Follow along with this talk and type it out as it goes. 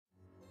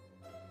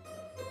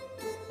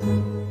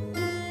Welcome,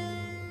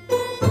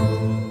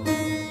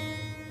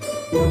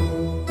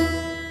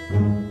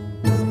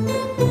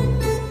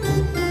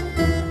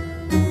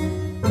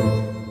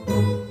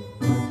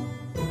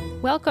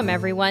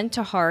 everyone,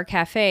 to Horror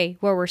Cafe,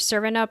 where we're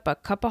serving up a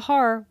cup of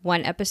horror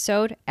one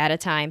episode at a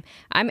time.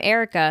 I'm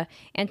Erica,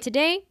 and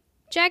today,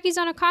 Jackie's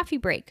on a coffee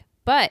break,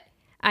 but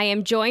I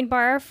am joined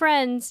by our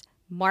friends,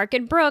 Mark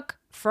and Brooke,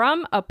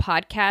 from A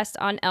Podcast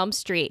on Elm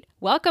Street.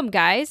 Welcome,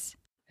 guys.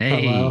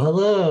 Hey.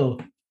 Hello.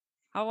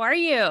 How are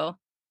you?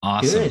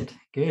 Awesome.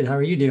 Good. How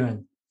are you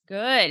doing?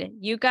 Good.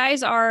 You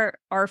guys are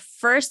our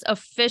first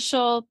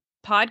official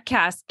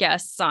podcast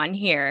guests on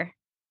here.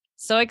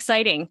 So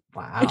exciting.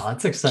 Wow,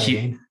 that's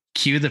exciting.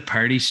 Cue the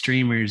party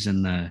streamers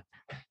and the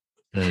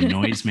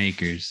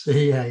noisemakers.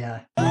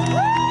 Yeah.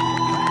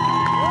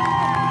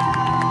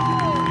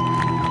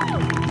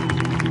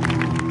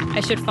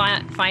 I should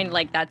find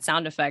like that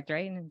sound effect,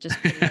 right? And just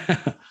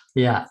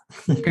Yeah.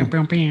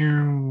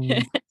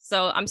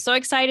 So I'm so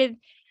excited.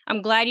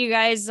 I'm glad you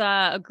guys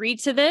agreed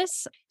to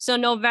this. So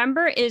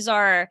November is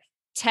our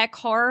tech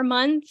horror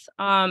month.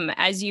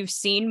 As you've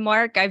seen,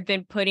 Mark, I've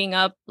been putting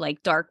up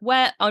like dark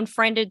web,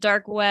 unfriended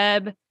dark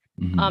web,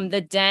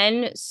 the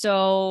den.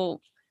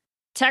 So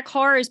tech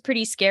horror is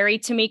pretty scary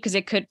to me because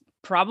it could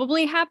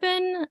probably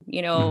happen,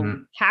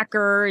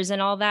 hackers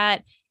and all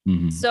that.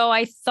 So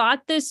I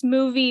thought this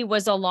movie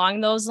was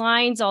along those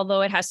lines,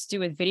 although it has to do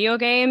with video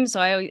games.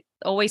 So I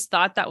always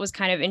thought that was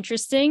kind of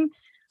interesting.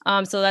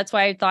 So that's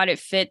why I thought it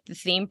fit the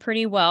theme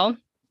pretty well.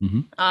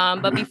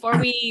 But before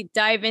we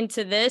dive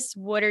into this,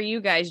 what are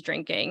you guys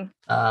drinking?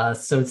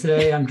 So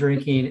today I'm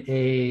drinking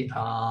a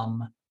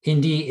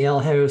Indie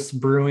Alehouse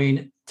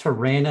Brewing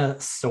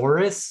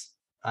Tyrannosaurus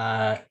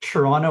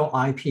Toronto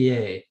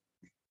IPA.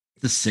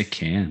 The sick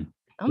can.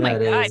 Oh my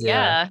God,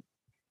 yeah.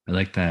 I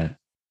like that.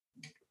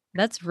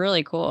 That's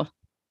really cool.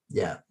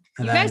 Yeah.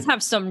 And you guys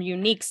have some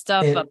unique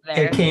stuff up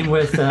there. It came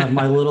with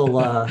my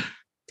little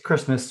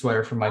Christmas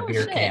sweater from my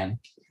beer can.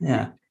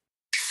 Yeah.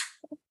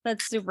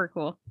 That's super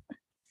cool.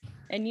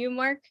 And you,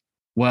 Mark?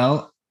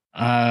 Well,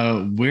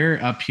 we're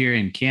up here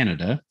in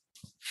Canada,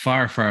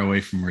 far, far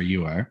away from where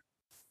you are.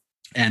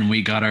 And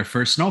we got our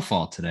first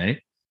snowfall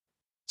today.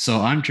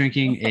 So I'm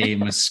drinking a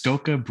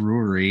Muskoka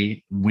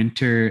Brewery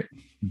Winter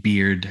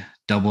Beard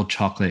Double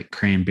Chocolate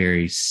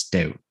Cranberry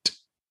Stout.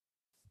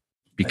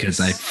 Because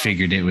I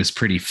figured it was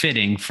pretty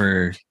fitting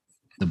for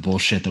the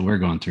bullshit that we're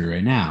going through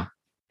right now.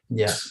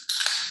 Yeah.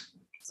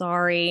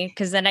 Sorry,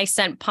 because then I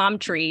sent palm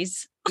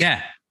trees.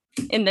 Yeah.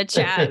 In the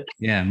chat.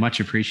 Yeah, much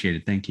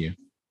appreciated. Thank you.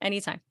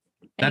 Anytime.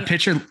 That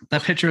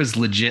picture was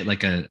legit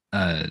like a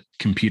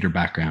computer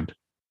background.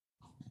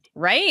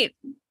 Right?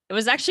 It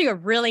was actually a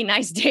really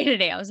nice day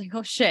today. I was like,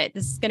 oh shit,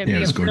 this is going to be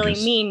a really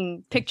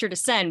mean picture to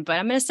send, but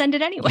I'm going to send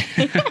it anyway.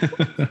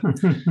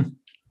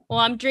 Well,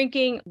 I'm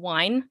drinking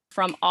wine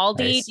from Aldi.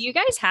 Nice. Do you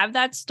guys have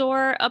that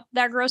store up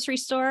that grocery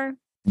store?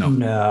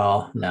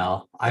 No.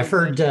 I've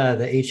heard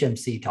the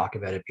HMC talk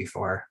about it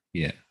before.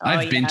 Yeah,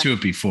 I've been to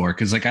it before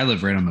because like I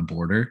live right on the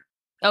border.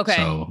 Okay.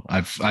 So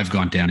I've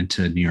gone down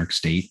into New York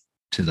State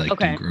to like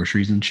do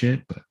groceries and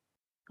shit. But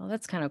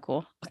that's kind of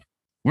cool.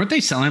 Weren't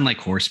they selling like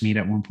horse meat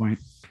at one point?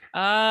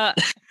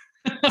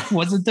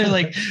 Wasn't there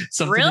like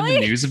something in the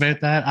news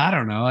about that? I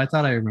don't know. I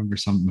thought I remember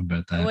something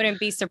about that. I wouldn't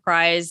be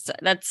surprised.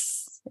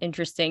 That's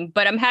interesting.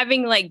 But I'm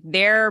having like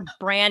their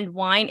brand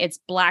wine. It's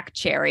black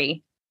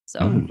cherry.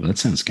 So that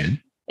sounds good.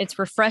 It's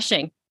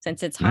refreshing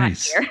since it's hot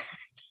here.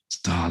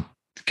 Stop.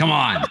 Come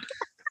on.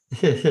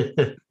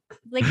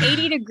 Like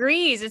 80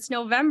 degrees. It's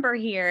November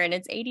here and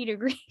it's 80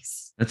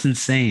 degrees. That's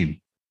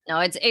insane. No,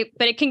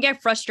 but it can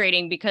get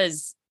frustrating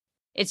because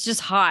it's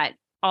just hot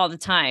all the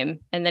time.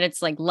 And then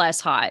it's like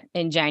less hot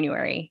in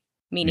January,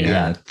 meaning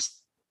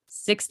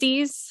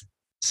 60s.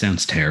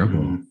 Sounds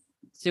terrible.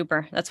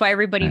 Super. That's why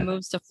everybody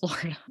moves to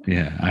Florida.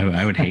 Yeah,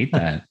 I would hate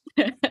that.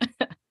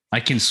 I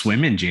can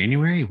swim in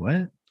January?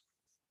 What?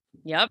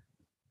 Yep.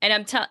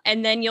 And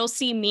and then you'll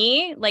see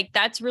me, like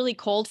that's really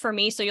cold for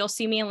me. So you'll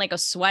see me in like a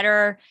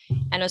sweater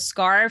and a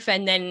scarf.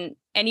 And then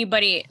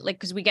anybody, like,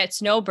 because we get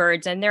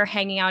snowbirds and they're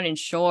hanging out in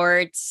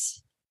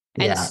shorts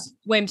and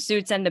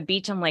swimsuits and the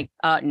beach. I'm like,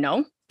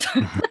 no.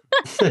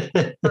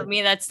 For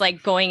me, that's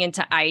like going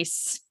into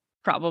ice,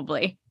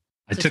 probably.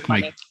 I took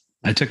my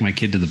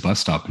kid to the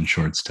bus stop in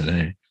shorts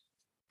today.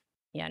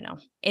 Yeah, no.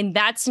 In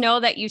that snow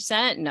that you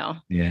sent, no.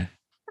 Yeah.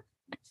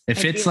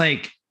 If it's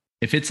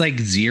like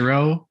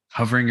zero,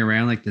 hovering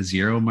around like the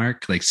 0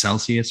 mark, like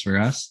Celsius for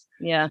us.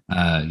 Yeah.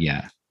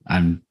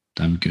 I'm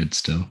good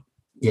still.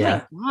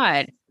 Yeah. Oh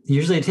my God.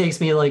 Usually it takes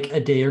me like a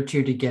day or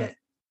two to get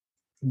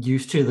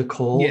used to the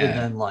cold, and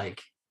then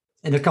like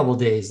in a couple of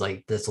days,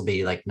 like this will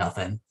be like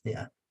nothing.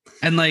 Yeah.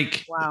 And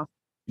like, wow,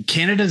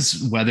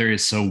 Canada's weather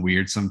is so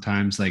weird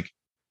sometimes. Like,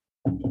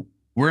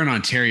 we're in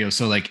Ontario,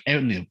 so like out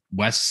in the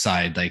west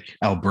side, like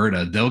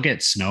Alberta, they'll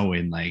get snow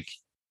in like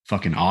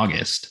fucking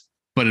August,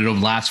 but it'll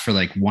last for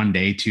like 1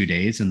 day, 2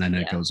 days, and then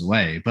it goes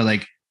away. But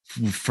like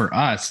for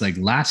us, like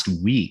last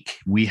week,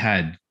 we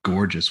had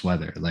gorgeous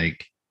weather,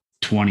 like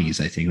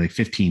 20s, I think, like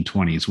 15,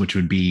 20s, which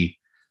would be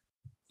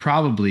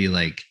probably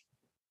like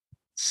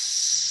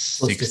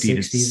 60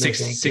 to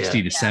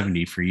 60 to Yeah.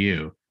 70 for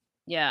you.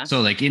 Yeah.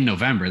 So like in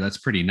November, that's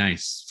pretty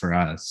nice for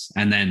us.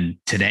 And then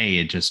today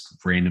it just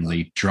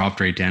randomly dropped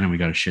right down and we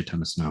got a shit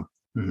ton of snow.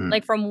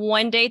 Like from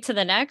one day to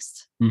the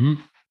next?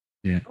 Mm-hmm.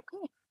 Yeah.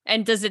 Okay.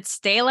 And does it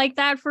stay like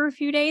that for a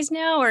few days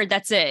now, or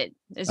that's it?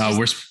 It's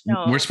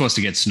we're supposed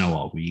to get snow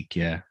all week.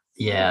 Yeah.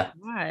 Yeah.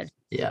 Oh, God.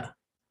 Yeah.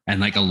 And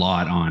like a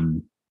lot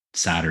on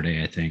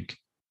Saturday, I think.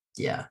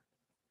 Yeah.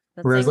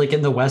 That's Whereas like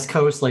in the West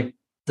Coast, like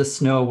the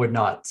snow would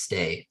not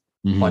stay.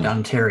 Mhm. But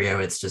Ontario,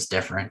 it's just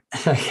different,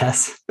 I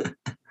guess. oh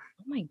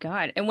my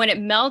God. And when it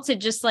melts, it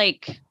just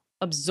like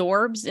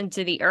absorbs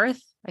into the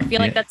earth. I feel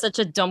like that's such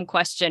a dumb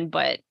question,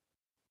 but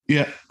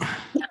yeah.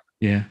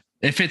 Yeah.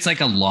 If it's like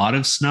a lot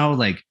of snow,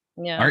 like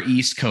our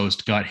East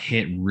Coast got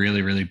hit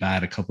really, really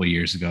bad a couple of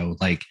years ago,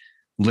 like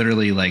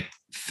literally like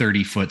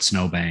 30-foot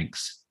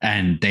snowbanks,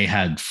 and they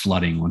had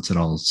flooding once it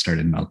all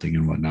started melting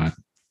and whatnot.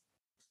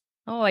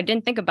 Oh, I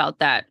didn't think about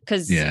that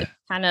because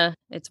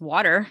it's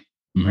water,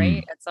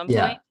 right? At some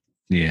point.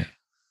 Yeah.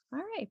 All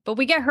right. But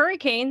we get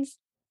hurricanes.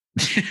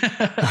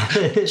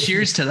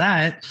 Cheers to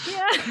that.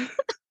 Yeah.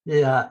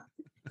 Yeah.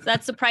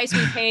 That's the price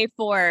we pay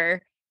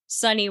for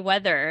sunny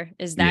weather,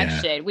 is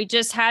that shit. We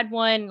just had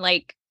one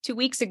like 2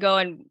 weeks ago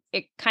and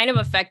it kind of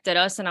affected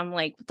us. And I'm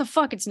like, what the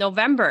fuck? It's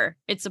November.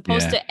 It's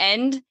supposed to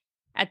end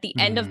at the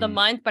end of the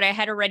month, but I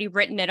had already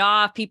written it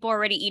off. People are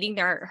already eating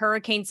their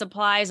hurricane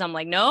supplies. I'm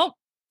like, nope,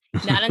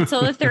 not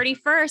until the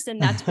 31st.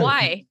 And that's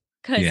why,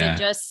 because it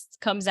just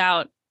comes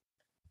out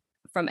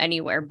from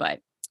anywhere. But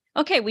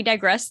okay, we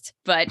digressed.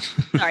 But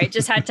sorry,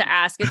 just had to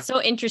ask. It's so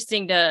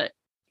interesting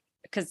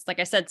because like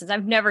I said, since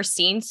I've never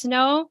seen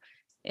snow,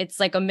 it's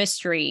like a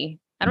mystery.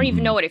 I don't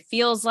even know what it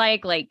feels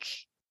like. Like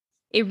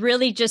it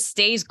really just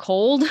stays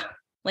cold.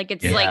 Like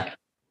it's like,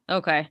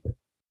 okay,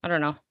 I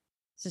don't know.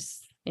 It's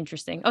just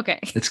interesting. Okay.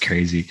 It's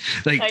crazy.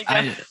 Like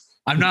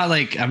I'm not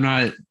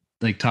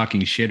like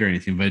talking shit or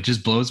anything, but it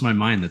just blows my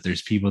mind that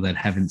there's people that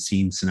haven't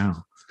seen snow.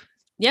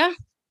 Yeah.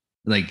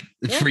 Like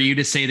for you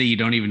to say that you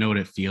don't even know what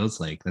it feels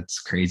like, that's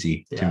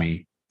crazy to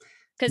me.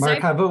 Mark,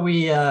 how about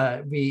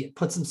we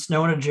put some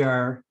snow in a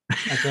jar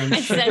and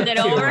then send it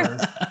over?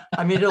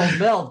 I mean, it'll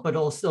melt, but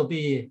it'll still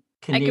be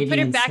Canadian I could put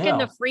it back in snow.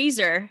 the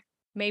freezer.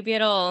 Maybe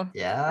it'll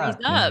freeze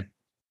up.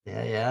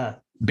 Yeah.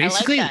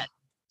 Basically, I like that.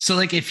 So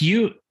like if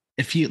you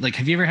like,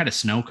 have you ever had a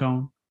snow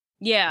cone?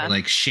 Yeah. Or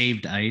like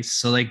shaved ice.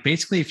 So like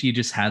basically if you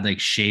just had like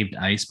shaved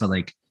ice, but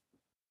like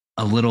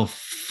a little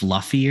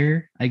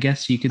fluffier, I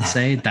guess you could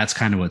say, that's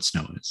kind of what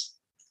snow is.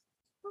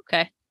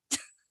 Okay.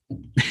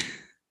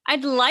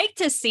 I'd like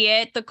to see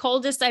it. The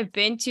coldest I've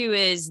been to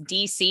is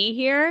DC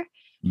here.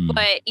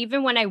 But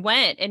even when I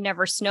went, it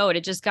never snowed.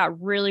 It just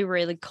got really,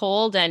 really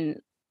cold.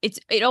 And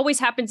it always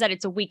happens that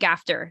it's a week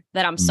after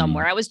that I'm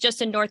somewhere. I was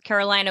just in North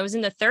Carolina. I was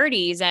in the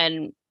 30s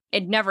and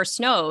it never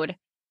snowed.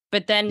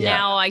 But then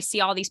now I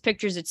see all these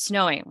pictures, it's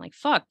snowing. I'm like,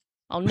 fuck,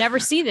 I'll never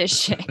see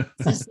this shit.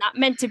 It's just not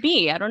meant to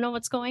be. I don't know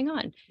what's going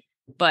on.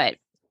 But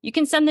you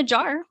can send the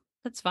jar.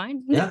 That's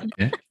fine. Yeah.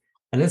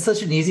 And it's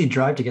such an easy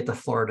drive to get to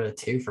Florida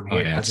too from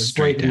here. It's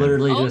like down.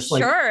 Literally just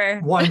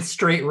like one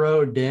straight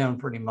road down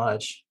pretty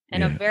much.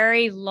 And a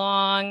very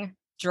long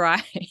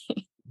drive.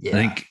 I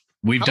think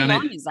we've done it. How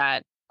long is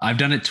that? I've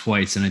done it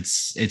twice and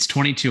it's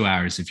 22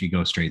 hours if you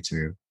go straight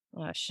through.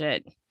 Oh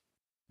shit.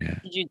 Yeah.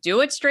 Did you do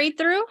it straight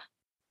through?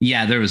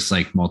 Yeah, there was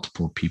like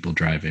multiple people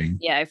driving.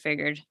 Yeah, I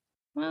figured.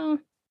 Well, I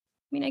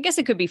mean, I guess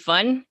it could be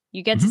fun.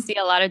 You get to see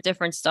a lot of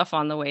different stuff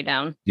on the way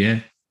down.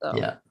 Yeah. So.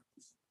 Yeah.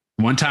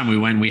 One time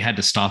we had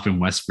to stop in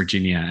West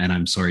Virginia, and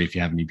I'm sorry if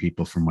you have any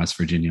people from West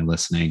Virginia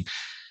listening.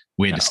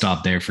 We had to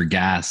stop there for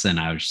gas, and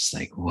I was just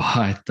like,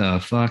 what the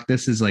fuck?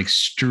 This is like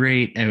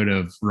straight out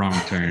of Wrong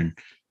Turn.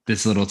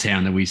 This little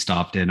town that we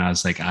stopped in. I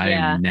was like, I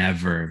am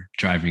never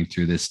driving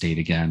through this state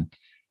again.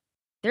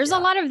 There's a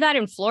lot of that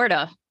in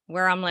Florida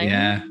where I'm like,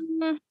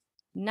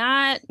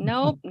 not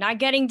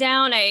getting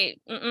down.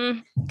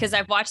 Because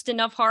I've watched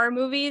enough horror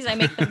movies. I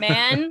make the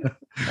man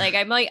like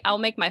I'll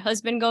make my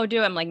husband go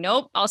do. I'm like,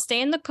 nope, I'll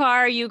stay in the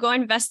car. You go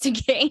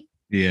investigate.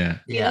 Yeah.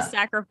 The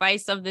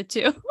sacrifice of the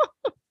two.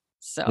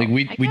 So like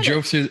we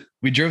drove through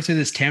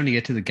this town to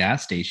get to the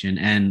gas station,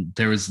 and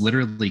there was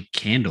literally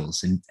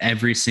candles in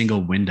every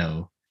single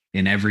window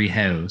in every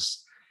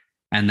house.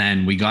 And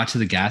then we got to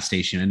the gas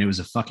station and it was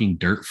a fucking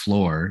dirt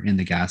floor in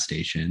the gas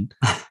station.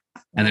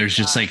 And there's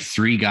just like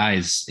 3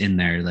 guys in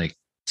there, like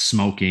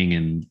smoking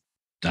and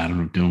I don't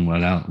know, doing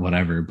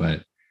whatever.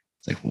 But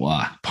it's like,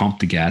 wow, pump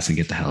the gas and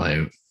get the hell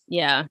out.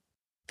 Yeah.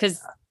 Because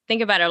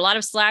think about it. A lot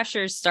of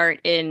slashers start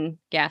in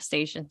gas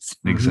stations.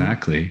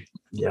 Exactly.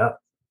 Yeah.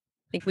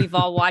 I think we've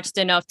all watched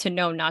enough to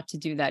know not to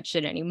do that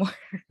shit anymore.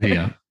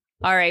 Yeah.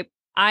 All right.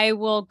 I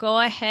will go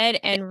ahead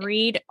and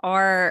read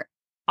our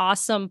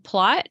awesome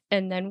plot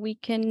and then we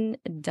can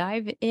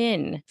dive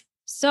in.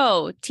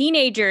 So,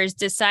 teenagers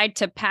decide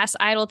to pass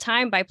idle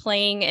time by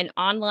playing an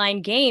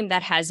online game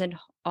that has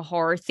a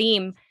horror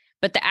theme,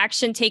 but the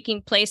action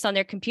taking place on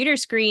their computer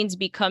screens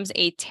becomes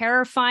a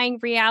terrifying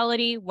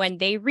reality when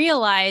they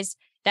realize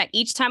that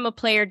each time a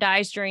player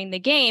dies during the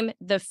game,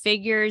 the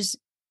figures...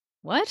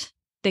 What?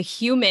 the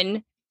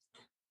human.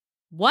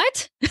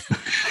 What?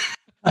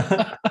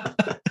 The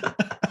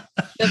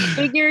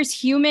figure's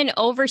human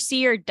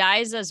overseer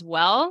dies as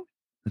well.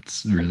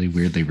 That's really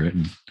weirdly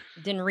written.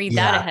 Didn't read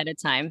that ahead of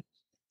time.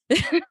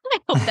 I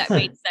hope that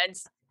made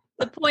sense.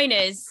 The point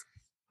is,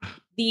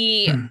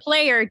 the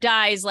player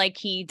dies like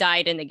he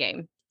died in the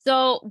game.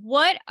 So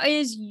what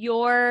is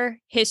your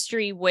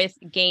history with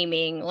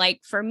gaming?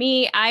 Like for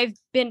me, I've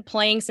been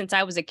playing since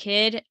I was a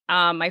kid.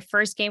 My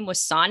first game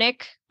was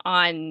Sonic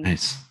on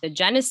the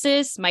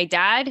Genesis. My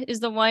dad is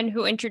the one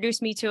who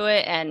introduced me to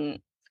it, and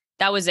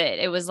that was it.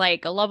 It was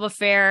like a love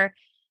affair.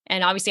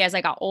 And obviously, as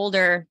I got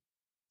older,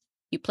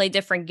 you play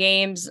different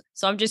games.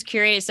 So I'm just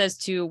curious as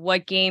to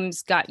what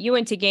games got you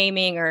into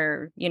gaming,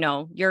 or, you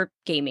know, your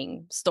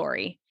gaming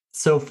story.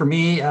 So for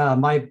me,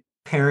 my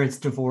parents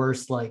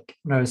divorced like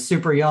when I was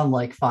super young,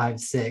 like 5,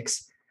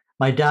 6.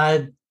 My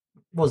dad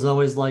was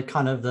always like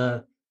kind of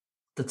the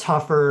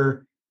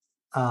tougher,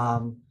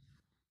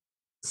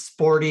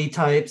 sporty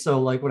type.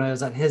 So like when I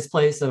was at his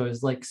place, it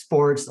was like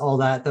sports, all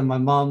that. Then my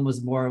mom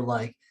was more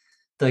like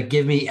the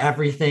give me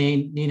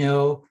everything, you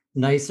know,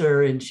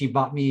 nicer. And she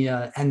bought me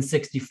a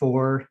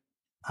N64,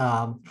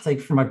 like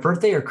for my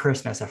birthday or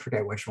Christmas, I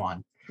forget which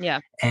one. Yeah.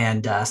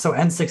 And so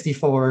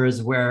N64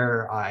 is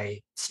where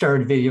I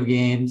started video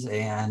games,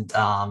 and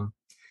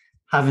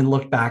haven't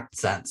looked back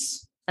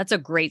since. That's a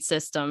great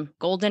system.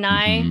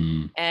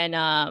 GoldenEye and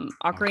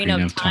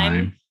Ocarina of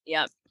Time.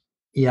 Yep.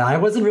 Yeah, I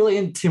wasn't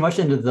really too much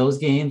into those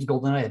games,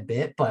 GoldenEye a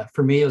bit, but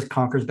for me, it was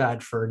Conker's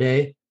Bad Fur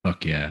Day.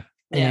 Fuck yeah.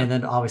 And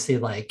then obviously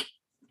like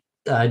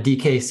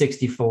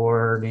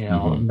DK64, you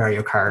know,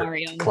 Mario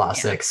Kart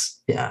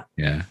classics. Yeah.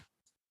 Yeah.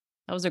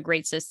 That was a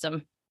great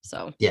system.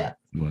 So yeah,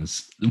 it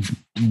was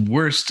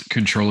worst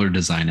controller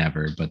design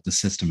ever, but the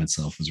system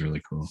itself was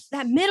really cool.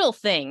 That middle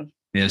thing.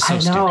 Yeah, so I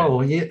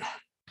know. Stupid.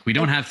 We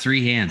don't have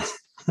 3 hands.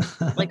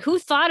 Like, who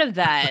thought of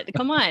that?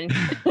 Come on.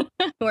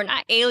 We're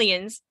not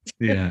aliens.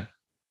 Yeah.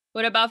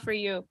 What about for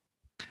you?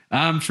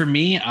 For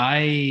me,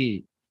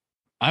 I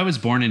was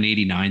born in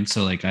 89,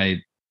 so like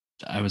I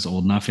was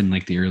old enough in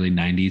like the early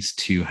 90s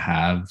to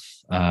have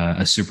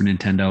a Super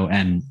Nintendo,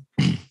 and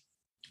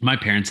my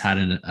parents had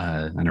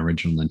an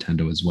original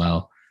Nintendo as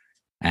well.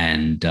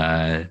 And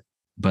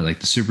but like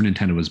the Super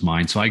Nintendo was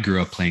mine, so I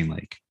grew up playing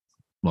like,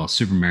 well,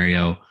 Super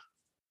Mario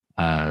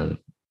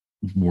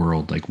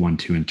World, like 1,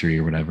 2, and 3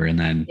 or whatever. And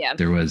then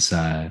there was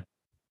the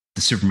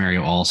Super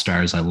Mario All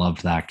Stars. I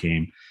loved that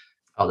game.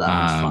 Oh, that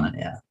was fun.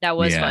 Yeah, that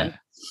was fun.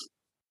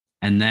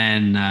 And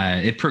then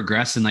it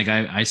progressed, and like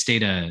I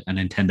stayed a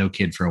Nintendo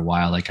kid for a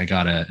while. Like I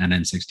got an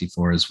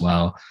N64 as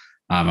well.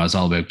 I was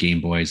all about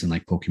Game Boys and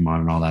like Pokemon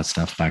and all that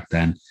stuff back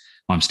then.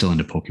 Well, I'm still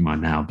into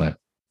Pokemon now, but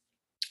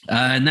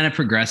and then it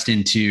progressed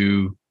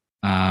into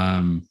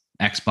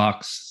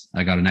Xbox.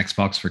 I got an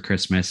Xbox for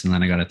Christmas, and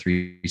then I got a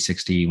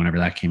 360 whenever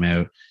that came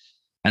out.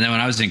 And then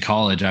when I was in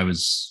college, I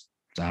was,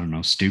 I don't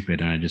know,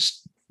 stupid, and I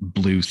just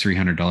blew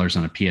 $300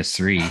 on a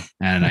PS3,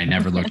 and I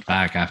never looked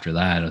back after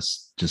that. It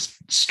was just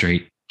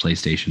straight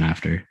PlayStation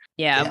after.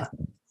 Yeah.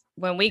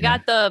 When we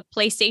got the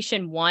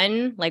PlayStation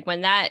 1, like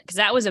when because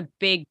that was a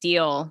big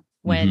deal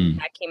when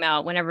that came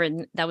out, whenever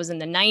that was in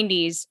the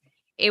 90s,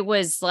 it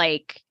was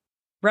like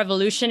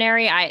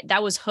revolutionary.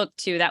 That was hooked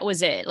too. That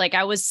was it. Like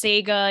I was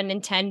Sega,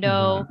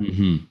 Nintendo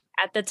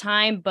at the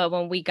time, but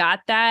when we got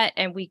that,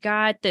 and we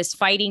got this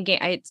fighting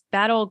game, it's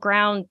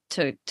Battleground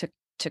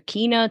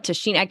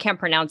Tashina. I can't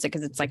pronounce it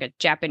because it's like a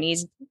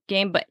Japanese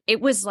game, but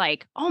it was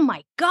like, oh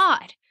my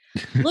God,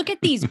 look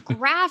at these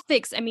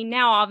graphics. I mean,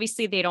 now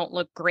obviously they don't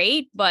look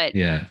great, but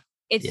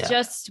it's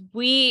just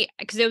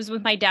because it was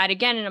with my dad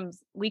again, and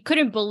we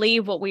couldn't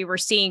believe what we were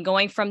seeing,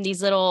 going from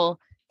these little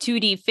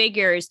 2D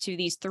figures to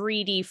these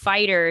 3D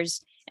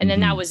fighters. And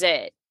then that was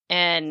it.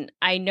 And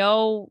I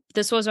know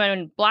this was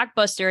when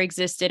Blockbuster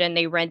existed and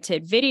they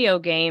rented video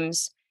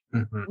games.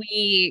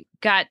 We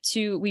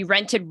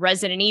rented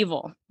Resident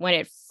Evil when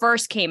it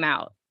first came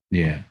out.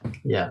 Yeah.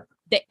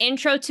 The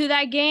intro to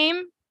that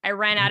game, I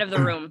ran out of the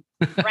room,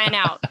 ran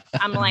out.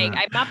 I'm like,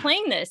 I'm not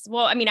playing this.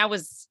 Well, I mean, I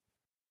was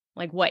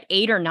like, what,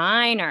 8 or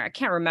 9, or I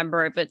can't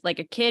remember, but like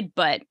a kid,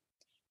 but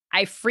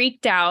I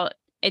freaked out.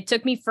 It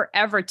took me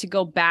forever to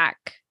go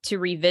back to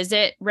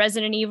revisit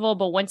Resident Evil.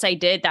 But once I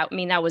did, that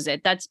was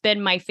it. That's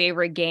been my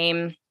favorite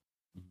game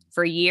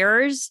for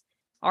years.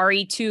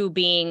 RE2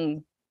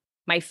 being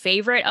my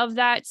favorite of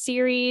that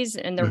series.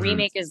 And the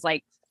remake is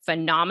like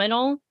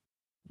phenomenal.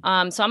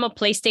 So I'm a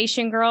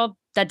PlayStation girl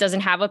that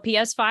doesn't have a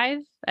PS5,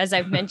 as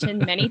I've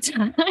mentioned many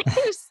times.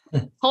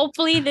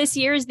 Hopefully this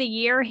year is the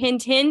year,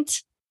 hint,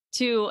 hint,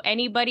 to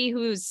anybody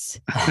who's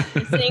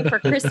listening for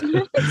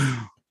Christmas.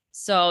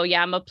 So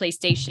yeah, I'm a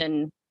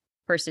PlayStation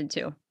person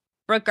too.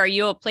 Brooke, are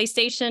you a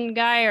PlayStation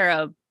guy or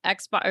a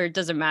Xbox, or it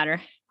doesn't matter?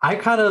 I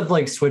kind of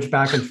like switch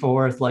back and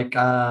forth. Like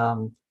I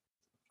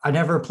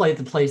never played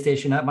the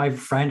PlayStation. My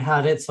friend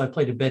had it, so I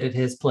played a bit at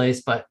his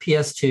place. But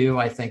PS2,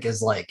 I think,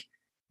 is like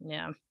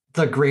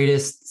the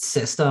greatest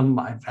system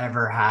I've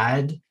ever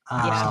had.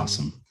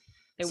 Awesome.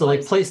 I had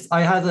like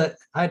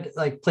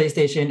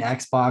PlayStation,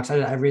 Xbox, I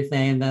had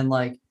everything. And then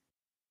like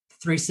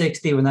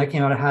 360 when that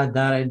came out. I had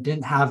that. I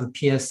didn't have a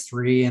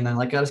PS3, and then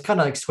like I was kind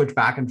of like switched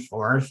back and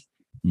forth.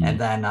 And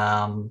then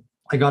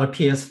I got a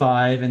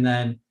PS5, and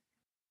then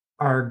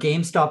our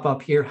GameStop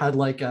up here had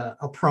like a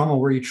promo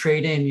where you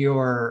trade in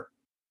your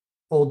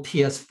old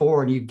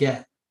PS4 and you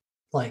get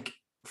like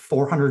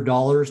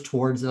 $400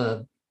 towards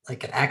a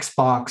like an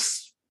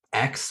Xbox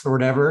X or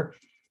whatever.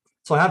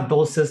 So I have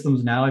both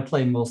systems now. I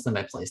play most of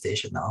my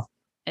PlayStation now.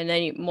 And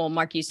then, well,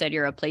 Mark, you said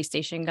you're a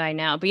PlayStation guy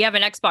now, but you have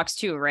an Xbox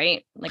too,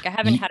 right? Like I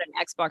haven't had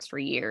an Xbox for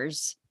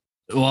years.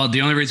 Well,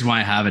 the only reason why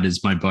I have it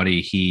is my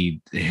buddy,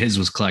 his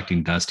was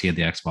collecting dust. He had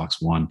the Xbox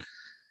One,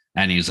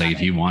 and he was like,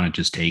 if you want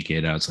to just take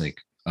it. I was like,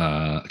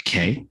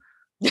 okay.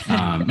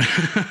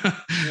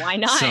 Why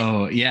not?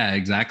 So yeah,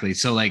 exactly.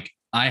 So like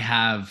I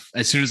have,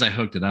 as soon as I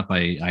hooked it up,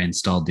 I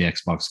installed the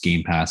Xbox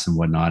Game Pass and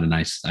whatnot. And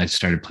I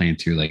started playing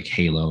through like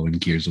Halo and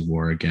Gears of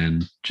War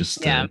again. Just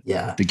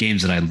the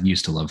games that I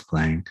used to love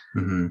playing.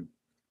 Mm-hmm.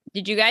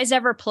 Did you guys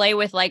ever play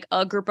with like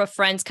a group of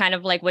friends, kind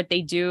of like what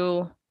they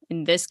do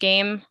in this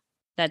game?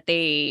 That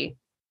they,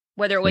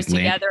 whether it was like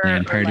together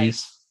LAN or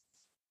parties.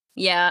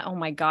 Like, yeah. Oh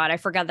my God. I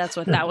forgot that's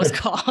what that was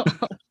called.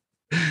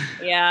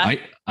 Yeah.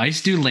 I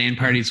used to do LAN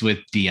parties with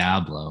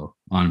Diablo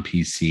on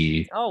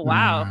PC. Oh,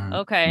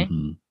 wow. Okay.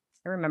 Mm-hmm.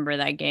 I remember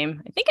that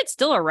game. I think it's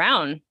still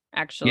around,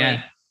 actually.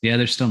 Yeah.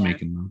 They're still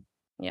making them.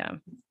 Yeah.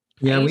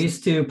 Yeah. We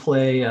used to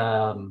play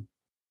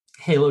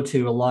Halo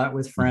 2 a lot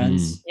with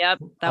friends. Mm-hmm. Yep.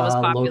 That was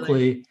popular.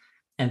 Locally.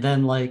 And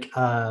then like,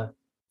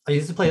 I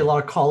used to play a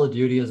lot of Call of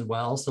Duty as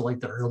well. So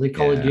like the early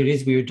Call of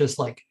Duties, we would just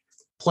like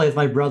play with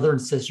my brother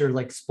and sister,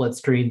 like split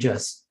screen,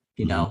 just,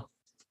 you know,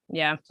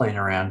 playing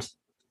around.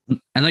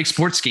 And like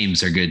sports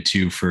games are good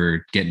too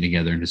for getting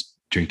together and just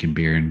drinking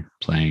beer and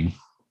playing,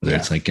 whether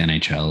it's like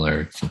NHL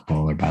or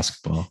football or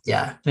basketball.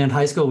 Yeah. And in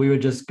high school, we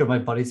would just go to my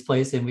buddy's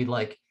place and we'd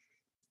like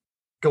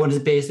go into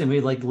his basement and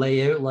we'd like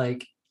lay out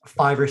like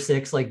 5 or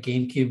 6 like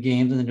GameCube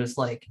games and then just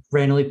like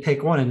randomly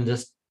pick one and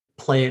just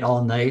play it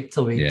all night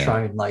till we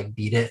try and like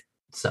beat it.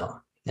 So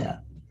yeah.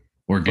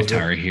 Or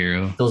Guitar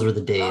Hero. Those were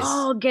the days.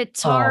 Oh,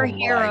 Guitar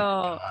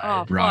Hero.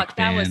 Oh, Rock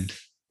Band.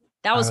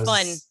 That was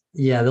fun.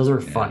 Yeah, those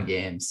were fun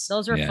games.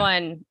 Those were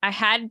fun. I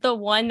had the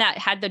one that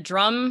had the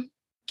drum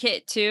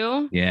kit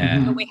too.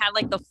 Yeah. So we had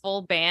like the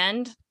full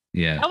band.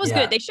 Yeah. That was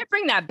good. They should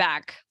bring that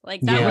back.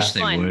 Like that was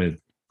fun. They would.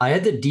 I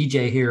had the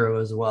DJ Hero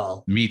as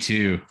well. Me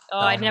too. Oh,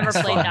 I never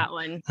played that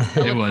one.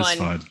 It was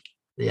fun.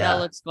 Yeah. That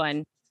looks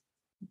fun.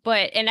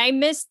 But and I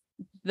missed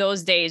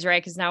those days,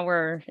 right? Because now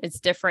it's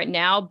different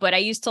now. But I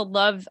used to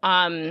love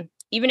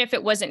even if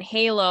it wasn't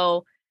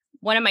Halo,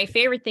 one of my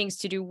favorite things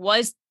to do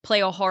was play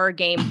a horror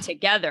game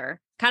together.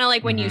 Kind of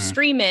like when you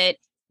stream it,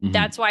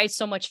 that's why it's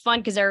so much fun.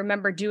 Because I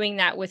remember doing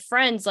that with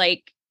friends,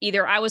 like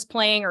either I was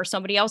playing or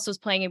somebody else was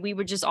playing, and we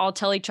would just all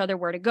tell each other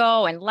where to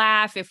go and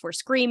laugh if we're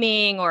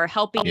screaming or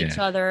helping each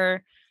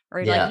other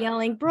or like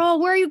yelling, bro,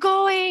 where are you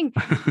going?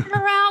 Turn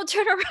around.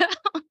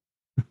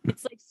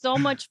 It's like so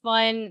much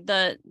fun.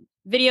 The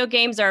video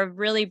games are a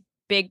really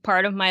big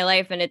part of my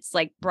life, and it's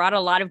like brought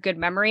a lot of good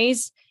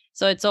memories.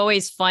 So it's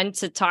always fun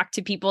to talk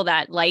to people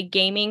that like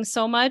gaming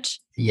so much.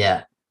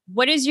 Yeah.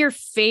 What is your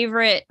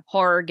favorite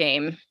horror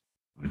game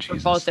for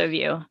both of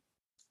you?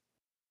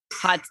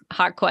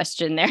 Hot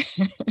question there.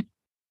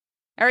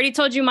 I already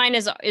told you mine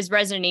is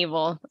Resident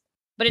Evil,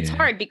 but it's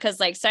hard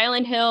because like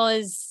Silent Hill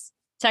is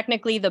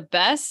technically the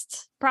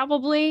best,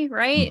 probably,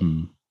 right?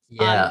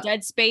 Yeah.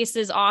 Dead Space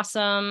is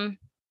awesome.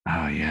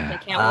 Oh yeah.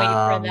 I can't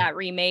wait for that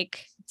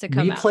remake to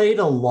come out. We played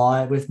a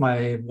lot with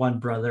my one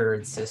brother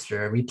and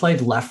sister. We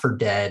played Left 4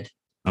 Dead.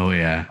 Oh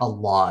yeah. A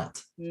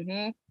lot.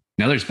 Mm-hmm.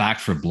 Now there's Back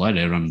 4 Blood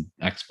out on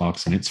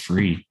Xbox and it's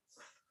free.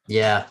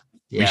 Yeah.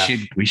 Yeah.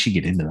 We should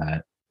get into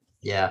that.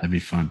 Yeah. That'd be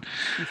fun.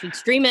 You should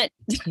stream it.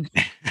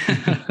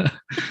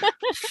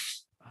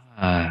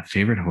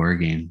 Favorite horror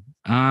game.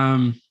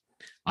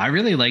 I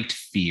really liked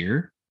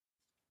Fear.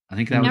 I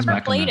think that was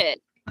back on the,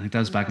 I think that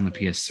was back on the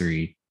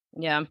PS3.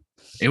 Yeah.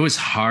 It was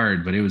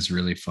hard, but it was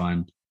really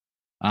fun.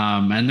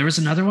 And there was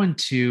another one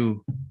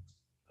too.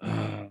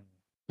 What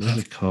was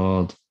it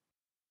called?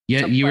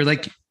 Yeah, you were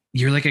like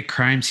a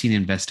crime scene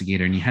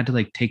investigator, and you had to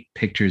like take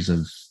pictures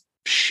of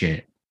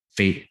shit.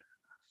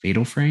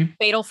 Fatal Frame.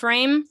 Fatal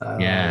Frame.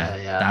 Yeah,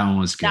 that one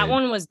was good. That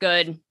one was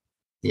good.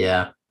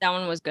 Yeah, that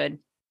one was good.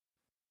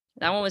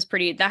 That one was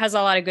pretty. That has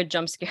a lot of good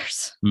jump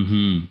scares.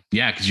 Mm-hmm.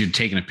 Yeah, because you're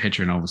taking a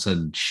picture, and all of a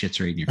sudden, shit's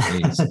right in your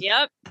face.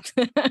 Yep.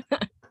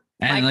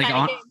 And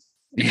like,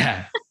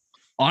 yeah.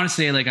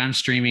 Honestly, like I'm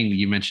streaming.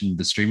 You mentioned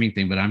the streaming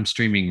thing, but I'm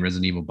streaming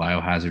Resident Evil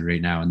Biohazard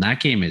right now, and that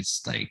game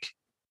is like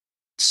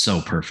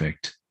so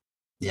perfect.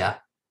 Yeah,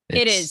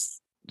 it is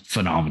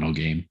phenomenal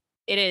game.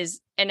 It is,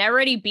 and I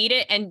already beat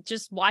it. And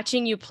just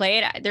watching you play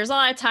it, there's a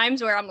lot of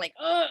times where I'm like,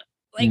 oh,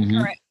 like,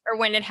 or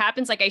when it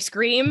happens, like I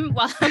scream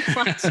while I'm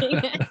watching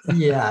it.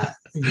 Yeah.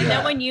 And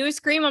then when you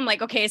scream, I'm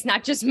like, okay, it's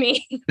not just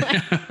me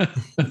like,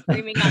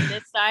 screaming on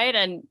this side.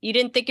 And you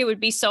didn't think it would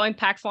be so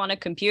impactful on a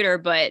computer,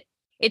 but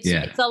it's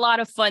a lot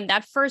of fun.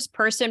 That first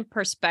person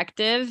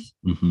perspective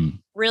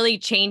really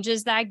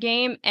changes that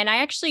game. And I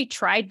actually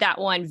tried that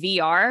one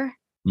VR.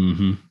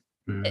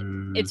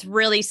 It's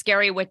really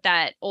scary with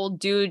that old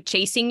dude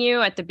chasing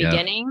you at the Yeah.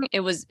 beginning.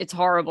 It's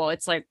horrible.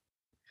 It's like,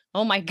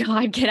 oh my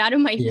God, get out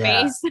of my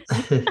face.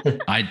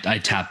 I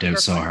tapped out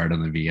so hard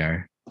on the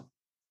VR.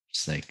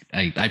 Just like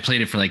I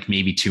played it for like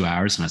maybe 2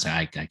 hours and I was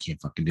like, I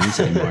can't fucking do this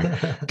anymore.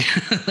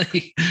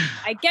 Like,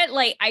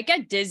 I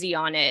get dizzy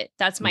on it.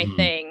 That's my Mhm.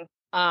 thing.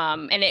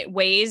 And it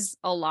weighs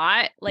a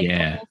lot, like the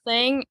Yeah. whole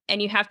thing.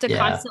 And you have to Yeah.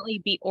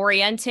 constantly be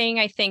orienting,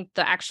 I think,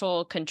 the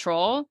actual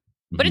control.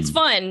 But it's Mhm.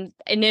 fun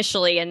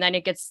initially, and then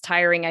it gets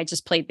tiring. I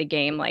just played the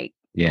game like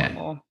Yeah.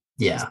 normal.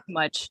 Yeah. Just too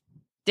much.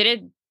 Did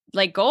it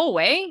like go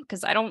away?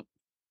 Because I don't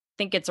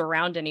think it's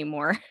around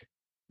anymore.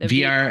 The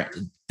VR,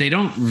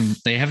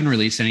 they haven't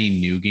released any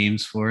new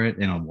games for it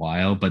in a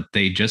while, but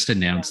they just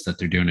announced that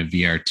they're doing a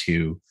VR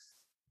 2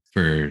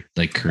 for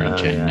like current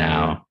gen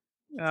now.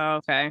 Oh,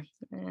 okay.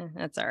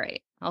 That's all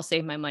right. I'll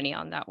save my money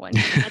on that one.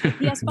 That's a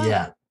PS5.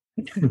 Yeah.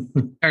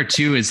 VR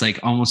 2 is like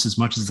almost as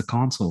much as the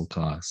console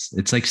costs.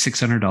 It's like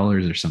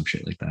 $600 or some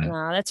shit like that.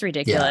 No, that's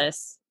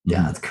ridiculous.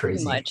 Yeah, it's Too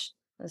crazy. much.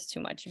 That's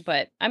too much.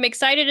 But I'm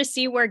excited to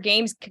see where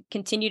games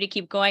continue to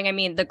keep going. I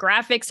mean, the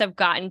graphics have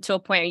gotten to a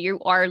point where you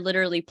are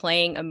literally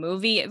playing a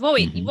movie.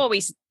 You've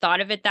always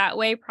thought of it that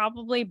way,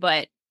 probably,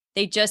 but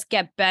they just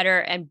get better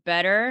and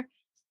better.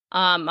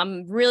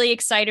 I'm really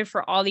excited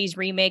for all these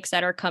remakes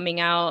that are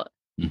coming out.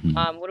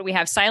 Mhm. What do we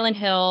have? Silent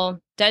Hill,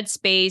 Dead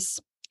Space,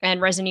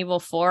 and Resident Evil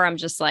 4. I'm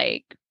just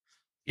like,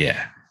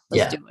 Yeah.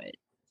 let's do it.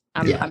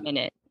 I'm in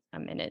it.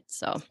 I'm in it.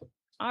 So,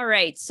 all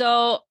right.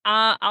 So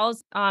I'll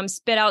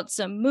spit out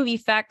some movie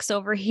facts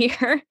over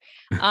here.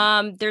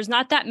 There's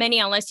not that many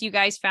unless you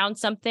guys found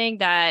something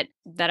that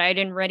I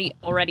didn't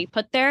already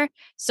put there.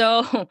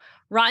 So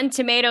Rotten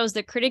Tomatoes,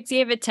 the critics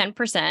gave it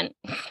 10%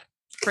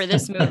 for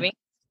this movie.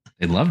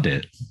 They loved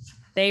it.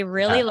 They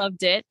really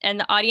loved it. And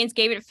the audience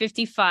gave it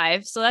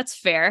 55. So that's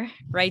fair,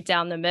 right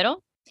down the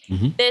middle.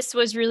 Mhm. This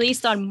was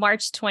released on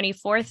March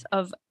 24th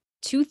of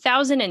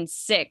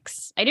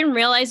 2006. I didn't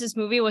realize this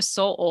movie was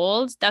so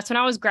old. That's when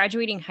I was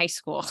graduating high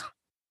school.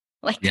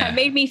 That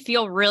made me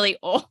feel really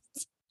old.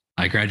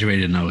 I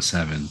graduated in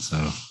 07,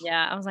 so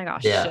Yeah, I was like, oh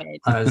Yeah.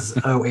 shit. I was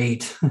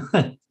 08.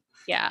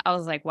 Yeah, I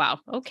was like, wow,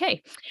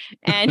 okay.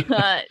 And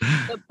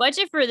the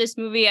budget for this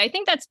movie, I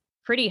think that's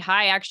pretty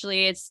high,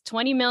 actually. It's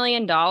 $20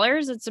 million.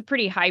 It's a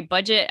pretty high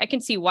budget. I can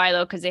see why,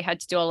 though, because they had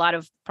to do a lot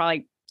of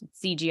probably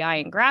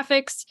CGI and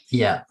graphics.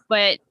 Yeah.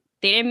 But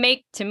they didn't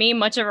make, to me,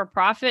 much of a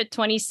profit.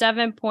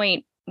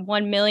 27.1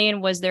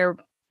 million was their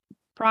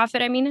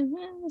profit. I mean,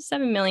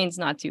 7 million is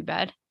not too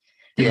bad.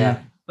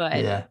 Yeah. But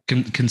Yeah.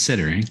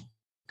 Considering.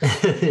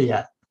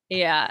 Yeah.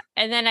 yeah.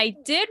 And then I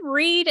did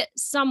read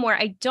somewhere,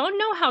 I don't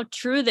know how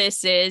true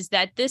this is,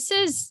 that this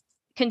is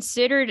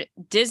considered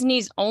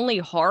Disney's only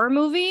horror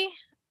movie.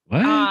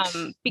 What?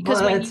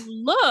 Because when What?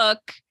 you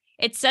look,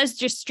 it says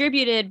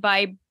distributed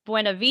by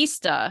Buena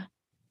Vista,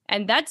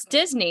 and that's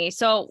Disney.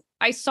 So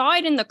I saw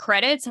it in the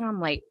credits and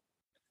I'm like,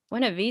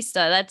 Buena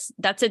Vista,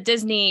 that's a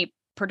Disney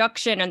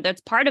production and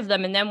that's part of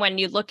them. And then when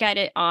you look at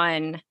it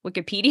on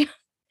Wikipedia,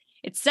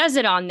 it says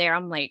it on there.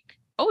 I'm like,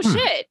 oh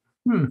shit.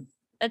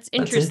 That's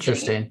interesting. That's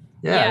interesting.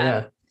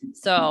 Yeah.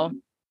 So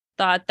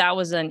thought that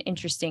was an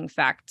interesting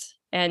fact.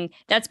 And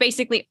that's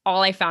basically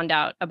all I found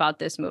out about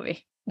this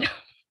movie.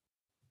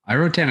 I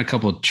wrote down a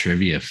couple of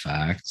trivia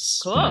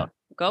facts. Cool.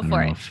 Go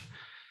for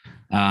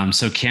it.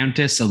 So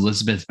Countess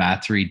Elizabeth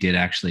Bathory did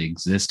actually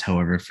exist.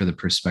 However, for the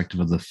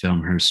perspective of the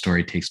film, her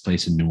story takes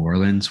place in New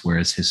Orleans,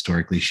 whereas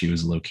historically she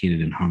was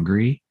located in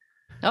Hungary.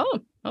 Oh,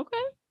 okay.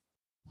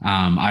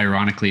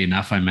 Ironically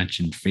enough, I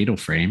mentioned Fatal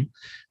Frame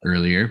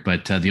earlier,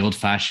 but the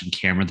old-fashioned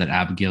camera that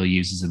Abigail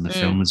uses in the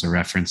film is a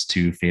reference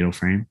to Fatal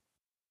Frame.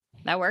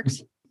 That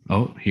works.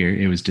 Oh, here,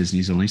 it was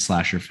Disney's only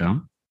slasher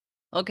film.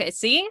 Okay,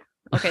 see?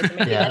 Okay, so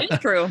maybe that is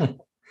true.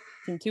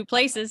 It's in two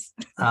places.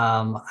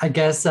 I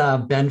guess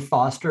Ben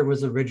Foster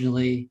was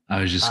originally I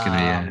was just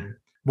gonna,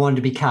 wanted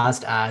to be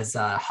cast as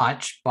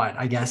Hutch, but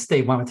I guess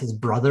they went with his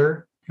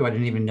brother, who I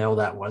didn't even know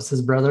that was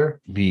his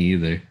brother. Me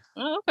either.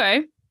 Oh,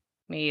 okay.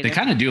 Me either. They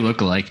kind of do look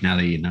alike now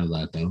that you know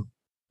that, though.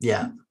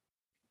 Yeah.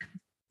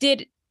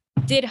 Did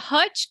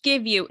Hutch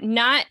give you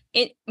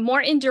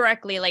more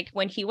indirectly, like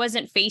when he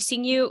wasn't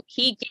facing you,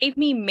 he gave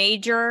me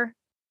Major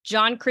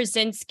John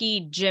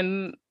Krasinski,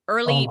 Jim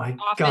early Oh my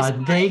Office God.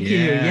 vibe. Thank you.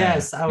 Yeah,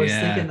 Yes. I was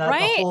yeah. thinking that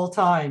Right? the whole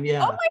time.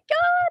 Yeah. Oh my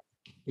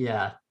God.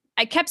 Yeah.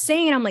 I kept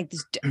saying it. I'm like,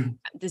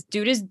 this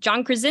dude is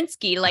John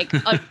Krasinski, like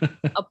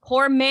a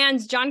poor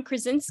man's John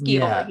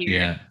Krasinski over here.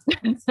 Yeah.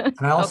 And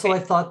I also Okay.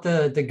 I thought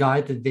the guy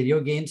at the video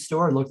game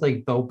store looked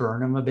like Bo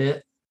Burnham a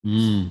bit.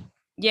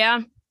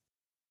 Yeah.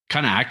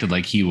 Kind of acted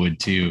like he would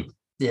too.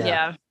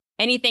 Yeah.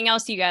 Anything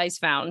else you guys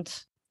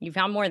found? You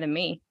found more than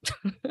me.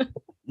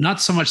 Not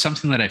so much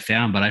something that I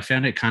found, but I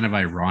found it kind of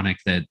ironic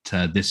that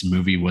this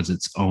movie was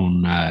its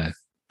own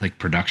like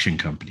production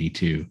company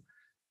too.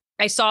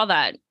 I saw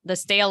that, the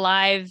Stay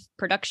Alive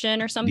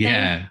production or something.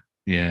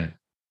 Yeah.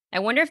 I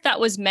wonder if that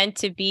was meant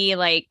to be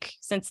like,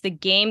 since the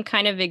game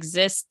kind of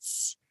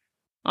exists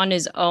on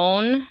his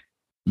own,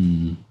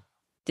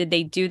 did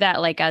they do that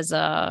like as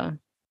a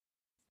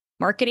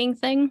marketing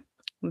thing?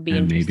 Would be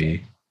And interesting.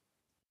 maybe.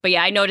 But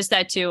yeah, I noticed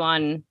that too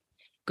on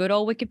good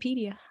old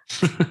Wikipedia.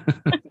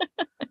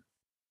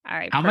 All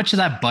right. How much of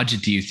that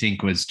budget do you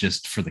think was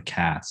just for the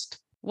cast?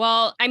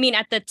 Well, I mean,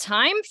 at the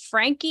time,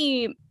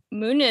 Frankie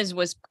Muniz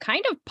was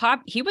kind of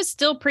he was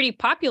still pretty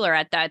popular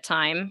at that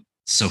time.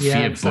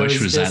 Sophia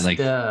Bush was just, at like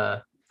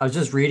I was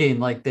just reading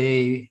like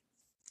to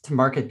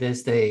market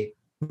this, they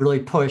really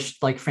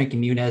pushed like Frankie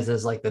Muniz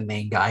as like the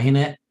main guy in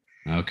it.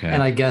 okay.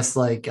 And I guess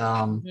like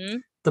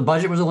the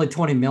budget was only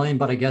 20 million,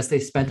 but I guess they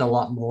spent a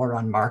lot more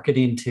on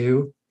marketing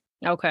too.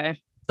 Okay.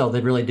 So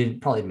they really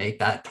didn't probably make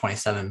that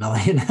 27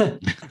 million.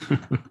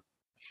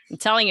 I'm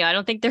telling you, I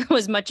don't think there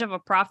was much of a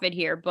profit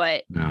here,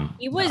 but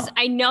he was,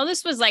 I know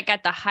this was like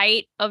at the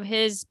height of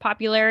his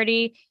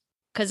popularity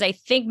because I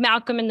think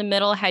Malcolm in the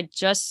Middle had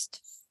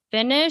just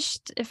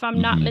finished, if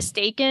I'm not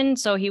mistaken.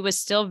 So he was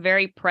still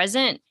very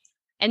present.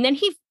 And then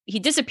he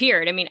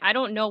disappeared. I mean, I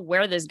don't know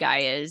where this guy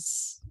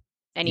is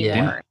anymore.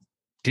 Yeah.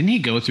 Didn't he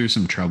go through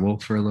some trouble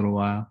for a little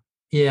while?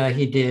 Yeah,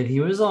 he did. He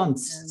was on,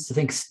 I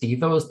think,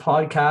 Steve-O's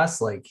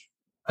podcast like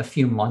a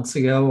few months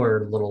ago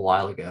or a little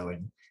while ago.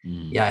 And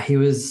yeah, he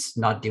was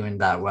not doing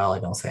that well, I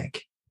don't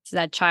think. It's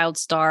that child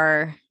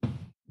star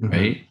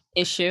right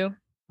issue.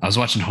 I was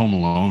watching Home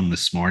Alone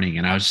this morning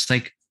and I was just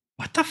like,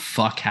 what the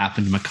fuck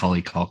happened to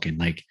Macaulay Culkin?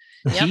 Like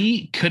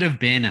he could have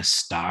been a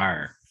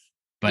star,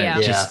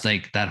 but just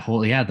like that whole,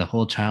 the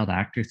whole child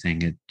actor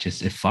thing, it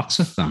fucks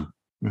with them.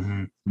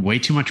 Way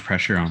too much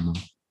pressure on them.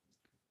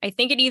 I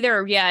think it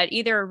either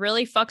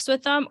really fucks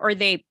with them or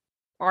they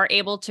are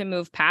able to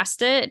move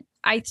past it.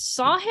 I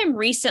saw him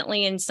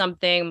recently in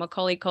something,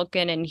 Macaulay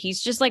Culkin, and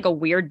he's just like a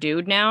weird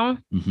dude now.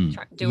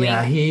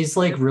 Yeah, he's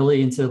like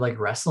really into like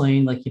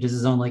wrestling. Like he does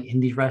his own like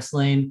indie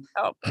wrestling.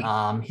 He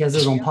has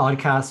his own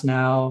podcast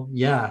now.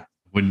 Yeah.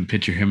 Wouldn't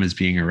picture him as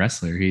being a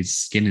wrestler. He's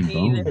skin and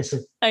bones.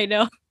 I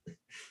know.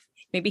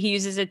 Maybe he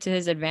uses it to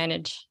his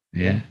advantage.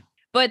 Yeah.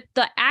 But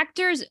the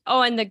actors,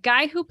 and the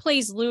guy who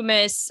plays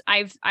Loomis,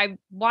 I've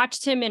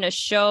watched him in a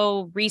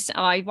show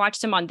recently. I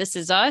watched him on This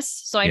Is Us,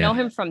 so I know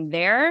him from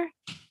there.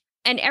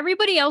 And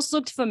everybody else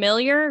looked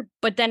familiar,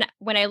 but then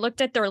when I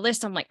looked at their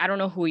list, I'm like, I don't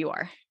know who you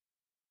are.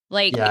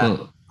 Like,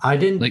 I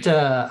didn't.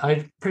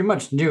 I pretty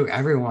much knew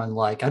everyone.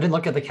 Like, I didn't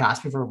look at the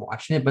cast before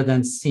watching it, but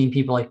then seeing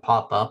people like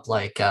pop up,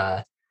 like,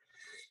 I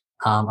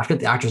forget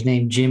the actor's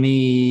name,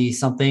 Jimmy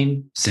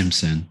something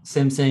Simpson.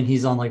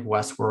 He's on like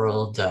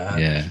Westworld.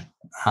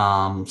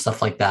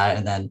 Stuff like that.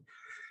 And then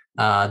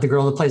the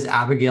girl that plays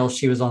Abigail,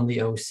 she was on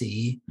the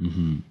OC.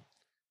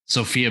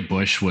 Sophia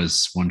Bush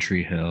was One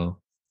Tree Hill.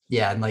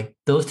 Yeah, and like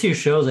those two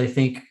shows, I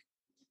think,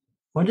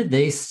 when did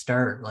they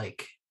start?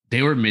 Like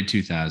they were mid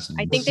 2000s.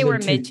 I think they were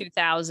mid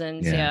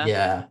 2000s.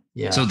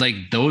 Yeah. So like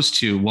those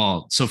two,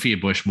 well, Sophia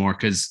Bush more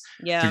because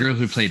the girl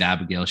who played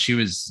Abigail, she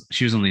was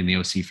only in the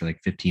OC for like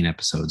 15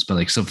 episodes, but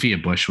like Sophia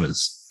Bush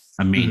was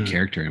a main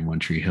character in One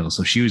Tree Hill,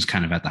 so she was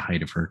kind of at the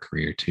height of her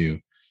career too.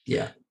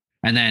 Yeah.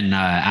 And then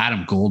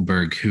Adam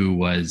Goldberg, who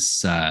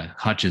was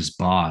Hutch's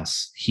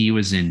boss, he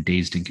was in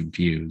Dazed and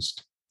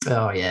Confused.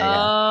 Oh yeah.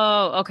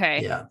 Oh,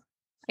 okay. Yeah.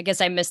 I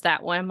guess I missed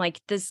that one. I'm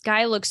like, this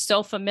guy looks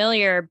so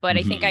familiar, but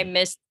I think I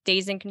missed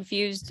Dazed and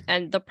Confused.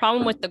 And the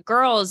problem with the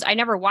girls, I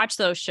never watched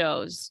those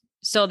shows,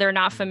 so they're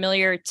not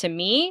familiar to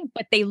me,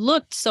 but they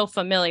looked so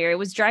familiar. It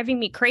was driving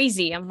me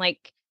crazy. I'm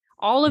like,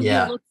 all of you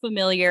look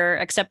familiar,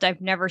 except I've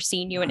never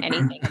seen you in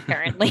anything,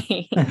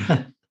 apparently.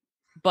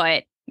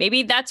 But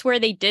maybe that's where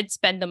they did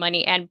spend the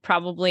money and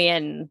probably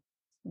in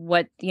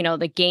what,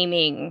 the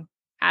gaming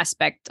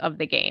aspect of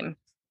the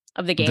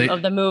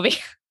movie.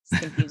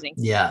 It's confusing.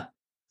 Yeah.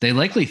 They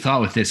likely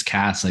thought with this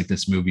cast, like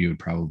this movie would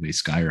probably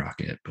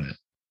skyrocket, but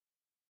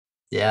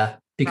yeah,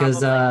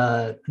 because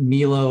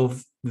Milo,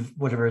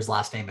 whatever his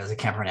last name is, I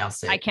can't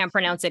pronounce it. I can't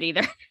pronounce it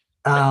either.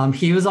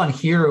 He was on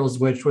Heroes,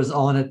 which was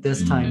on at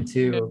this time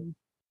too.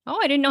 Oh,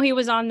 I didn't know he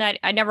was on that.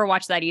 I never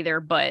watched that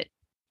either, but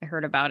I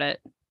heard about it.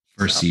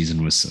 First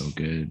season was so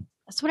good.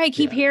 That's what I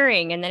keep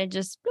hearing, and then it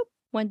just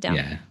went down.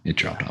 Yeah, it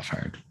dropped off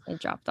hard. It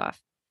dropped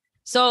off.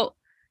 So,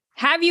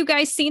 have you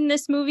guys seen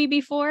this movie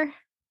before?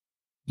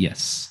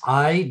 Yes.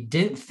 I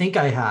didn't think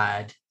I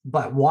had,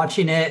 but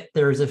watching it,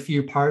 there was a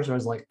few parts where I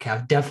was like, okay,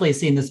 I've definitely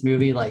seen this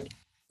movie. Like,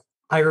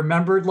 I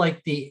remembered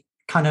like the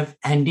kind of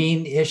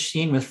ending-ish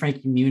scene with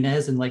Frankie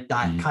Muniz and like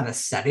that kind of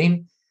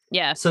setting.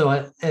 Yeah.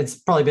 So it's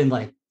probably been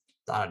like,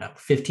 I don't know,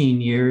 15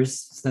 years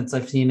since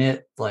I've seen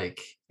it.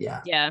 Like,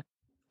 yeah. Yeah.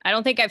 I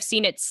don't think I've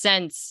seen it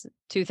since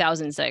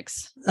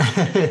 2006.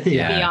 To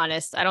be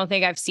honest, I don't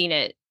think I've seen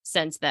it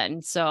since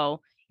then.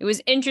 So it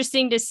was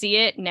interesting to see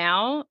it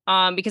now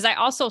because I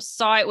also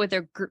saw it with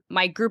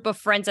my group of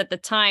friends at the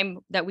time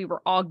that we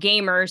were all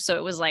gamers. So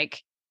it was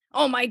like,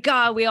 oh my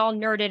God, we all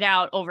nerded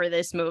out over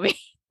this movie.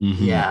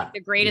 Yeah. The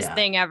greatest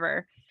thing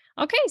ever.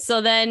 Okay, so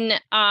then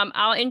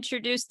I'll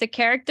introduce the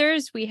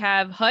characters. We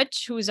have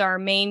Hutch, who's our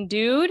main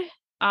dude.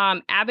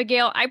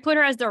 Abigail, I put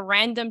her as the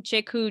random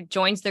chick who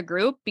joins the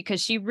group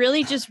because she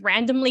really just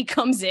randomly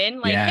comes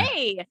in like,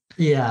 hey.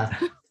 Yeah.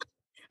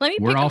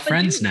 We're all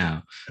friends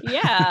now.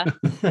 Yeah.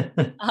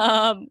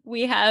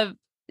 We have,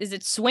 is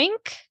it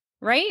Swink?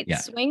 right? Yeah.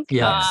 Swink.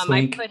 Yeah, I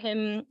Swink. put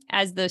him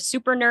as the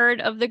super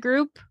nerd of the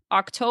group.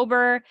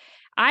 October.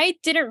 I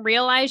didn't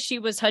realize she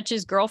was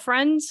Hutch's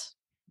girlfriend.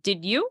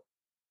 Did you?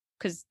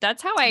 Because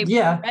that's how I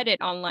Yeah. read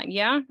it online.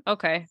 Yeah.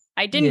 Okay.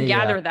 I Yeah, didn't yeah.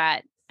 gather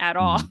that at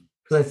all. Mhm.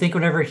 Because I think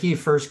whenever he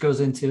first goes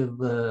into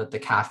the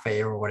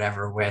cafe or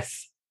whatever with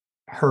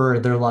her,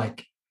 they're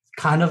like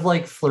kind of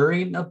like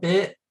flirting a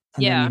bit,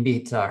 and then Yeah. you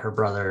meet her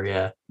brother.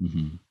 Yeah.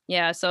 Mhm.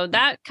 Yeah. So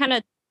that kind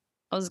of,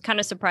 I was kind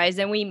of surprised.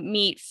 Then we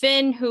meet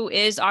Finn, who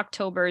is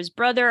October's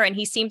brother, and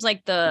he seems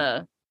like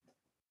the,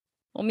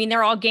 I mean,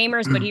 they're all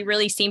gamers, but he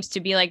really seems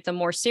to be like the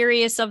more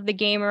serious of the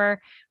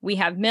gamer. We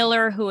have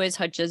Miller, who is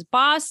Hutch's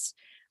boss,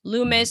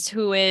 Loomis,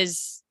 who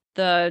is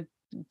the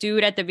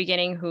dude at the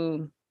beginning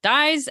who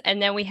dies, and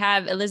then we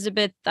have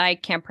Elizabeth. I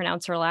can't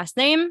pronounce her last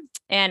name,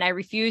 and I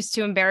refuse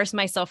to embarrass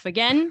myself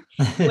again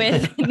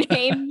with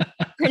name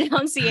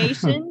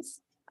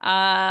pronunciations.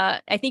 I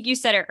think you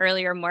said it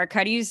earlier, Mark.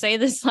 How do you say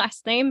this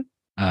last name?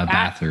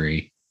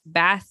 Bathory.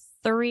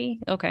 Bathory.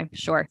 Okay,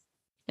 sure.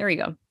 There we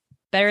go.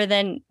 Better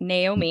than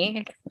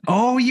Naomi.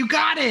 Oh, you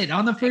got it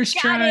on the first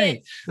got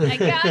try. I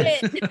got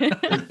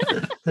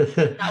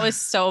it. That was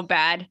so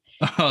bad.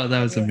 Oh,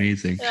 that was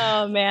amazing.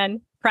 Oh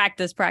man.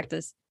 Practice.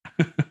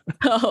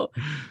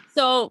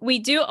 So we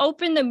do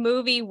open the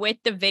movie with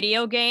the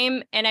video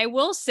game. And I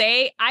will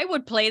say I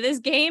would play this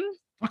game.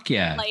 Fuck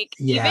yeah. Like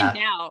Yeah.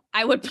 even now,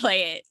 I would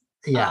play it.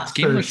 Yeah, This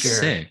game for looks sure.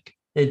 sick.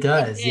 It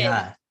does. did.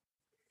 Yeah.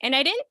 And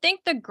I didn't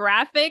think the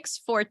graphics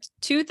for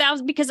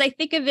 2000, because I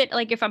think of it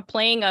like if I'm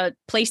playing a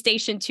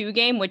PlayStation 2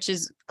 game, which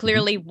is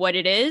clearly what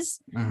it is.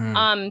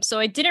 Mhm. So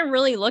it didn't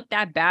really look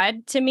that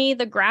bad to me,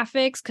 the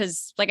graphics,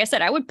 because like I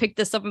said, I would pick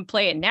this up and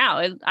play it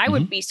now. I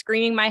would be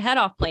screaming my head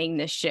off playing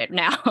this shit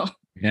now.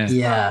 Yeah.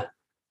 Yeah.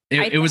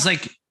 It was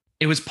like,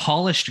 it was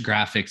polished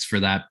graphics for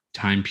that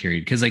time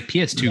period. Cause like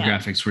PS2 Yeah.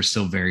 graphics were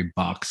still very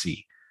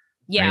boxy.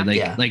 Yeah. Right? Like,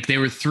 Yeah. like they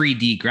were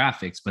 3D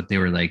graphics, but they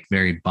were like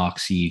very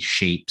boxy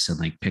shapes and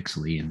like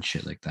pixely and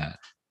shit like that.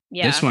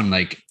 Yeah. This one,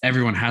 like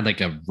everyone had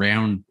like a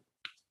round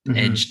Mhm.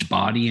 edged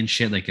body and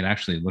shit. Like it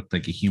actually looked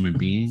like a human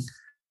being.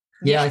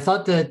 Yeah, I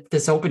thought that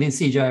this opening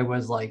CGI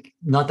was like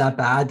not that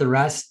bad. The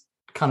rest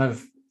kind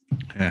of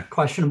Yeah.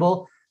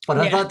 questionable. But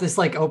I Yeah. thought this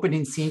like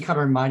opening scene kind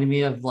of reminded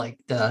me of like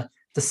the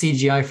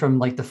CGI from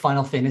like the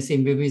Final Fantasy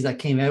movies that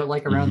came out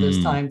like around this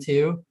Mhm. time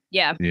too.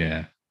 Yeah.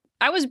 Yeah.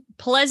 I was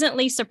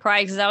pleasantly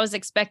surprised because I was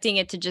expecting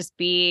it to just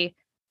be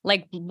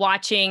like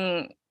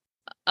watching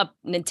a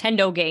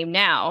Nintendo game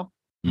now,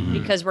 Mhm.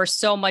 because we're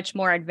so much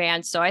more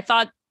advanced. So I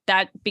thought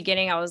that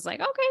beginning, I was like,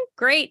 okay,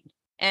 great.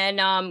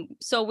 And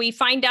so we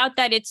find out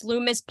that it's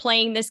Loomis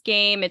playing this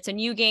game. It's a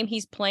new game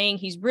he's playing.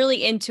 He's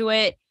really into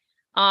it.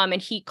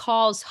 And he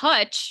calls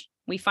Hutch.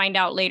 We find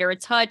out later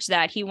it's Hutch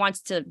that he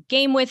wants to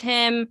game with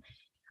him.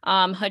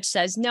 Hutch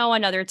says no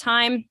another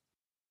time.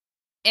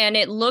 And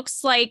it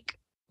looks like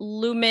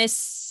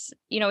Loomis,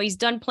 he's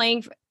done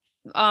playing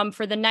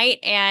for the night,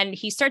 and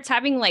he starts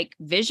having like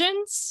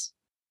visions,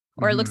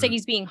 or it looks like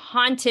he's being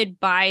haunted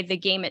by the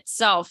game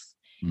itself,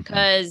 Mhm.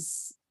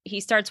 because he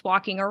starts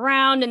walking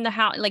around in the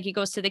house. Like he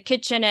goes to the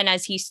kitchen, and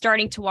as he's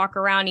starting to walk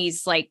around,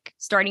 he's like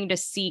starting to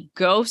see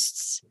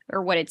ghosts,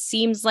 or what it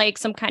seems like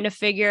some kind of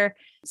figure.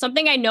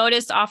 Something I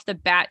noticed off the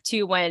bat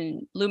too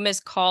when Loomis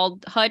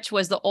called Hutch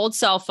was the old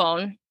cell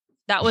phone.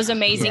 That was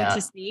amazing Yeah.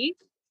 to see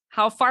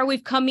how far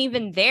we've come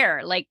even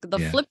there, like the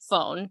Yeah. flip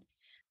phone.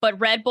 But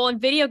Red Bull and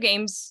video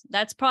games,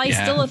 that's probably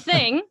Yeah. still a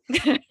thing.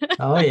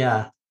 Oh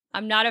yeah.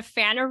 I'm not a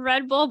fan of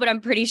Red Bull, but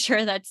I'm pretty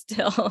sure that's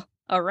still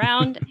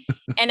around.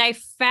 And I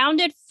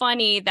found it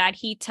funny that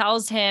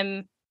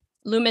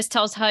Loomis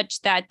tells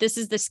Hutch that this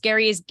is the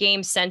scariest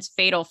game since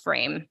Fatal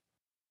Frame.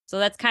 So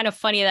that's kind of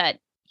funny that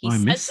he Oh, I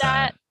says missed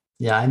that. that.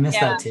 Yeah, I missed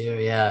Yeah. that too.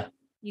 Yeah.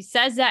 He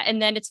says that,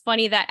 and then it's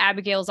funny that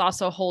Abigail's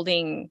also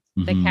holding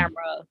the Mhm.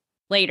 camera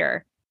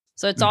later.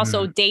 So it's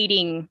also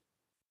dating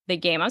the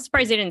game. I'm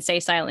surprised they didn't say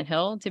Silent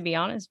Hill, to be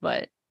honest,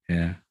 but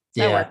Yeah.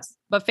 that Yeah. works.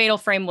 But Fatal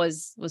Frame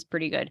was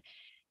pretty good.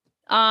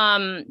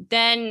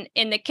 Then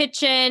in the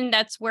kitchen,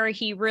 that's where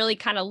he really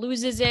kind of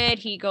loses it.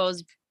 He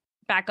goes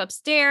back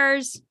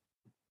upstairs,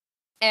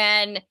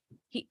 and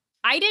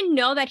I didn't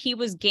know that he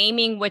was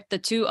gaming with the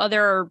two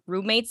other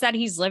roommates that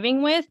he's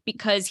living with,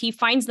 because he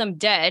finds them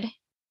dead,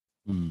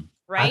 Mm.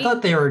 right? I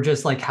thought they were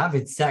just like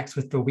having sex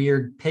with the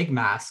weird pig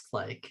mask,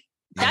 like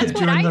That's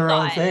what doing I their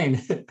own thought.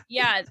 thing.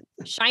 Yeah,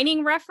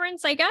 Shining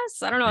reference, I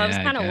guess. I don't know. It was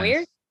Yeah, I kind of guess.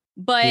 weird.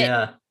 But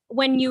Yeah.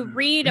 when you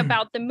read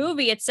about the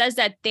movie, it says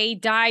that they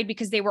died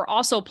because they were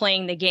also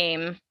playing the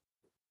game,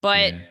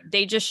 but Yeah.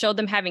 they just showed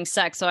them having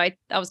sex. So I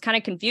was kind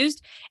of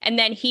confused. And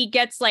then he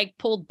gets like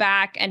pulled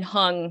back and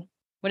hung,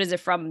 what is it,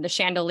 from the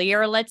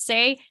chandelier, let's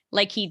say,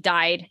 like he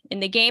died in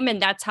the game.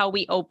 And that's how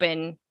we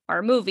open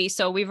our movie.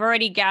 So we've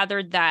already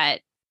gathered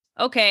that,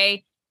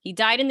 okay, he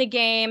died in the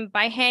game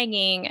by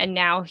hanging, and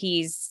now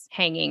he's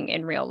hanging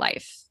in real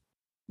life.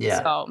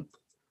 Yeah. So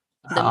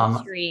the Um,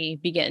 mystery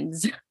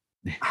begins.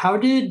 How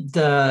did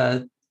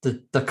the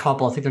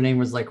couple, I think their name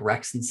was like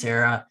Rex and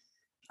Sarah,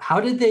 how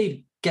did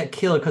they get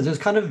killed? Because it was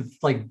kind of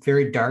like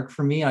very dark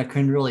for me. I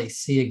couldn't really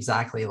see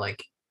exactly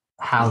like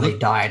how they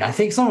died. I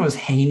think someone was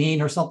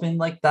hanging or something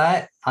like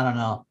that. I don't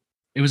know.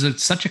 It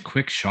was such a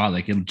quick shot.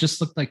 Like it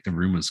just looked like the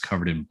room was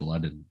covered in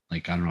blood, and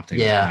like I don't know if they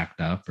were packed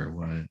up or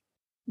what.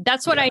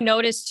 That's what I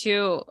noticed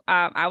too.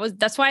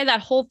 That's why that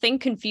whole thing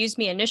confused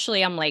me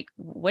initially. I'm like,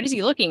 what is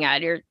he looking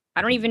at?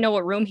 I don't even know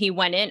what room he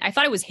went in. I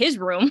thought it was his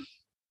room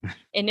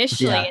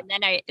initially. And then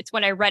it's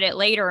when I read it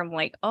later, I'm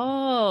like,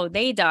 oh,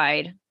 they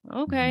died.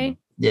 Okay.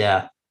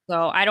 Yeah.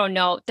 So I don't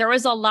know. There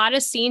was a lot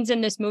of scenes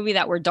in this movie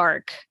that were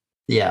dark.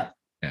 Yeah.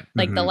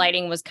 Like the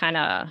lighting was kind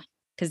of,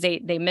 because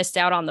they missed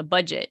out on the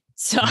budget.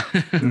 So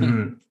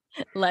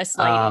less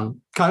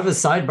lighting. Kind of a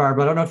sidebar,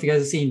 but I don't know if you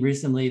guys have seen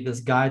recently this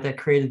guy that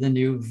created the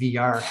new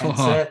VR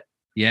headset.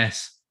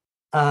 Yes.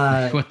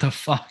 What the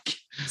fuck?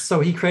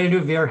 So he created a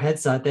new VR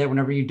headset that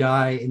whenever you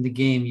die in the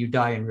game, you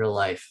die in real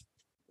life.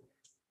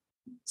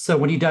 So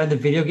when you die in the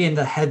video game,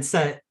 the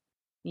headset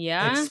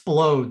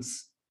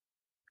explodes.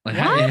 It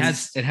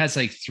has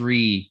like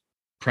 3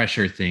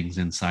 pressure things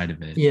inside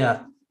of it.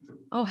 Yeah.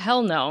 Oh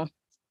hell no.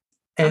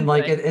 And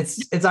like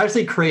it's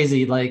actually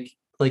crazy. Like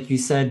you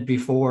said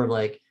before,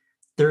 like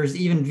there's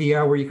even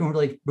VR where you can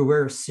like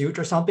wear a suit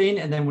or something,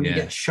 and then when you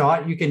get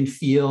shot, you can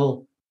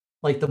feel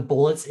like the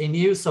bullets in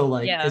you. So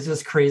like it's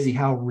just crazy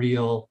how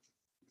real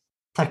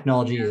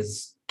technology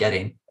is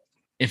getting.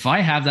 If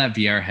I have that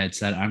VR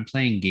headset, I'm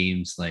playing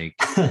games like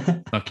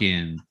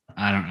fucking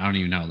I don't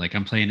even know. Like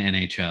I'm playing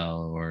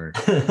NHL or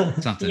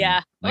something.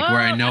 Like where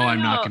I know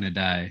I'm not gonna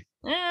die.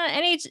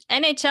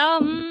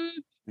 NHL.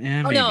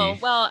 Yeah, maybe. No.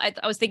 Well,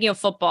 I was thinking of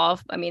football.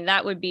 I mean,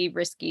 that would be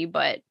risky,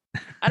 but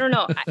I don't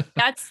know.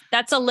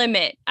 That's a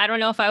limit. I don't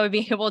know if I would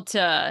be able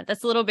to.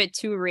 That's a little bit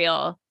too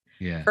real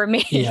for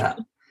me. Yeah.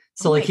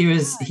 So he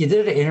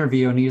did an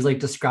interview and he was like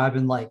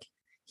describing like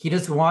he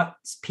just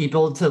wants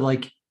people to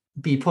like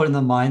be put in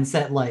the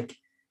mindset like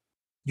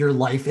your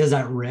life is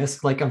at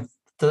risk, like of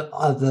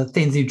the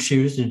things you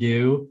choose to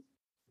do,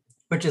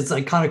 which is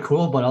like kind of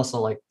cool, but also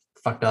like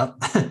fucked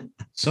up.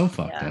 So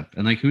fucked up.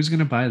 And like, who's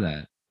gonna buy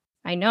that?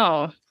 I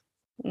know.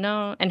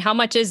 No. And how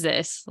much is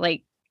this?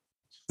 Like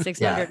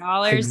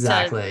 $600?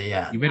 Exactly.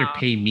 Yeah. You better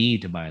pay me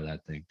to buy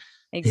that thing.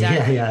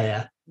 Exactly.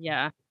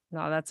 Yeah.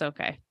 No, that's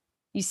okay.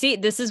 You see,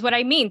 this is what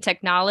I mean.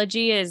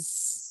 Technology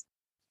is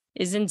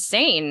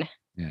insane.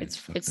 Yeah, it's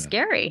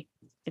scary.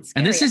 It's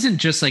scary. And this isn't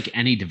just like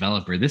any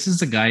developer. This is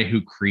the guy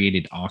who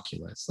created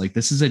Oculus. Like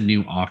this is a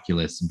new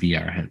Oculus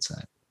VR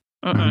headset.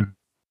 No,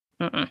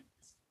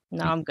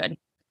 I'm good.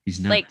 He's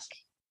nuts. Like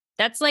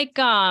that's like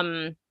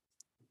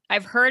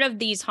I've heard of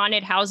these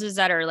haunted houses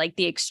that are like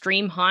the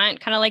extreme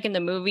haunt, kind of like in the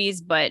movies,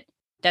 but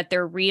that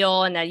they're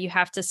real and that you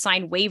have to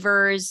sign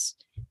waivers,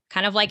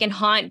 kind of like in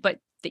Haunt, but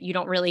that you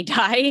don't really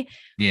die.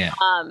 Yeah.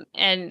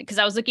 And because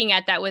I was looking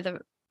at that with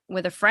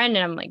a friend,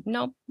 and I'm like,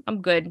 nope,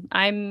 I'm good.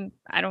 I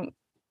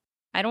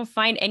don't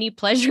find any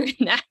pleasure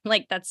in that.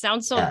 Like that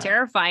sounds so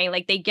terrifying.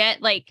 Like they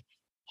get like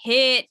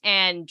hit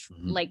and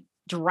like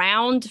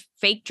drowned,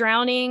 fake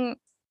drowning.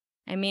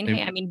 I mean,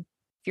 if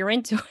you're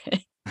into it.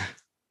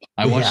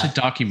 I watched a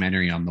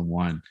documentary on the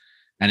one,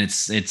 and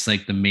it's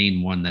like the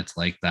main one that's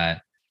like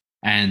that.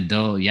 And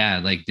though,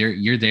 like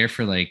you're there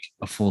for like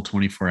a full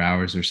 24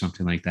 hours or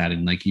something like that.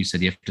 And like you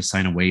said, you have to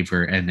sign a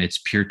waiver, and it's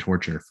pure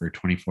torture for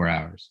 24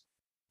 hours.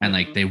 And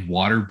like they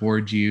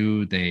waterboard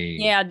you,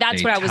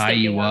 that's what I was tie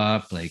you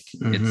up. Like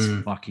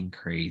it's fucking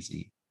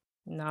crazy.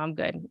 No, I'm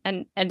good.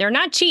 And they're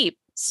not cheap.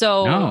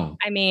 So no.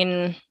 I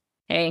mean,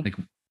 hey. Like,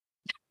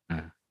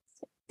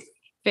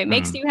 if it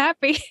makes you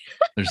happy.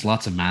 There's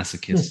lots of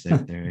masochists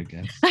out there, I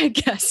guess. I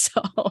guess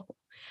so.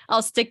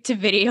 I'll stick to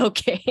video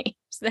games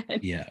then.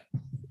 Yeah.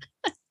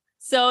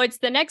 So it's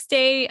the next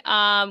day.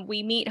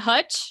 We meet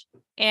Hutch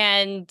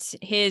and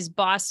his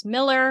boss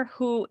Miller,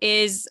 who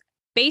is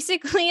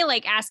basically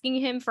like asking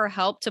him for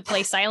help to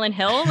play Silent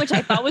Hill, which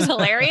I thought was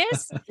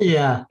hilarious.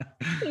 Yeah.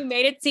 He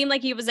made it seem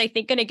like he was, I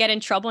think, going to get in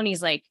trouble. And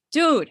he's like,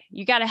 dude,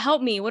 you got to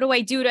help me. What do I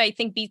do to, I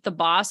think, beat the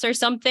boss or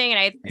something? And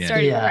I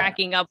started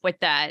cracking up with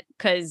that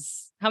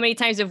because how many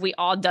times have we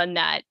all done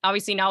that?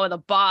 Obviously not with a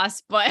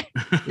boss, but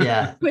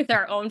with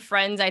our own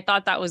friends. I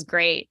thought that was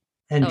great.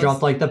 And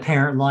dropped like the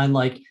parent line,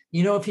 like,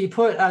 if you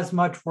put as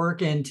much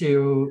work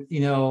into,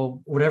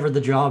 whatever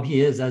the job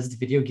he is as the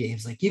video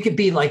games, like you could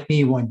be like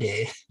me one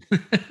day.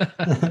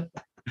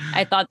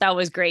 I thought that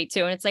was great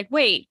too. And it's like,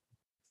 wait,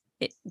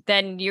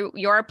 then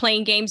you're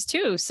playing games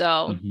too.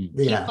 So keep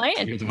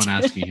playing. You're the one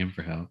asking him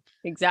for help.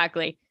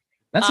 Exactly.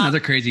 That's another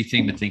crazy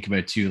thing to think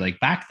about too. Like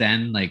back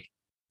then, like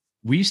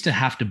we used to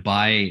have to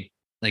buy,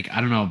 like,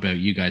 I don't know about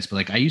you guys, but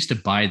like I used to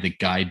buy the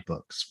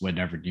guidebooks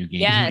whenever new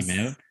games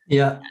came out.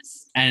 Yeah.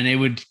 And it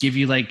would give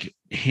you like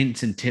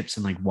hints and tips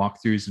and like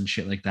walkthroughs and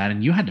shit like that.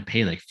 And you had to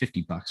pay like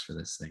 $50 for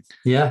this thing.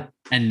 Yeah.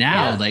 And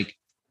now like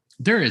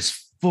there is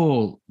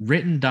full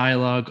written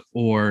dialogue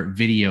or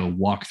video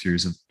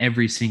walkthroughs of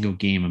every single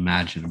game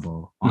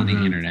imaginable on the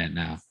internet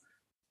now.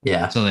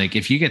 Yeah. So like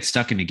if you get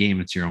stuck in a game,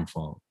 it's your own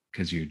fault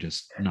because you're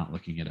just not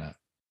looking it up.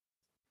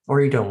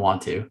 Or you don't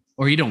want to.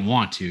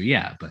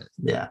 Yeah. But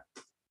yeah.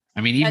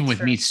 I mean, even That's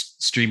with me true.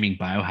 streaming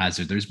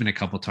Biohazard, there's been a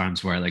couple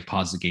times where I like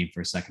pause the game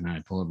for a second and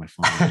I pull up my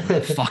phone. Like,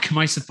 what the fuck am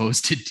I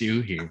supposed to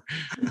do here?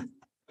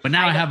 But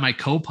now I have my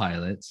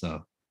co-pilot,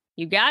 so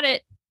You got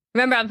it.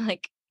 Remember, I'm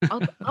like,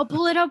 I'll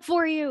pull it up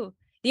for you.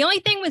 The only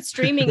thing with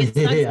streaming, it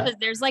sucks Yeah. because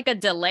there's like a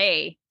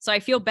delay. So I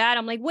feel bad.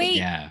 I'm like, wait,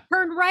 yeah,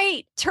 turn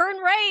right,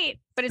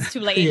 but it's too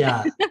late.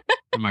 Yeah.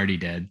 I'm already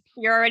dead.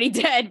 You're already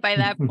dead by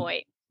that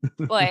point.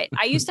 But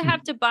I used to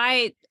have to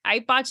I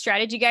bought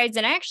strategy guides,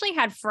 and I actually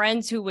had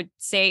friends who would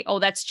say, oh,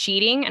 that's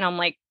cheating. And I'm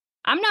like,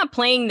 I'm not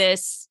playing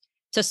this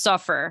to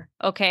suffer.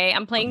 Okay.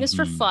 I'm playing this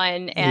for Mhm.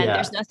 fun, and Yeah.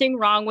 there's nothing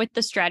wrong with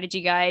the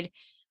strategy guide.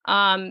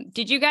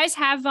 Did you guys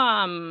have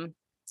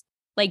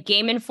like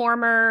Game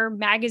Informer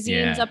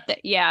magazines Yeah. up there?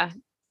 Yeah.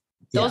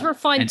 Those Yeah. were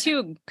fun And-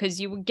 too, because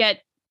you would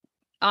get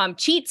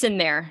cheats in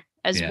there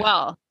as Yeah.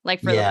 well.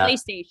 Like for Yeah. the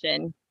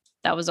PlayStation.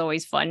 That was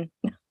always fun.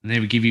 And they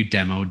would give you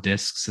demo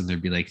discs, and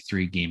there'd be like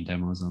 3 game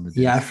demos on the disc.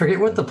 Yeah, I forget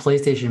what the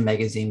PlayStation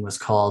magazine was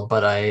called,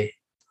 but I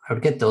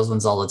would get those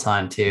ones all the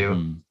time too.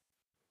 Mhm.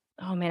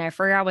 Oh man, I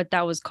forgot what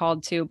that was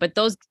called too. But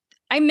those,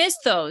 I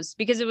missed those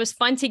because it was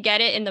fun to get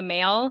it in the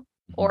mail,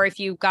 or if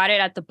you got it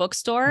at the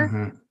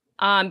bookstore,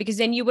 Mhm. because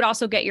then you would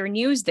also get your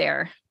news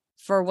there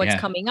for what's Yeah.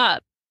 coming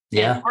up,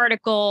 Yeah. and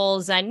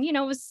articles, and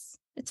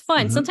it's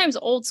fun. Mhm. Sometimes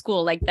old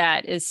school like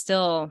that is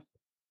still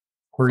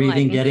Or even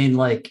fun. getting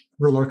like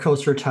Roller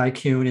Coaster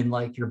Tycoon in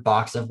like your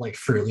box of like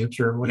Fruit Loops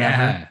or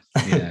whatever.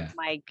 Yeah, yeah,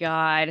 My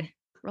God,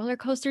 Roller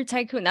Coaster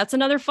Tycoon. That's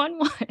another fun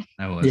one.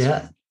 that was Yeah.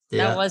 fun.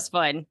 Yeah. That was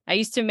fun. I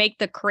used to make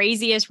the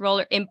craziest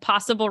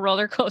impossible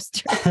roller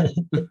coaster.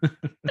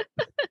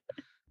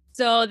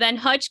 So then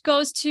Hutch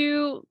goes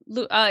to,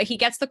 he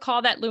gets the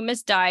call that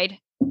Loomis died.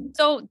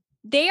 So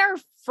they are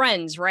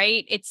friends,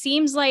 right? It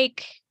seems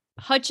like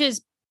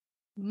Hutch's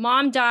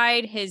mom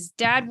died. His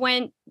dad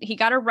he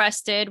got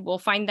arrested. We'll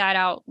find that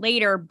out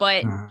later,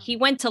 but Mhm. he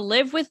went to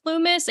live with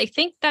Loomis. I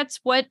think that's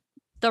what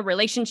the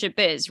relationship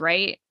is,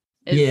 right?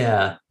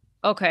 Yeah.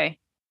 Okay.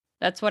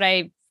 That's what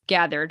I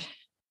gathered.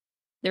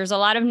 There's a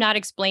lot of not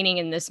explaining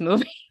in this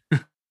movie.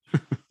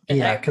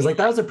 Yeah, because like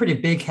that was a pretty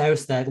big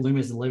house that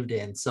Loomis lived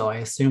in. So I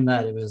assume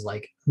that it was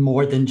like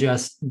more than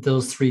just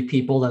those 3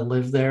 people that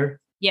lived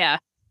there. Yeah,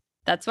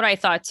 that's what I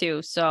thought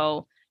too.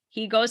 So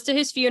he goes to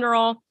his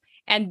funeral,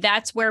 and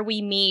that's where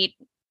we meet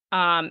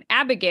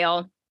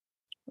Abigail,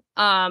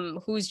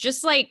 who's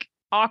just like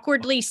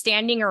awkwardly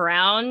standing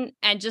around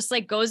and just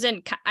like goes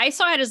in. I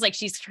saw it as like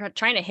she's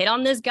trying to hit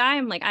on this guy.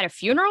 I'm like, at a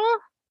funeral?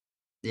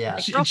 Yeah.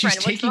 Like, She's girlfriend,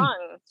 what's taking-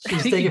 wrong?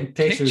 She's taking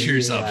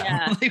pictures. of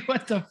Yeah. him. Like,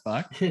 what the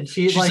fuck? And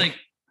She's like,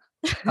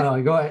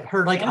 oh, go ahead.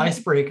 Her like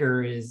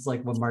icebreaker is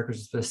like what Mark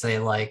was supposed to say,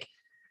 like,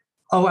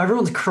 oh,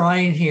 everyone's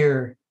crying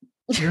here.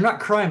 You're not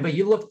crying, but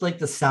you look like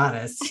the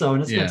saddest. So I'm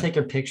just Yeah. gonna take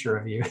a picture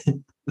of you.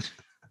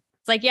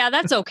 It's like, yeah,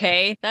 that's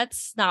okay.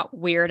 That's not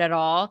weird at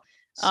all.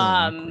 so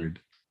Um, awkward.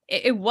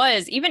 It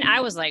was. Even I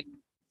was like,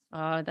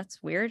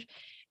 that's weird.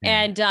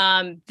 Yeah.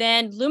 And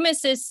then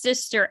Loomis's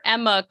sister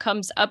Emma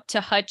comes up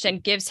to Hutch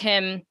and gives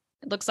him,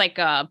 it looks like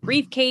a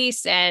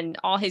briefcase, and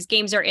all his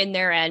games are in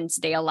there, and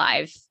Stay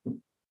Alive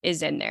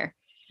is in there.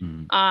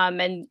 Mhm.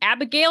 And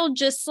Abigail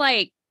just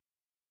like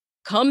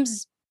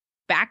comes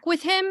back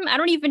with him. I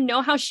don't even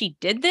know how she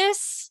did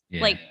this.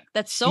 Yeah. Like,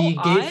 that's so She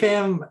odd. gave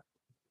him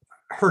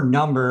her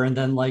number, and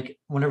then like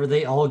whenever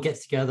they all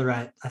get together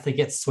at I think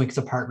it's Swink's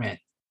apartment,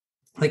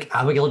 like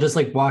Abigail just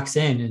like walks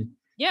in and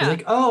Yeah. he's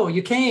like, oh,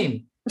 you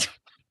came.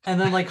 And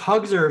then like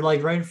hugs her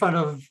like right in front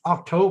of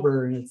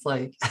October. And it's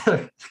like,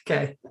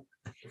 okay.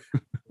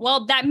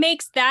 Well, that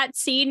makes that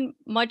scene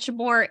much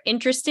more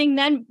interesting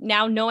then,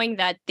 now knowing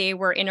that they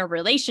were in a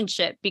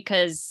relationship,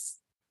 because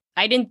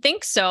I didn't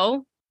think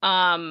so.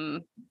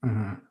 Mhm.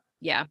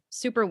 Yeah,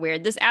 super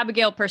weird. This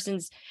Abigail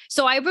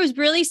so I was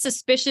really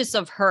suspicious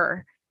of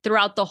her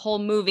throughout the whole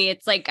movie.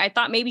 It's like, I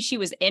thought maybe she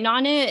was in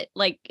on it,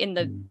 like in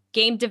the Mhm.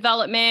 game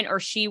development, or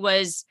she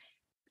was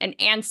an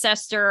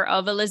ancestor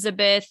of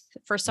Elizabeth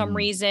for some Mm.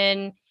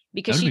 reason,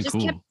 because That'd she be just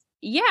cool.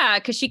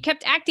 kept, because she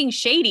kept acting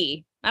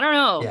shady. I don't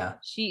know. Yeah.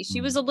 She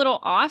was a little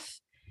off.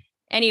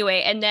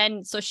 Anyway, and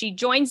then so she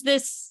joins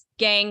this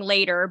gang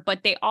later,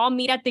 but they all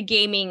meet at the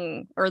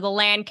gaming or the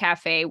LAN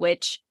cafe,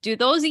 which do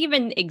those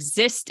even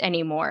exist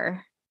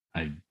anymore?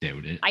 I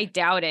doubt it. I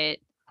doubt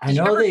it. I Did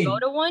you know ever they go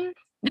to one?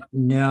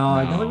 no,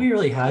 I don't No. think we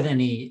really had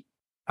any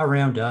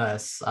around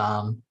us.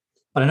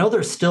 But I know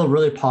they're still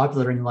really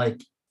popular in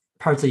like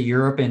parts of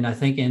Europe and I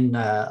think in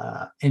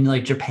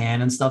like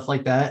Japan and stuff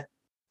like that.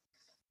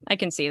 I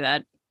can see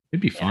that.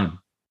 It'd be Yeah. fun.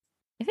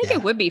 I think Yeah.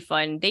 it would be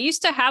fun. They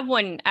used to have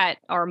one at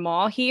our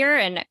mall here,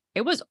 and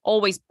it was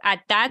always,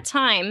 at that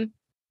time,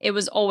 it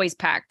was always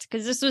packed,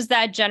 because this was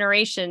that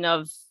generation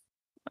of,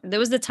 there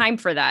was the time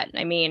for that.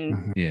 I mean,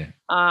 Mhm.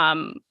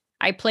 Yeah.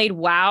 I played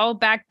WoW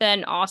back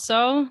then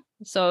also.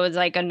 So it was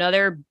like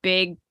another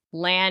big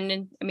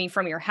LAN, I mean,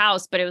 from your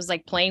house, but it was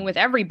like playing with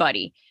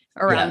everybody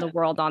around Yeah. the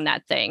world on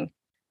that thing.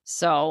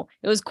 So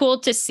it was cool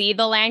to see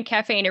the LAN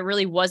cafe, and it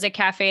really was a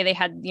cafe. They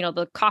had,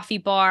 the coffee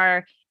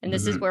bar, and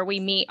this is Mhm. where we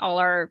meet all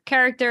our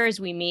characters.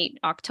 We meet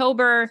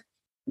October,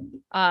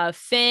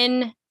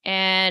 Finn,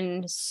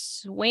 and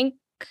Swink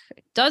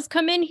does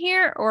come in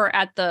here or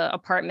at the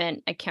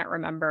apartment. I can't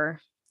remember.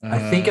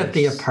 I think at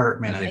the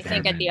apartment. I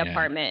think at the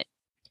apartment.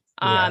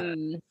 Yeah.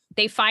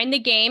 They find the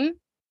game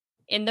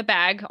in the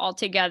bag all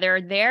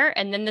together there,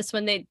 and then this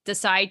when they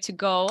decide to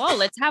go, oh,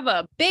 let's have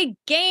a big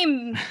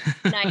game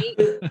night.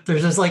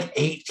 There's just like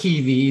 8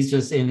 TVs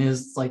just in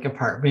his like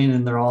apartment,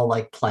 and they're all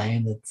like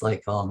playing. It's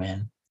like, oh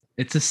man,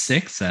 It's a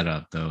sick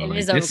setup though. It Like,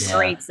 is a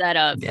great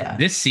setup. yeah.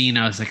 this scene,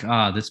 I was like,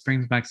 oh, this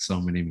brings back so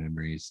many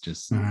memories.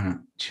 Just chilling out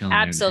and hanging with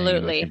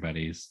Absolutely. your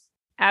buddies.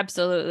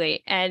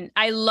 Absolutely. And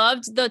I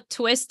loved the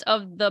twist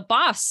of the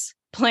boss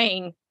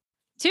playing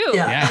too.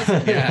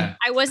 Yeah. Yeah.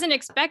 I wasn't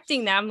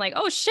expecting that. I'm like,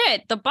 oh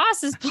shit, the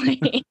boss is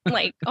playing.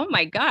 Like, oh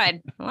my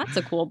God, well, that's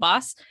a cool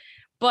boss.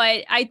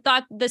 But I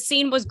thought the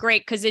scene was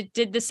great because it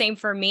did the same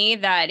for me,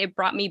 that it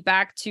brought me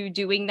back to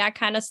doing that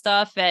kind of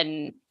stuff.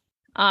 And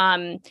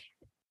the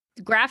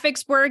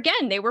graphics were,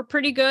 again, they were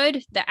pretty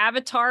good. The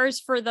avatars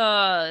for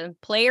the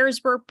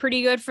players were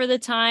pretty good for the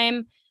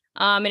time.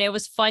 And it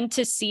was fun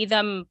to see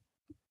them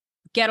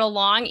get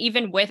along,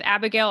 even with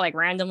Abigail, like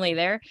randomly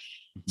there,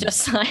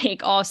 just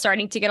like all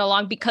starting to get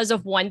along because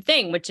of one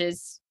thing, which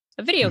is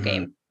a video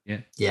game.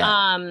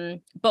 Yeah.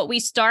 But we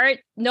start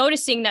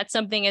noticing that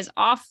something is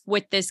off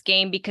with this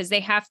game because they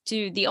have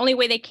to, the only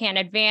way they can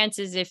advance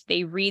is if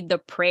they read the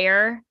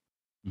prayer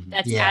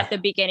that's at the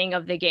beginning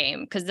of the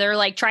game, because they're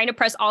like trying to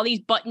press all these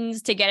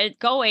buttons to get it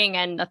going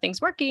and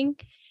nothing's working.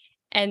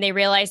 And they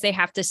realize they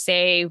have to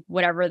say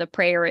whatever the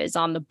prayer is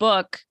on the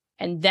book,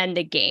 and then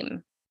the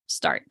game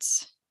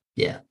starts.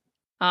 Yeah.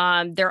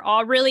 They're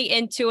all really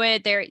into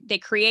it. They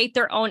create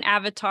their own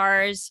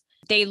avatars.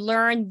 They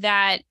learn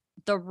that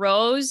the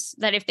rose,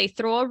 that if they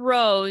throw a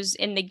rose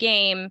in the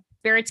game,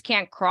 spirits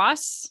can't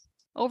cross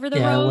over the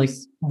rose.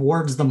 Like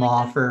wards them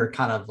off, or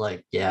kind of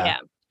like,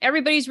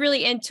 Everybody's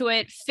really into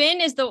it. Finn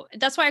is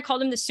that's why I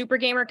called him the super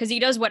gamer, because he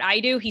does what I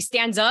do. He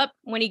stands up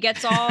when he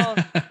gets all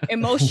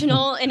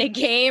emotional in a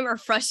game or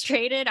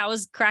frustrated. I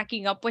was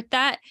cracking up with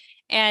that.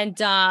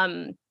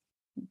 And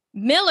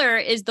Miller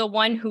is the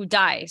one who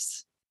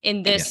dies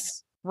in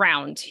this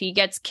round. He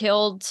gets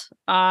killed,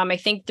 I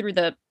think through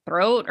the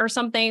throat or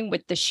something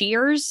with the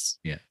shears.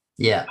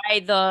 Yeah.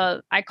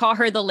 I call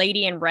her the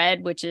lady in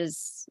red, which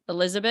is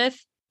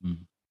Elizabeth.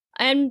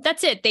 And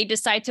that's it. They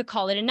decide to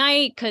call it a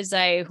night because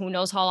who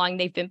knows how long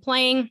they've been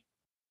playing.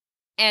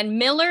 And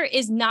Miller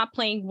is not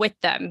playing with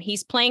them.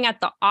 He's playing at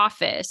the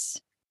office.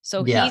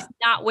 So he's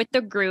not with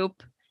the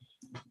group.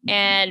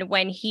 And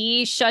when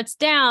he shuts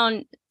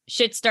down,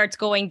 shit starts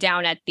going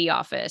down at the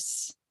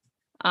office.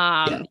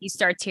 He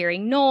starts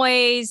hearing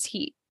noise.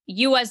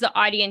 You as the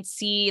audience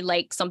see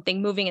like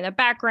something moving in the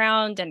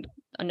background and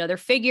another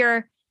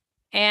figure,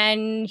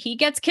 and he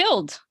gets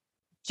killed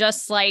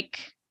just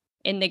like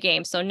in the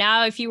game. So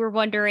now if you were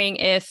wondering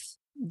if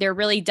they're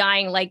really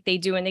dying like they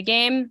do in the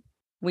game,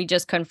 we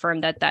just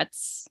confirmed that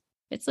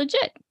it's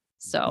legit.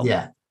 So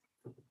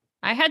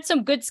I had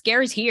some good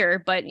scares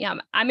here, but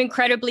I'm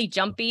incredibly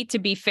jumpy, to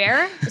be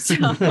fair. So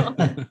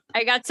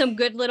I got some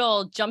good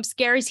little jump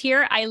scares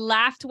here. I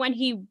laughed when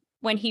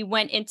he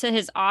went into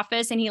his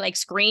office and he like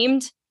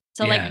screamed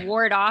to like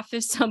ward off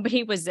if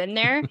somebody was in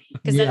there,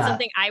 because that's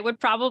something I would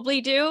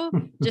probably do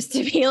just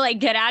to be like,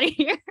 get out of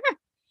here.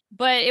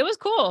 But it was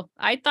cool.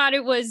 I thought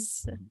it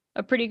was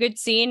a pretty good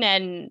scene.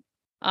 And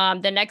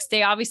the next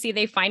day, obviously,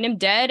 they find him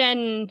dead,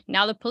 and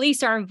now the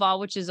police are involved,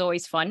 which is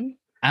always fun.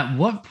 At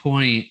what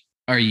point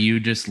are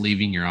you just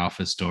leaving your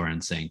office door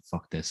and saying,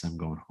 fuck this, I'm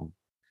going home?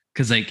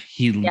 Because like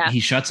he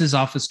shuts his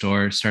office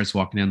door, starts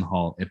walking down the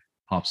hall, it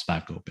pops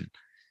back open.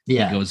 He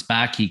goes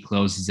back, he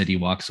closes it, he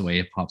walks away,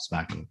 it pops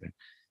back open.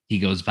 He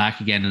goes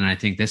back again, and I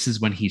think this is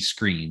when he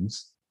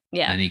screams.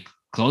 And he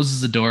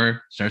closes the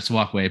door, starts to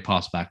walk away,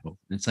 pops back open.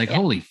 It's like,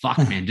 holy fuck,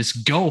 man,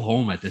 just go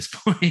home at this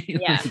point.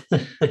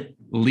 Like,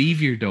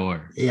 leave your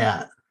door.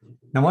 Yeah.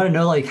 I want to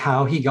know like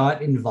how he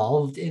got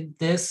involved in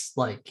this.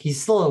 Like,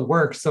 he's still at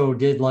work. So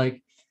did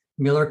like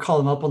Miller call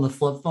him up on the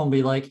flip phone,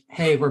 be like,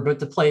 hey, we're about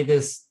to play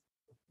this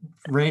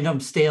random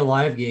stay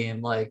alive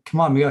game. Like,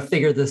 come on, we got to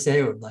figure this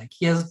out. Like,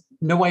 he has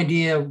no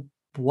idea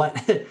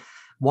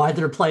why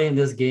they're playing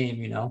this game,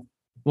 you know?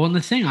 Well, and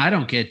the thing I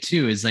don't get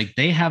too is like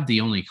they have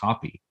the only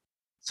copy.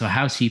 So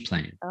how's he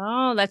playing?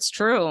 Oh, that's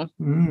true.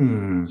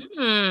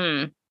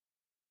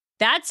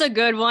 That's a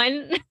good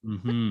one.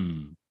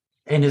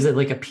 And is it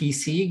like a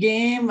PC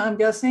game, I'm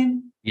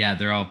guessing? Yeah,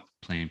 they're all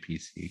playing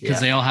PC because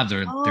they all have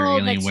their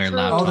Alienware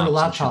laptops. Oh, their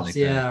laptops. Like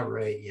that.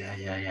 Right.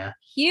 Yeah.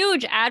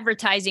 Huge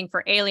advertising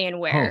for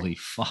Alienware. Holy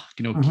fuck.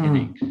 No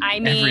kidding. I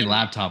mean, every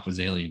laptop was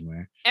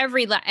Alienware.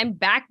 And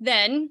back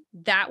then,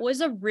 that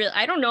was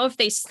I don't know if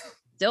they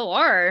still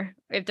are,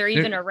 if they're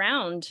even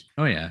around.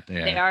 Oh, yeah.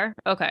 They are?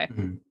 Okay.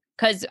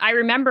 Because I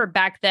remember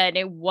back then,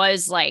 it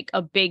was like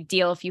a big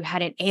deal if you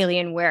had an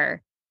Alienware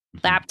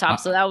laptop.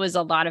 So that was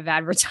a lot of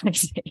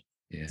advertising.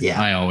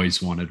 Yeah. I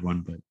always wanted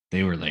one, but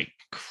they were like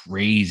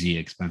crazy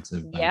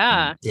expensive.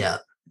 Yeah.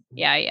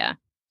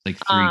 Like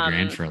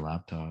 $3,000 for a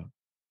laptop.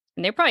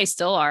 And they probably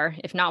still are,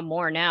 if not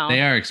more now.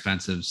 They are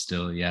expensive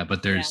still, yeah.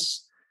 But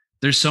there's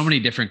there's so many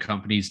different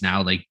companies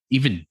now. Like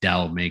even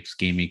Dell makes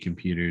gaming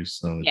computers,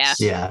 so Yeah.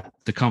 Yeah.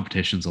 the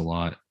competition's a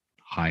lot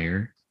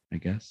higher, I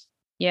guess.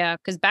 Yeah,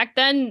 because back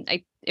then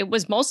it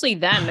was mostly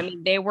them. I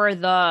mean, they were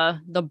the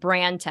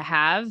brand to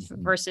have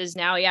versus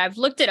now. Yeah, I've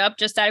looked it up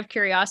just out of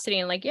curiosity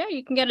and like, yeah,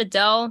 you can get a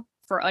Dell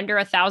for under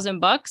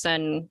 $1,000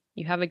 and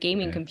you have a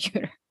gaming Yeah.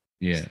 computer.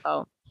 Yeah.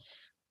 So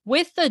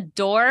with the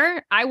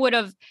door, I would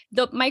have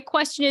my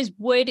question is,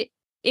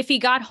 if he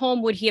got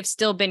home, would he have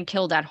still been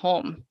killed at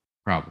home?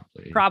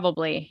 Probably.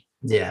 Probably.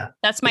 Yeah.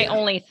 That's my Yeah.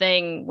 only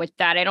thing with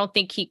that. I don't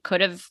think he could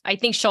have. I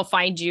think she'll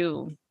find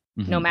you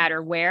no Mhm.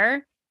 matter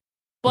where.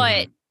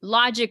 But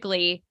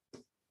logically,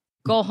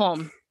 go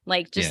home.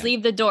 Like, just Yeah.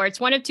 leave the door. It's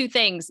one of two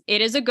things.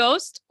 It is a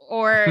ghost,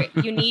 or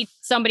you need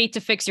somebody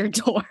to fix your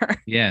door.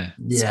 Yeah.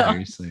 Yeah.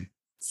 Seriously.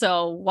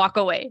 So walk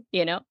away,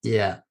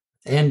 Yeah.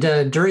 And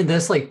during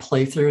this like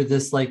playthrough,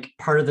 this like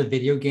part of the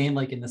video game,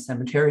 like in the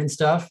cemetery and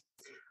stuff,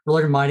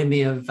 really reminded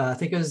me of I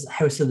think it was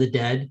House of the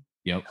Dead,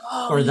 Yep.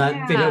 or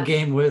that video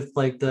game with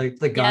like the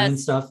gun and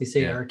Yes. stuff. You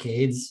see Yeah.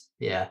 arcades.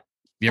 Yeah.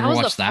 You That ever was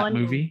a watched that fun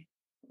movie?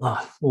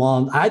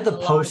 Well, I had the A long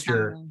time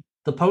poster. ago.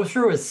 The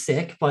poster was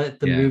sick, but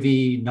the Yeah.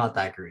 movie not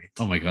that great.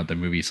 Oh my god, the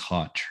movie's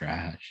hot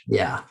trash.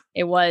 Yeah.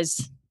 It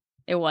was.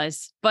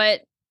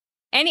 But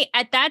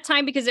at that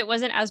time, because it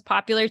wasn't as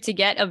popular to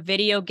get a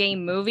video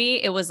game movie,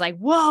 it was like,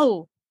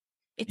 whoa,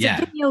 it's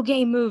Yeah. a video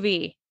game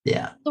movie.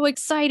 Yeah. So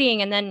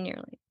exciting. And then you're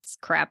like, it's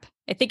crap.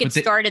 I think it But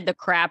they- started the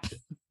crap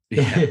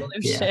Yeah. Yeah.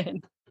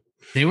 evolution.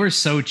 They were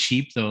so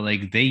cheap though.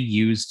 Like they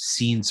used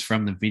scenes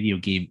from the video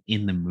game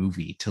in the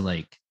movie to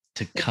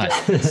cut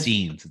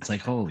scenes. It's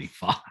like, holy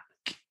fuck.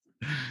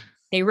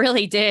 They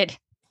really did.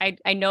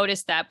 I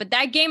noticed that. But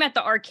that game at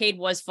the arcade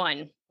was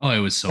fun. Oh, it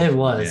was so It fun,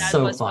 was. yeah. That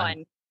So was fun.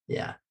 fun.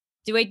 Yeah.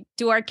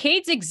 Do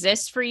arcades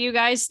exist for you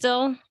guys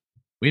still?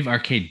 We have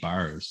arcade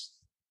bars.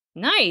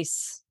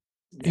 Nice.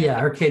 Yeah.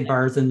 Arcade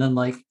bars. And then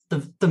like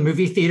the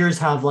movie theaters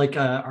have like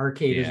a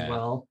arcade Yeah. as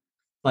well.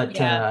 But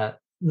Yeah.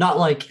 not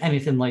like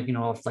anything like,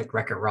 like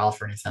Wreck-It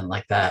Ralph or anything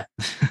like that.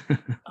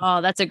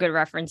 Oh, that's a good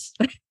reference.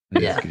 That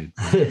is Yeah.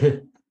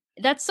 good.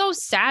 That's so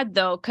sad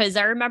though, because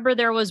I remember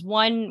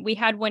we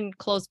had one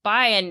close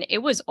by and it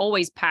was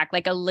always packed,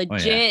 like a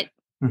legit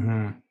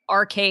Mhm.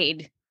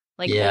 arcade,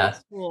 like Yeah.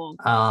 old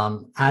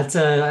school. At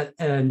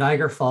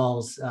Niagara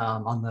Falls,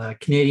 on the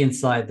Canadian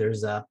side,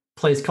 there's a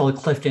place called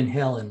Clifton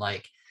Hill, and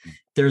like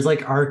there's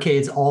like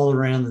arcades all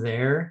around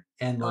there.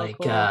 And Oh, like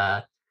cool.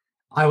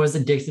 I was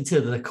addicted to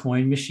the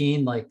coin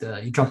machine, like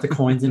you drop the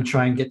coins and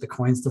try and get the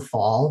coins to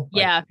fall.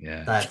 Like, Yeah,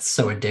 Yeah. that's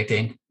so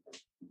addicting.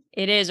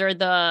 it is. Or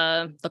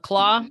the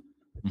claw.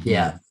 Mhm.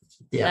 Yeah.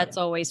 Yeah. That's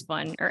always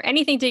fun. Or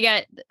anything to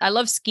get. I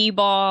love skee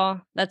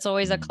ball. That's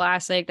always a Mhm.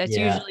 classic. That's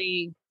Yeah.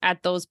 usually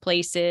at those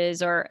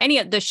places. Or any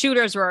of the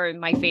shooters were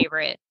my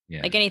favorite.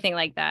 Yeah. Like anything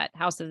like that.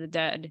 House of the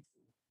Dead.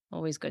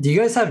 Always good. Do you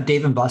guys have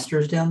Dave and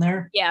Buster's down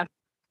there? Yeah.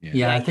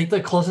 Yeah, I think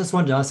the closest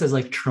one to us is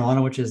like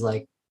Toronto, which is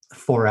like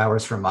 4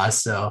 hours from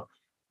us. So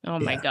Oh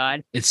my Yeah.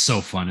 God. It's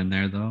so fun in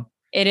there though.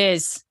 It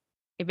is.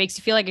 It makes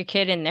you feel like a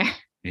kid in there.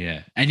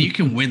 Yeah. And you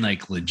can win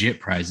like legit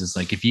prizes.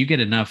 Like if you get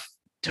enough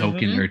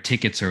token Mhm. or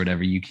tickets or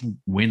whatever, you can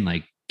win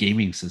like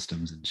gaming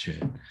systems and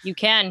shit. You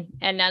can.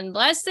 And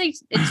unless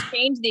it's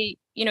changed,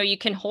 you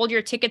can hold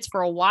your tickets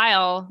for a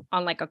while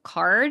on like a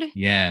card.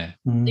 Yeah.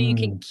 So you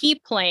can mm,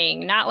 keep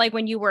playing. Not like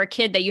when you were a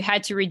kid that you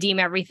had to redeem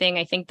everything,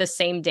 I think the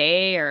same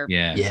day or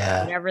Yeah.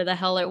 yeah. whatever the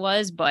hell it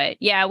was. But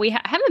yeah, we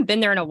haven't been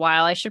there in a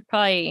while. I should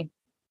probably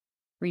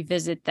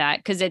revisit that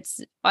because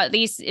at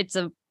least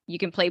you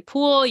can play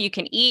pool, you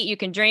can eat, you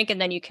can drink, and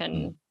then you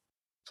can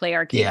play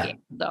arcade Yeah.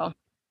 games. So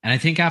And I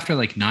think after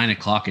like 9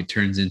 o'clock, it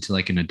turns into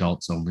like an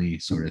adults only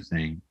sort of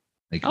thing.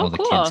 Like Oh, all the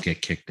cool. kids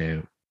get kicked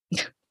out.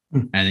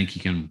 I think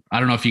I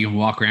don't know if you can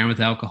walk around with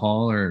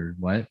alcohol or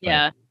what. but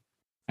yeah,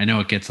 I know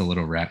it gets a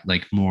little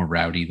more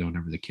rowdy than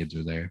whenever the kids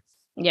are there.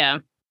 yeah.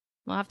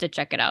 We'll have to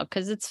check it out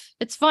because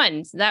it's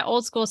fun. That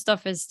old school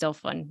stuff is still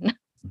fun.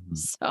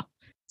 Mhm.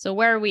 So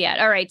where are we at?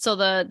 All right. So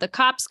the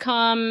cops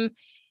come.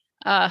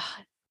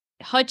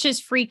 Hutch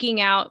is freaking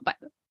out. But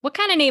what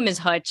kind of name is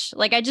Hutch?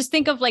 Like I just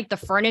think of like the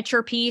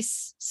furniture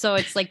piece. So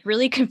it's like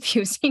really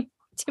confusing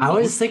to I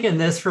me. was thinking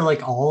this for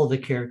like all the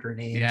character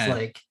names. Yeah.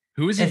 Like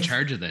Who is in It-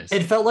 charge of this?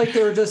 it felt like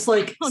they were just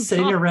like Oh,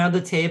 sitting no. around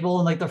the table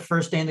and like the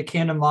first name that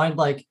came to mind,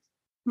 like,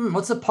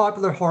 what's a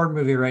popular horror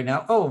movie right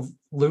now? Oh,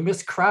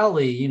 Loomis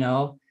Crowley,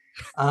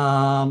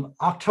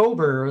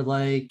 October,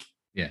 like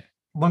Yeah.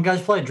 one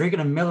guy's probably drinking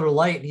a Miller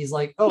Lite and he's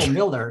like, oh,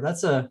 Miller,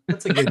 that's a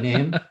good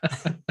name.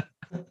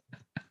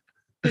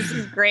 This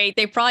is great.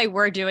 They probably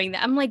were doing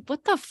that. I'm like,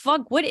 what the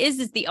fuck? What is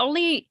this? The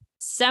only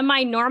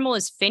semi-normal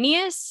is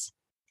Phineas,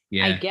 I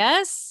yeah.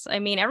 guess. I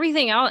mean,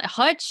 everything else,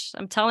 Hutch,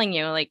 I'm telling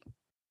you, like,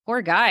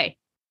 poor guy.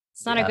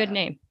 It's not a Yeah. good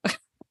name.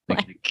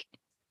 Like,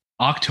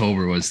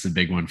 October was the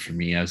big one for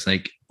me. I was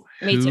like,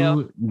 Me who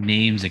too.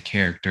 names a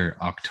character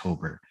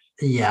October?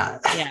 Yeah.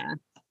 yeah.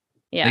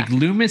 Yeah. Like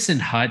Loomis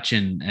and Hutch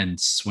and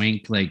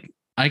Swink, like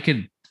I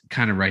could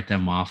kind of write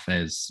them off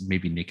as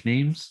maybe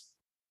nicknames.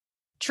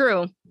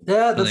 True.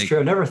 Yeah, that's Like- true.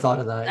 I never thought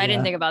of that. I didn't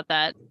yeah. think about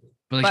that.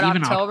 But But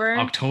even October?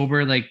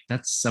 October, like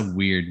that's a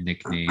weird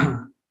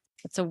nickname.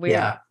 It's a weird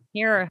Yeah.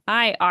 here.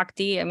 Hi,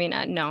 Octi. I mean,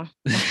 no.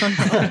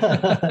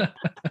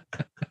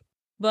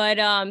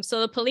 But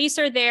so the police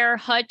are there.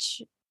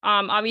 Hutch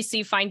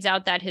obviously finds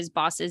out that his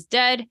boss is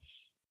dead.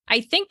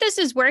 I think this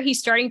is where he's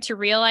starting to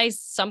realize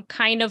some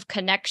kind of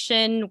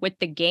connection with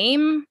the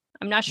game.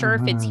 I'm not sure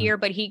if it's here,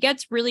 but he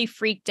gets really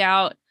freaked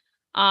out.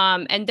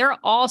 And they're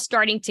all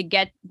starting to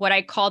get what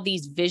I call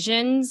these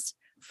visions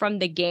from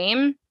the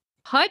game.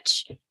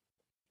 Hutch,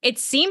 it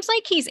seems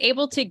like he's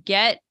able to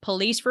get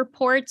police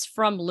reports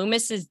from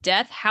Loomis's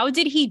death. How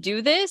did he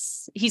do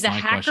this? He's a My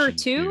hacker question,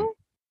 too?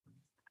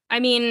 I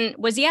mean,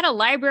 was he at a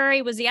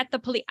library? Was he at the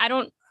police? I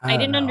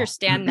didn't know.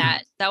 understand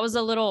that. That was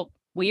a little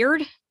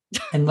weird.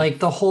 And like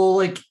the whole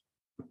like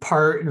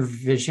part or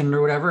vision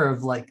or whatever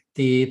of like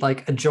the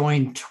like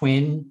adjoined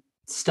twin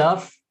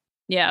stuff.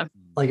 Yeah.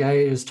 Like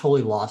I was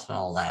totally lost in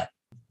all that.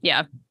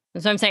 Yeah.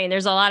 That's what I'm saying.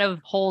 There's a lot of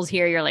holes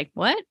here. You're like,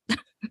 what?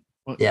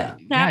 Well, Yeah.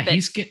 yeah.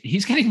 He's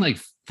getting like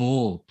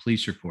full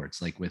police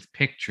reports, like with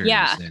pictures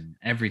Yeah. and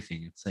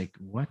everything. It's like,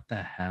 what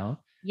the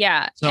hell?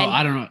 Yeah. So and-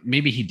 I don't know.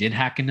 Maybe he did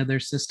hack into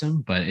their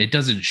system, but it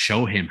doesn't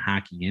show him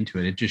hacking into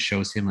it. It just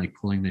shows him like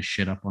pulling this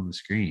shit up on the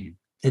screen.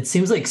 It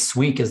seems like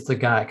Swink is the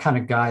kind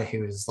of guy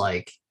who's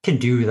like can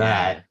do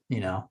that,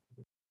 you know.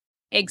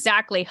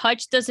 Exactly.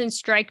 Hutch doesn't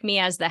strike me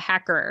as the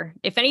hacker.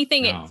 If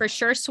anything, No. for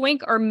sure,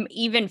 Swink or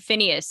even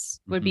Phineas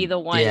would be the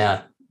one Yeah.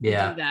 to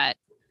Yeah. do that.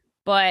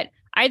 But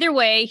either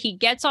way, he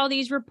gets all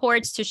these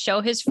reports to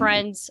show his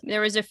friends.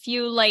 There was a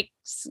few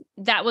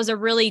that was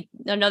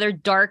another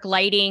dark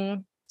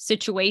lighting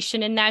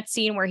situation in that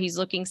scene where he's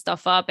looking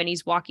stuff up and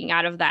he's walking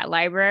out of that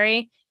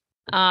library.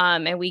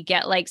 And we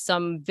get like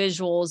some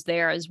visuals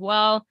there as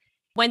well.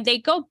 When they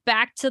go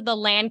back to the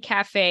Land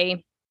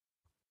Cafe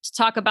to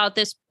talk about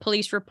this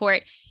police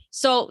report,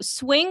 so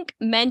Swink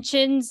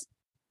mentions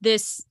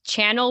this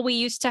channel we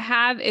used to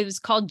have. It was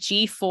called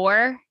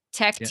G4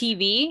 Tech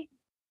TV.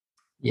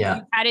 Yeah.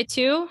 You had it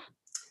too?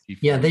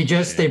 Yeah,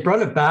 they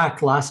brought it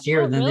back last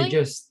year, Oh, and then really?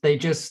 they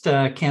just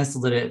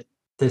canceled it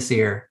this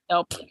year.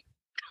 Nope.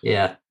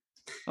 Yeah.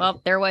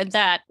 Well, there went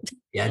that.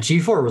 Yeah,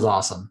 G4 was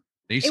awesome.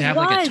 They used It to have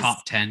like was. a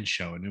top 10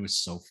 show, and it was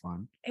so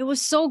fun. It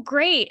was so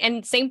great.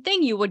 And same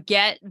thing, you would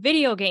get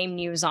video game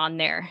news on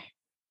there.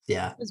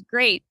 Yeah. It was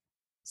great.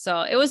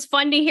 So it was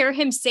fun to hear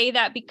him say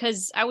that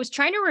because I was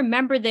trying to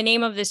remember the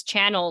name of this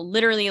channel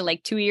literally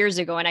like 2 years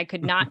ago and I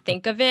could not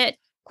think of it.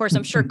 Of course,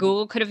 I'm sure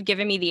Google could have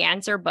given me the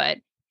answer, but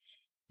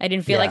I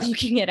didn't feel like Yeah.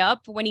 looking it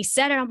up. When he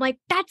said it, I'm like,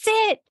 that's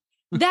it.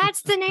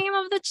 That's the name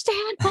of the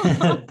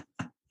channel.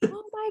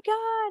 Oh my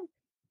God.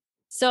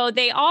 So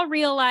they all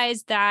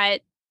realized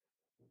that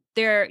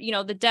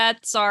the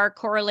deaths are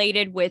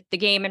correlated with the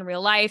game in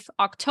real life.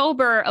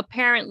 October,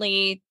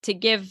 apparently, to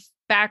give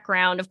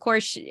background, of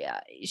course,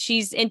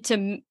 she's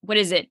into, what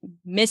is it?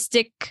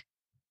 Mystic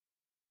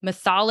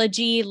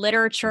mythology,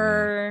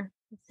 literature,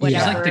 She's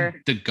Yeah. whatever.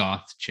 like the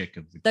goth chick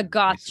of The group,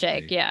 goth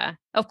basically. chick, yeah.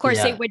 Of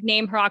course, they Yeah. would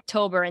name her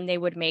October and they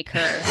would make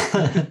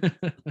her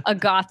a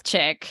goth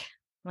chick.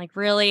 Like,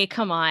 really?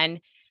 Come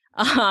on.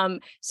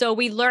 So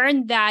we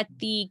learned that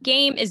the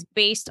game is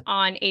based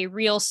on a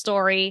real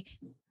story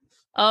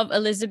of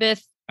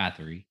Elizabeth,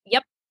 Bathory.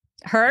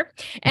 her.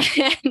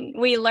 And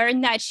we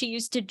learned that she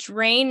used to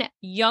drain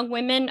young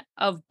women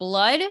of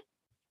blood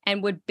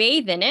and would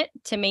bathe in it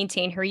to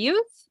maintain her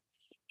youth.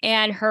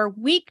 And her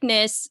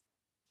weakness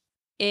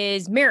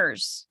is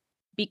mirrors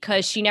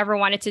because she never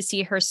wanted to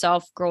see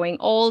herself growing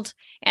old.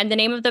 And the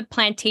name of the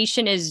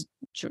plantation is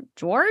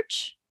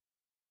George.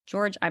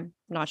 I'm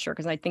not sure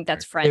because I think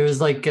that's French. It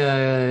was like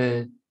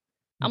I'm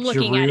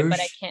looking at it, but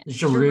I can't.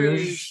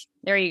 Jarouge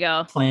There you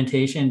go.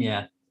 plantation.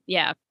 Yeah.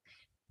 Yeah.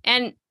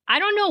 And I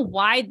don't know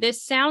why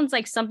this sounds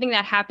like something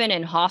that happened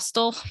in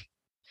Hostel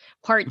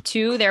Part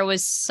 2. There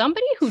was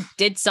somebody who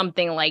did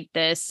something like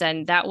this,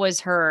 and that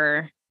was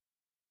her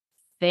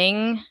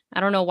thing. I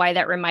don't know why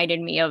that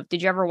reminded me of.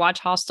 Did you ever watch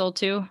Hostel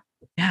 2?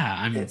 Yeah,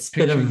 I'm It's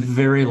been a picturing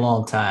very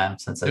long time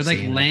since they're I've like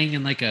seen it. laying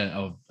in like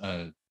a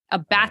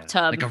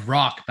Bathtub. like a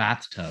rock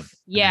bathtub. and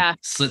they Yeah.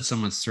 slit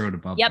someone's throat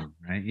above Yep. them,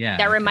 right? Yeah.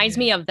 That reminds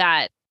me of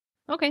that.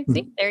 Okay,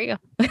 see, there you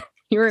go.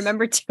 You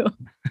remember too.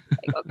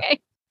 Like,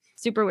 okay.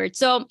 Super weird.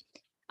 So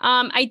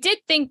I did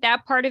think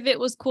that part of it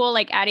was cool,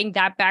 like adding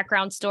that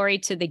background story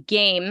to the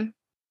game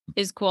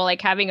is cool.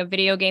 Like having a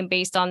video game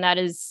based on that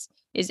is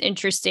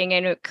interesting,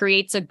 and it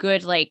creates a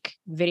good like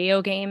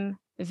video game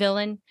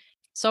villain.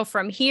 So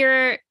from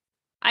here,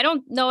 I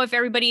don't know if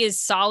everybody is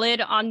solid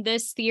on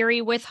this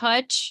theory with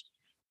Hutch,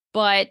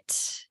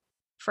 but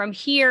from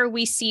here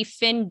we see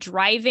Finn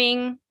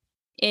driving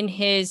in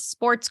his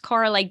sports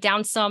car like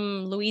down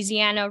some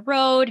Louisiana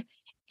road,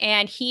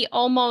 and he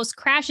almost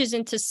crashes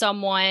into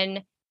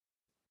someone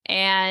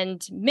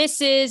and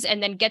misses,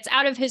 and then gets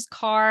out of his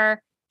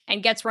car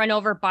and gets run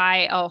over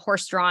by a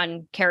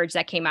horse-drawn carriage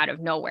that came out of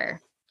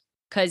nowhere.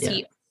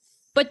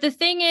 But the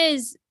thing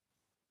is,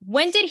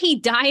 when did he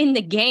die in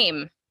the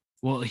game?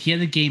 Well, he had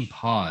the game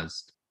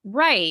paused.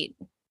 Right.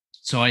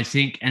 So I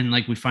think, and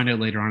like we find out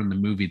later on in the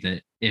movie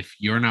that if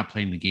you're not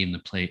playing the game,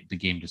 the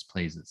game just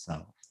plays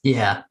itself.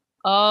 Yeah.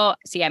 Oh,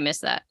 see, I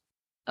missed that.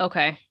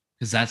 Okay.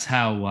 Because that's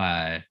how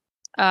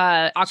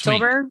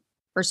October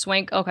or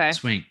Swink. Okay.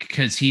 Swink,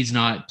 because he's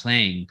not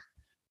playing.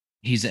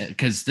 He's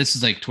because this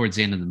is like towards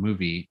the end of the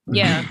movie.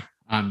 Yeah.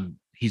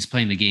 He's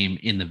playing the game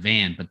in the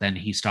van, but then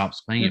he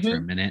stops playing it for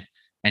a minute,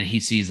 and he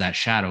sees that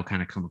shadow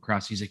kind of come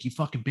across. He's like, "You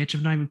fucking bitch!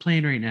 I'm not even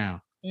playing right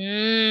now."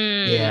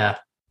 Yeah.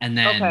 And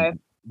then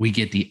we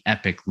get the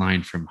epic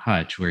line from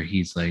Hutch where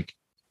he's like,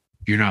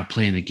 "You're not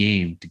playing the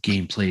game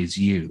plays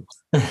you."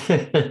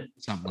 Something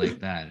like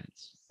that.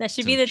 That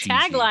should be the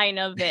tagline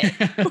of it.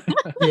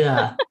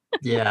 Yeah.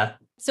 Yeah.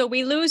 So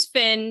we lose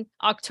Finn.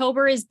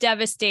 October is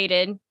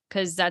devastated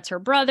because that's her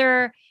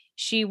brother.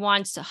 She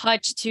wants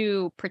Hutch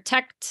to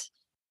protect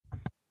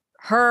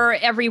her,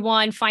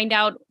 everyone, find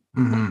out,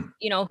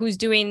 who's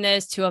doing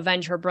this to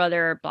avenge her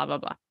brother, blah, blah,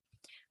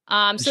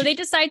 blah. So they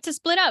decide to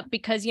split up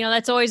because,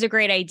 that's always a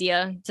great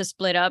idea to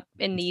split up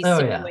in these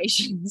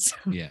situations.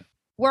 Yeah.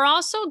 We're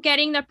also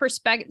getting the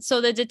perspective.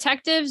 So the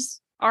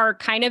detectives are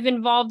kind of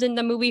involved in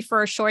the movie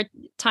for a short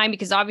time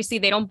because obviously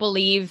they don't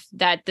believe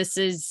that this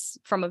is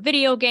from a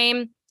video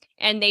game.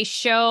 And they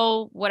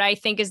show what I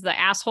think is the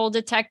asshole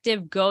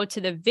detective go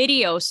to the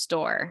video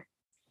store,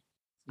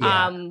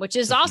 which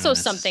is also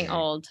something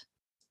old.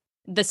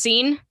 The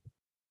scene?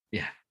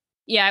 Yeah.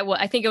 Yeah, well,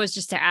 I think it was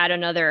just to add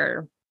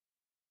another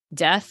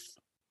death.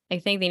 I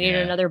think they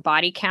needed another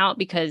body count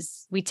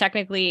because we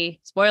technically,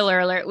 spoiler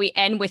alert, we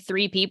end with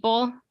 3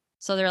 people.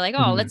 So they're like,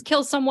 oh, let's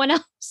kill someone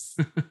else.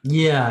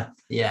 Yeah.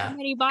 How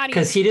many bodies?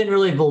 Because he didn't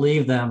really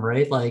believe them,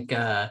 right? Like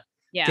the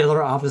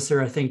other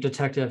officer, I think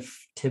Detective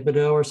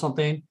Thibodeau or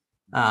something.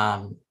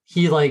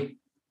 He like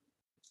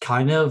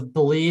kind of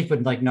believed,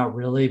 but like not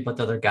really. But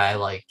the other guy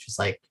like just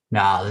like,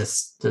 nah,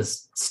 this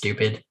is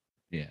stupid.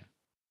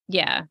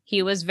 Yeah,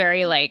 he was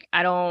very like,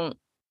 I don't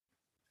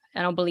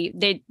believe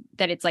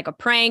that it's like a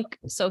prank.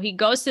 So he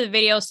goes to the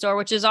video store,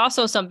 which is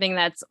also something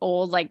that's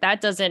old. Like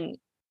that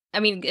doesn't, I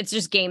mean, it's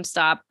just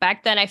GameStop.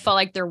 Back then I felt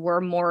like there were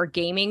more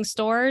gaming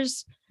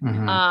stores.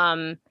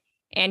 And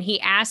he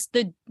asked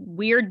the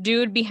weird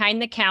dude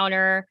behind the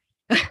counter.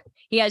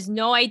 He has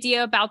no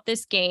idea about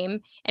this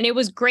game. And it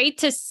was great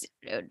to,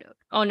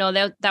 oh no,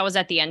 that was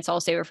at the end. So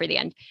I'll save it for the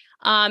end.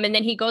 And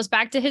then he goes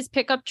back to his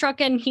pickup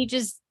truck and he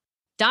just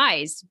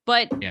dies,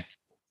 but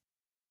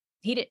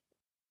he did.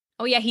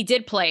 Oh yeah, he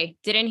did play,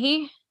 didn't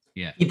he?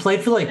 Yeah, he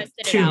played for like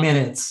 2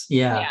 minutes.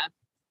 Yeah,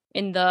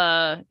 in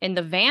the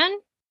van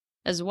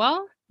as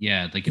well.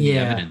 Yeah, like in the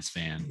evidence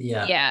van.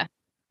 Yeah,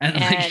 and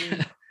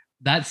like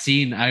that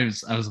scene, I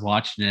was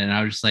watching it and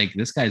I was just like,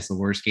 this guy's the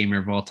worst gamer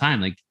of all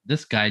time. Like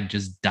this guy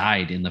just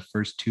died in the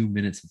first 2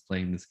 minutes of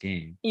playing this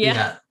game.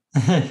 Yeah.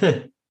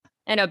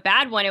 And a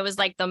bad one. It was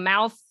like the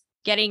mouth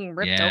getting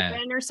ripped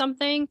open or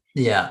something.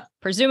 Yeah.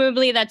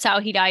 Presumably that's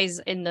how he dies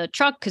in the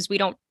truck because we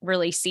don't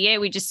really see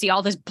it. We just see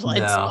all this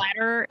blood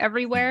splatter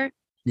everywhere.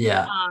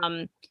 Yeah.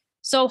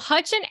 So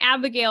Hutch and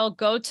Abigail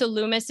go to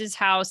Loomis's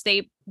house.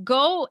 They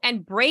go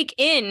and break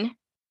in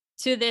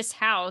to this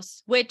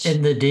house, which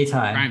in the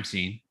daytime crime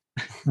scene.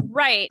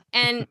 Right.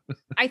 And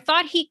I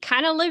thought he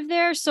kind of lived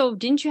there. So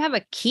didn't you have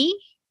a key?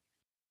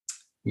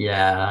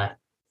 Yeah.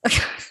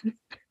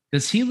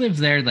 Does he live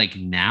there like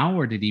now,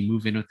 or did he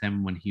move in with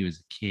them when he was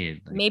a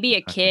kid? Like, maybe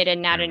a kid and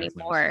not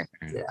anymore.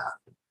 Yeah.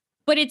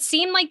 But it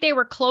seemed like they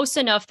were close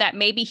enough that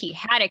maybe he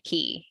had a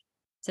key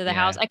to the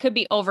house. I could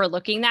be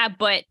overlooking that,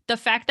 but the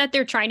fact that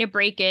they're trying to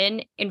break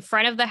in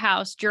front of the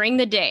house during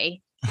the day,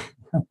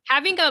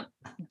 having a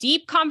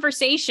deep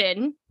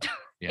conversation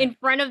in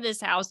front of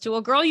this house to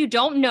a girl you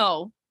don't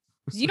know,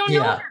 because you don't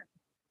know her.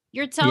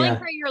 You're telling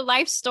her your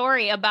life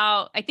story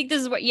about, I think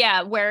this is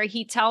where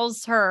he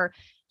tells her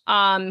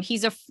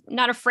he's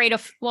not afraid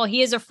of, well,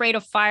 he is afraid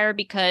of fire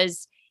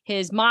because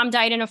his mom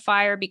died in a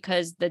fire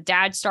because the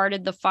dad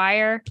started the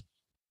fire.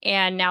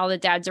 And now the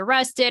dad's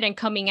arrested and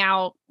coming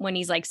out when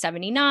he's like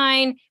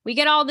 79. We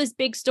get all this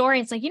big story.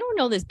 And it's like, you don't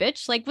know this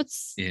bitch. Like,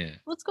 what's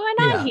going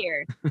on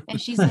here? And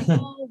she's like,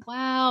 oh,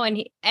 wow.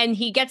 And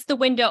he gets the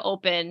window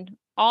open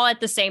all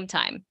at the same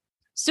time.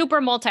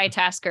 Super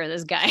multitasker,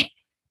 this guy.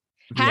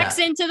 Hacks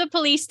into the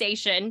police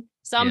station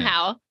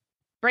somehow,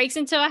 breaks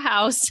into a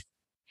house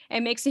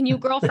and makes a new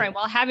girlfriend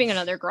while having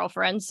another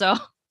girlfriend. So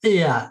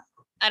I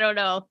don't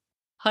know.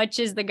 Hutch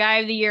is the guy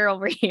of the year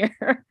over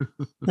here.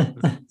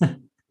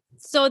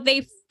 So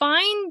they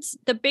find,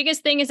 the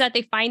biggest thing is that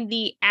they find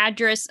the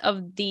address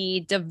of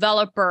the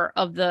developer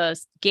of the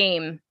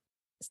game,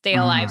 Stay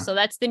Alive. So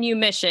that's the new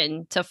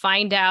mission, to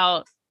find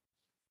out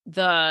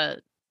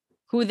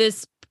who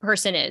this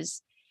person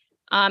is.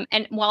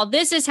 And while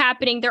this is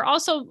happening, they're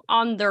also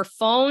on their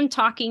phone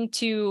talking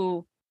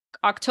to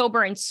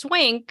October and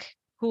Swink,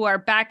 who are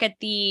back at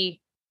the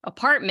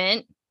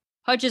apartment,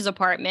 Hutch's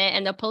apartment,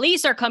 and the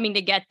police are coming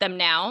to get them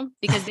now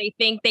because they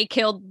think they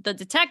killed the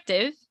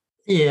detective.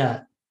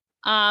 Yeah.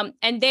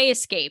 And they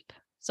escape.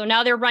 So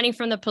now they're running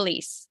from the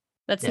police.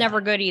 That's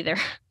never good either.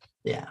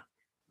 Yeah.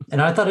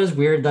 And I thought it was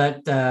weird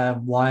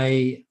that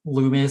why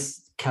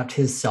Loomis kept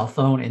his cell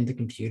phone in the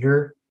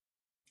computer.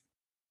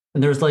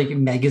 And there's like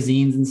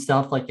magazines and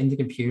stuff like in the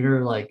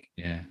computer. Like,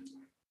 Yeah.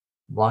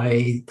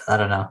 why? I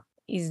don't know.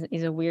 He's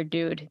a weird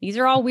dude. These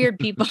are all weird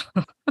people.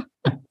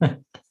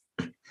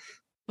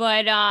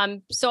 But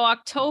so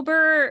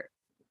October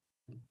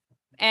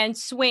and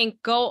Swink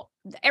go.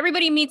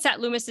 Everybody meets at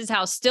Loomis's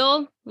house.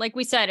 Still, like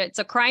we said, it's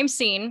a crime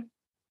scene.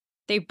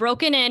 They've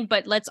broken in,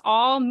 but let's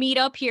all meet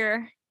up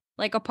here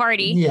like a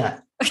party, Yeah.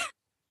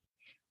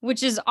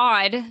 which is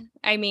odd.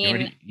 I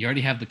mean, You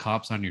already have the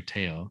cops on your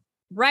tail.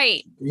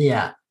 right.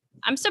 Yeah.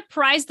 I'm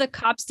surprised the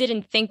cops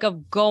didn't think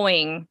of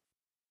going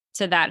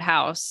to that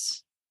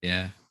house,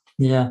 Yeah.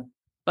 Yeah. I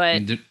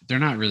but mean, they're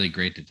not really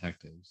great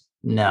detectives.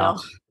 No.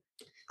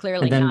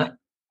 clearly And then not.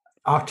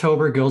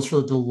 October goes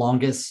for the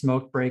longest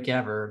smoke break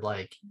ever.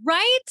 Like,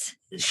 Right?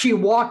 she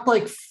walked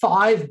like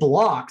 5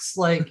 blocks.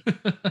 Like,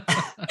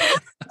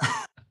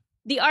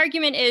 The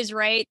argument is,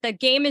 right, the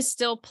game is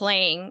still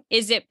playing.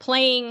 Is it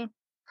playing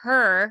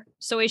her?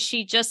 So is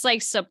she just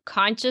like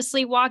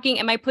subconsciously walking?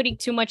 Am I putting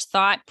too much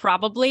thought?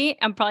 Probably.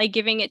 I'm probably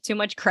giving it too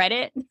much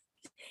credit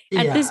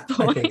at yeah, this I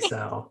point. think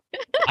so.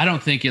 I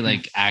don't think it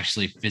like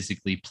actually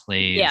physically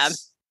plays Yeah.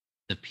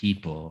 the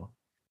people.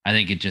 I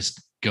think it just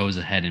goes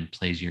ahead and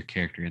plays your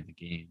character in the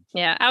game.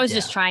 Yeah, I was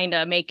just Yeah. trying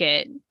to make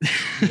it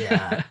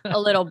Yeah. a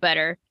little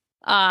better.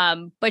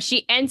 But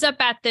she ends up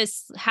at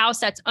this house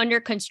that's under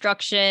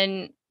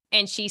construction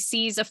and she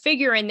sees a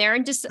figure in there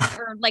and just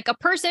or like a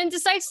person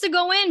decides to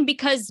go in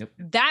because Yep.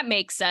 that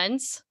makes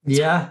sense.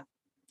 Yeah.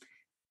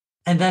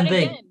 And then But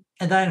again,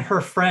 and then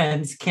her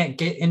friends can't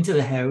get into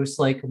the house.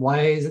 Like,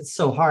 why is it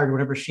so hard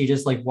whenever she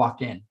just like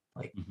walked in?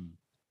 Like, Mhm.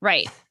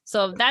 right.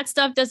 So that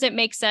stuff doesn't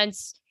make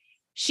sense.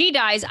 She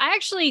dies. I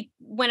actually,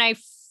 when I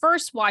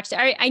first watched it,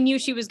 I knew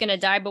she was going to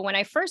die, but when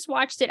I first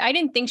watched it, I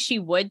didn't think she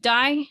would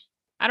die.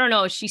 I don't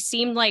know. She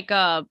seemed like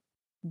a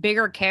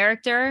bigger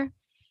character.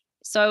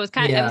 So it was it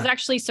was Yeah.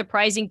 actually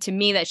surprising to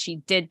me that she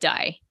did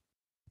die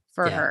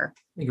for Yeah. her.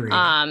 agreed.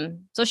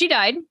 So she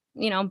died,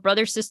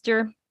 brother,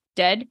 sister,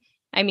 dead.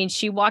 I mean,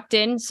 she walked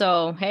in,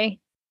 so hey,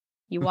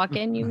 you walk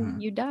in,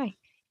 you die.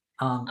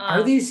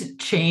 Are these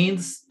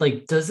chains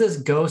like? Does this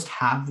ghost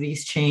have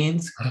these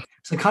chains?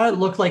 So it kind of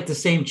looked like the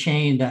same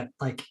chain that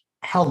like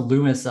held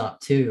Loomis up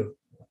too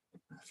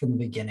from the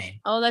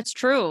beginning. Oh, that's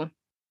true.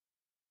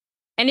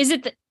 And is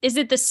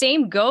it the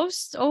same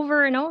ghost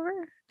over and over?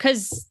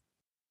 Because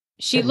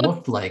she It looked,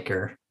 looked like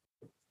her.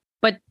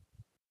 but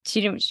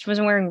she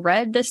wasn't wearing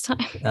red this time.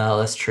 Oh,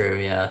 that's true.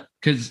 Yeah.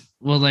 Because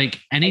like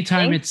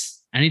anytime think.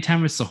 it's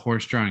the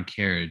horse-drawn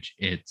carriage,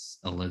 it's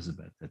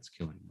Elizabeth that's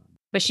killing them.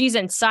 But she's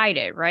inside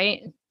it,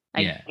 right?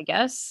 Yeah. I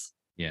guess.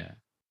 Yeah.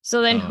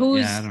 So then So,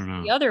 who's yeah, I don't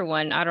know. the other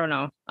one? I don't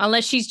know.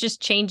 Unless she's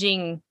just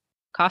changing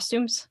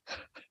costumes.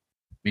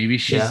 Maybe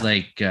she's Yeah.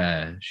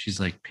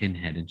 like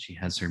Pinhead and she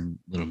has her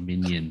little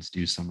minions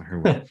do some of her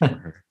work for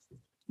her.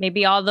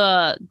 Maybe all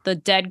the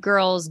dead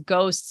girls'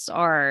 ghosts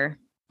are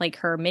like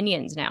her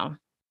minions now.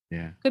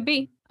 Yeah. Could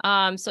be.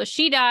 So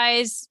she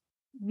dies.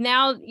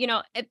 Now,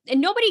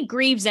 and nobody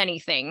grieves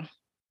anything,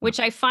 which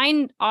I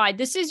find odd.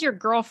 This is your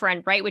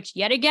girlfriend, right? Which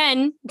yet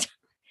again,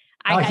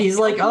 He's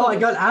no like, oh, I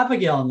clue. got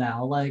Abigail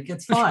now. Like,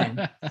 it's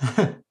fine.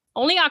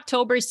 Only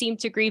October seemed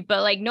to grieve,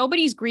 but like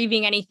nobody's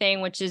grieving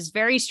anything, which is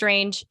very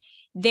strange.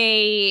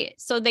 They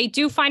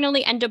do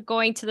finally end up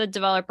going to the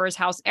developer's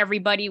house.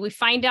 Everybody, we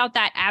find out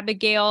that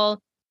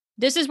Abigail,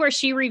 this is where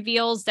she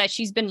reveals that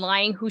she's been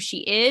lying who she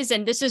is.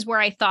 And this is where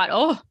I thought,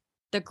 oh,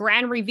 the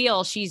grand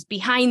reveal, she's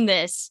behind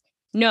this.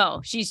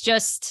 No, she's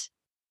just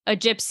a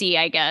gypsy,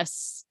 I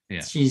guess.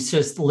 Yeah. She's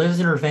just lives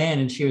in her van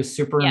and she was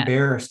super Yeah.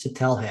 embarrassed to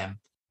tell him.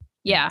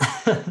 Yeah.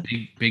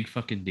 Big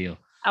fucking deal.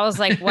 I was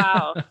like,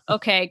 wow,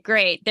 okay,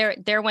 great.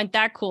 There went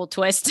that cool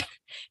twist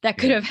that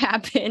could Yeah. have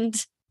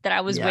happened that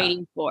I was Yeah.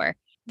 waiting for.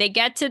 They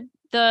get to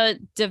the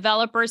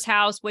developer's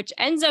house, which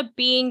ends up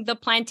being the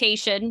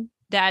plantation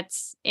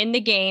that's in the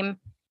game.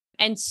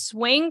 And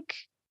Swink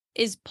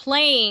is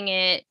playing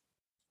it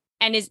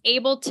and is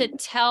able to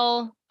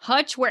tell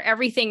Hutch where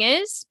everything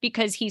is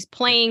because he's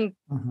playing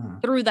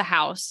Mhm. through the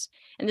house.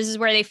 And this is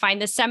where they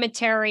find the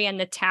cemetery and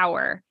the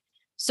tower.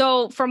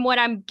 So from what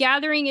I'm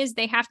gathering is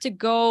they have to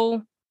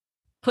go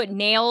put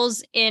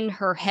nails in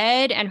her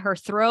head and her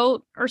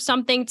throat or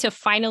something to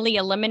finally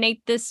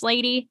eliminate this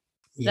lady.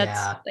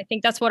 Yeah, I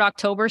think that's what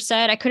October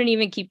said. I couldn't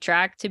even keep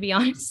track, to be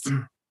honest.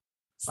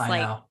 It's I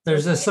like, know.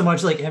 There's just so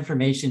much like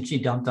information she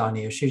dumped on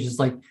you. She's just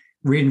like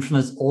reading from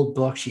this old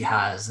book she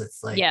has.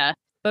 It's like, yeah,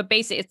 but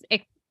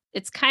basically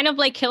it's kind of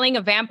like killing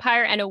a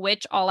vampire and a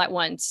witch all at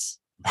once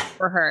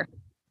for her.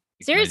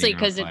 Seriously, Lighting her on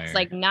because it's fire.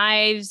 like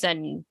knives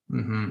and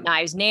Mhm.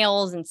 knives,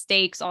 nails, and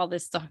stakes, all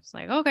this stuff. It's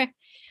like, okay.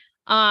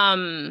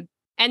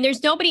 And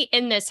there's nobody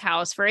in this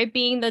house. For it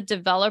being the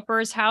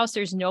developer's house,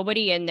 there's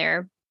nobody in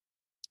there.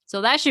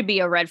 So that should be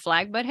a red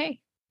flag. But hey,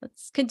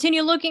 let's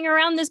continue looking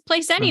around this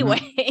place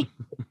anyway.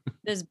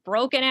 This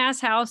broken ass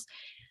house.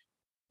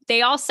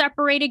 They all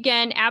separate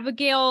again.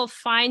 Abigail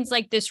finds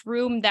like this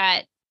room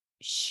that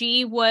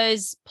she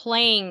was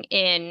playing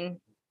in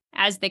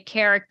as the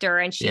character,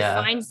 and she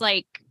Yeah. finds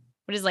like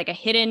what is like a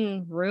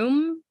hidden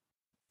room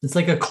It's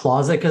like a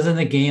closet because in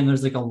the game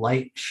there's like a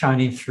light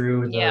shining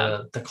through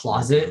Yeah. the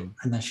closet, room.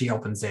 and then she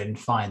opens it and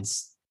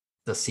finds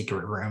the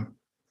secret room.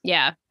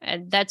 Yeah,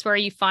 and that's where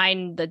you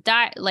find the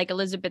like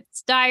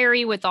Elizabeth's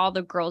diary with all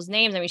the girls'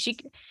 names. I mean, she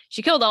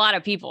killed a lot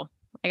of people.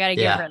 I got to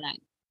give her Yeah. that.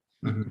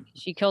 Mhm.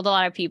 She killed a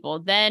lot of people.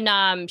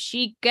 Then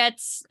she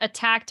gets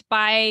attacked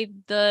by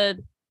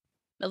the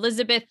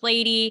Elizabeth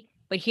lady,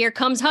 but here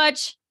comes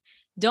Hutch.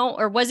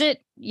 Or was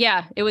it?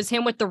 Yeah, it was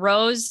him with the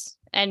rose,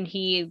 and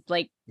he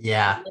like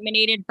Yeah.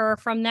 eliminated her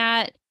from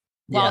that.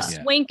 While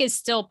Yeah. Swink is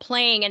still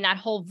playing in that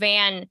whole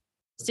van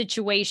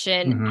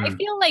situation. I Mhm.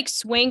 feel like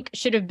Swink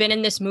should have been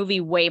in this movie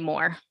way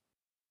more.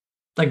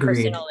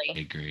 Agreed. I Personally,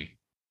 agree.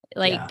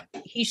 like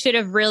Yeah. he should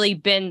have really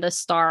been the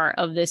star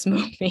of this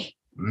movie.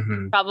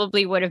 Mhm.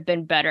 Probably would have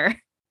been better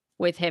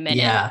with him in it.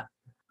 Yeah.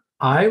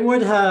 I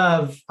would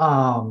have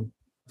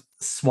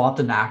swapped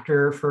an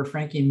actor for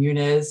Frankie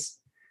Muniz.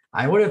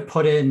 I would have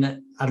put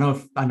in, I know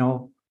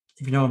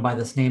if you know him by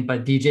this name,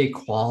 but DJ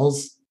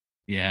Qualls.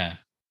 Yeah,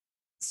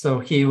 So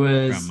he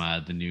was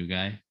from the new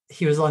guy.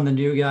 he was on the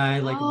new guy,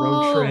 like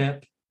road Oh,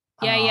 trip.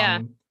 yeah.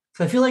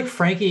 So I feel like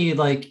Frankie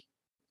like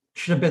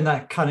should have been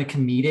that kind of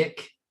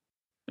comedic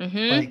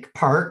Mm-hmm. like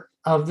part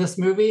of this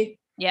movie.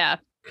 Yeah.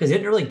 Because you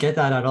didn't really get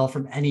that at all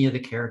from any of the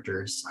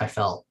characters, I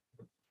felt.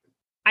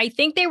 I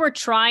think they were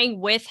trying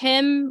with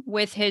him,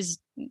 with his,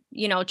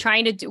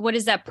 trying to do, what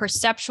is that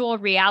perceptual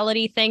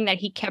reality thing that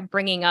he kept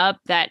bringing up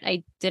that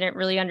I didn't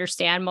really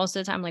understand most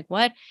of the time. Like,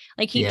 what?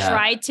 Like, he Yeah.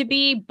 tried to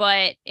be,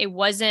 but it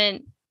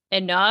wasn't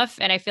enough.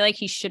 And I feel like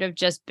he should have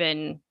just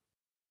been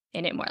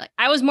in it more. Like,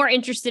 I was more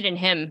interested in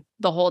him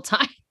the whole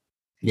time.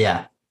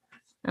 Yeah.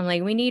 I'm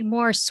like, we need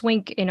more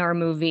Swink in our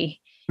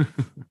movie.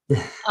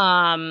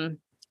 I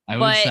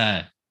was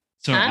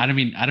so Huh? I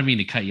don't mean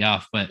to cut you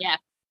off, but Yeah.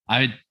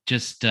 I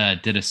just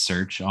did a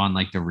search on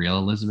like the real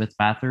Elizabeth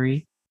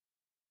Bathory,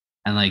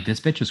 and like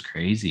this bitch was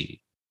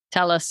crazy.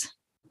 Tell us.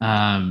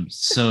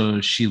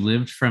 So she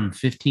lived from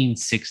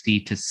 1560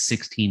 to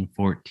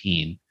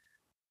 1614.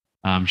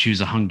 She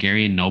was a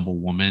Hungarian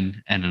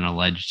noblewoman and an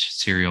alleged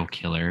serial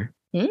killer.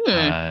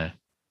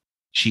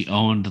 She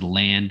owned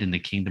land in the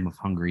Kingdom of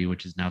Hungary,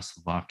 which is now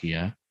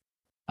Slovakia.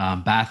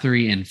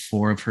 Bathory and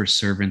 4 of her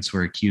servants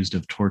were accused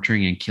of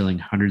torturing and killing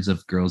hundreds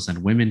of girls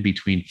and women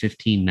between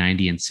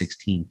 1590 and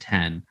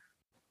 1610.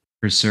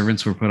 Her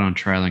servants were put on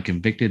trial and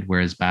convicted,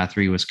 whereas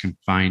Bathory was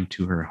confined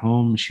to her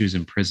home. She was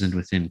imprisoned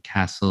within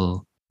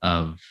Castle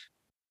of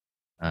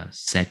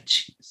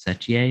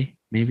Secchie,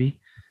 maybe.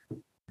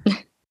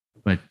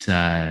 But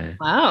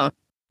Wow.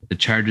 the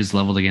charges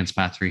leveled against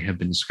Bathory have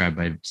been described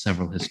by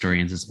several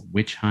historians as a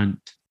witch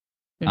hunt.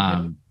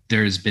 Mhm.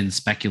 There's been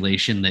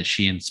speculation that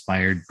she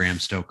inspired Bram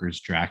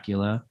Stoker's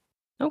Dracula.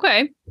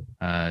 Okay.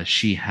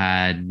 She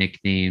had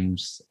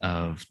nicknames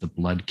of the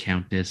Blood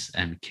Countess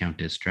and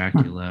Countess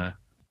Dracula.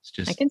 It's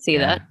just I can see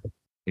that.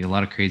 Like a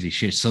lot of crazy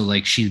shit. So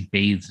like she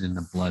bathed in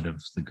the blood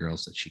of the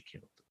girls that she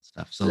killed and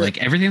stuff. So like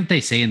everything that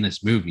they say in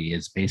this movie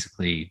is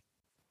basically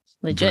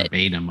Legit.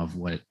 verbatim of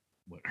what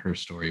her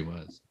story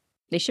was.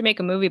 They should make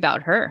a movie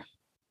about her.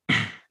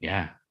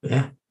 Yeah.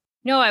 Yeah.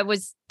 No, I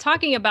was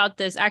talking about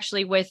this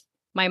actually with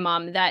my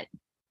mom that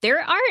there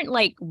aren't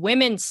like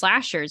women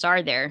slashers,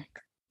 are there?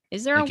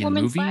 Is there Like a in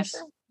woman movies?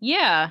 slasher?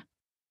 Yeah.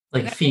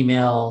 Like Okay.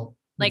 female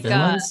Like,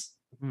 villains.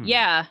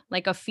 Yeah.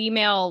 Like a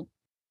female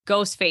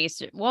ghost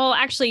face. Well,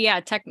 actually, yeah.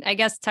 I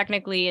guess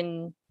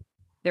technically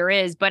there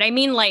is, but I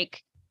mean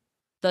like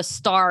the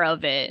star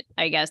of it,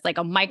 I guess, like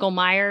a Michael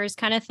Myers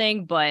kind of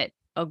thing, but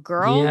a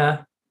girl.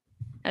 Yeah.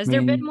 Has I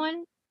there mean, been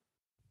one?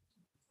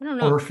 I don't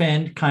know.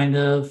 Orphaned, kind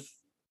of.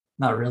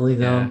 Not really,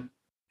 though.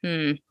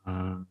 I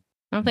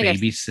don't think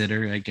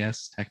babysitter, I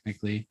guess,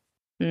 technically.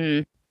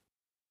 Maybe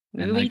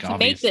And, we like, can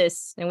make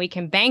this and we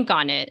can bank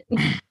on it.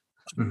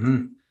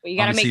 Mhm. But you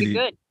got to make Obviously, it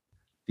good.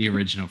 The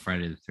original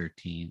Friday the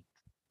 13th.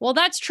 Well,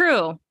 that's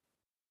true.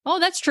 Oh,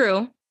 that's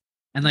true.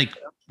 And like,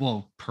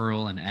 well,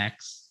 Pearl and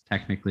X,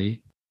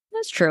 technically.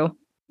 That's true.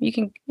 You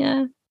can,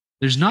 yeah.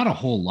 There's not a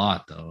whole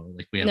lot though.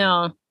 Like we have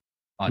No,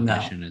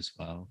 Audition as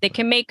well. they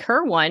can make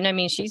her one. I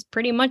mean, she's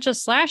pretty much a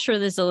slasher,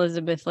 this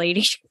Elizabeth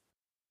lady.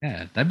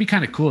 Yeah, that'd be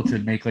kind of cool to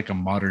make like a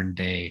modern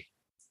day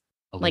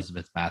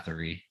Elizabeth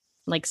Bathory.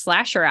 Like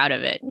slasher out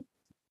of it.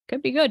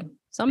 Could be good.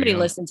 Somebody There you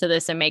go. listen to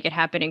this and make it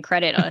happen and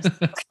credit us.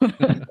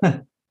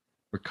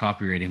 We're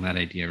copywriting that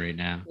idea right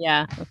now.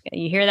 Yeah. Okay.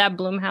 You hear that,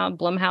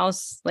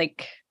 Blumhouse?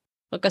 Like,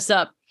 look us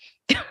up.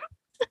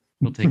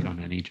 We'll take on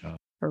any job.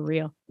 For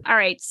real. All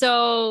right.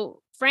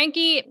 So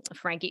Frankie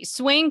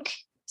Swink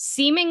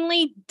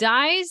seemingly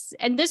dies.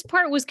 And this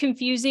part was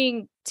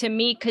confusing to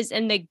me because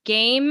in the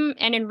game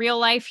and in real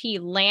life, he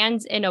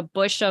lands in a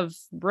bush of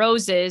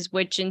roses,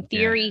 which in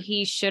theory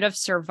he should have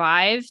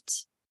survived.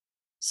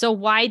 So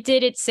why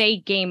did it say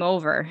game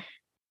over?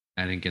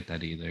 I didn't get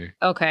that either.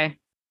 Okay.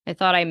 I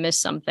thought I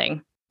missed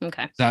something.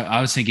 Okay. So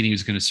I was thinking he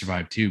was going to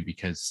survive too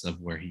because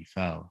of where he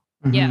fell.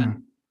 Yeah.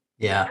 Mhm.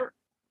 Yeah.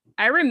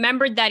 I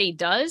remembered that he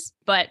does,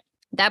 but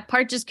that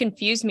part just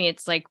confused me.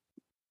 It's like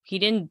he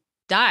didn't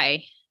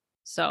die.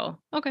 So,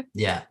 okay.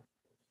 Yeah.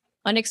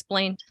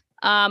 Unexplained.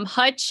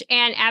 Hutch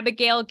and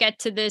Abigail get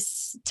to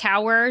this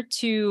tower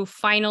to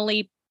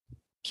finally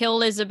kill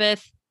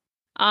Elizabeth.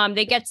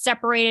 They get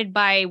separated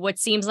by what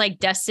seems like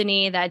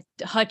destiny, that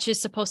Hutch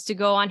is supposed to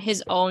go on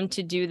his own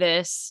to do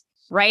this,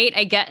 right?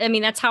 I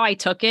mean, that's how I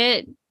took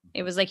it.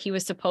 It was like he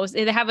was supposed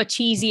to have a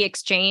cheesy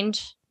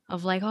exchange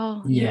of like,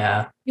 oh,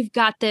 Yeah. you've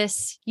got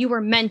this. You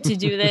were meant to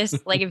do this.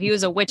 Like if he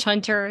was a witch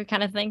hunter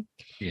kind of thing.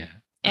 Yeah.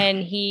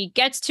 And he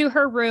gets to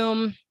her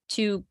room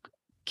to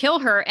kill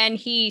her, and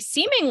he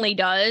seemingly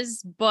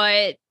does,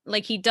 but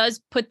like he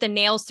does put the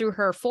nails through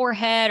her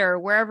forehead or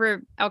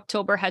wherever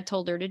October had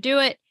told her to do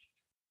it.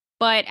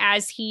 But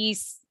as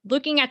he's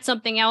looking at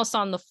something else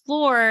on the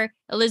floor,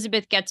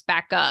 Elizabeth gets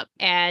back up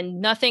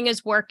and nothing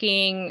is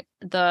working.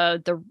 I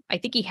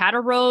think he had a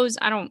rose.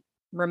 I don't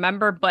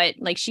remember, but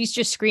like she's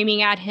just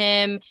screaming at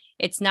him.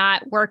 It's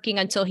not working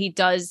until he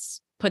does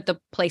put the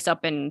place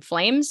up in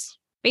flames,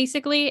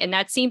 basically. And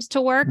that seems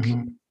to work.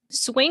 Mhm.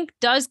 Swink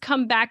does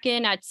come back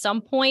in at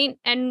some point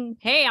and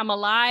hey, I'm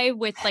alive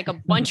with like a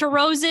bunch of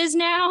roses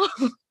now,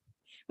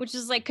 which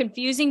is like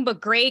confusing, but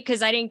great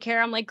because I didn't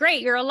care. I'm like,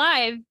 great, you're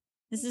alive.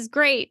 This is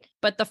great.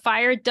 But the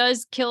fire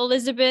does kill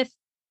Elizabeth,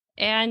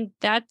 and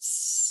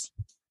that's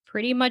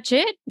pretty much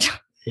it.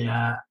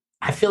 Yeah.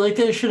 I feel like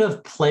they should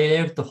have played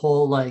out the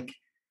whole like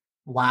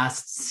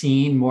last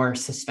scene more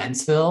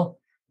suspenseful.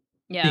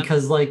 Yeah.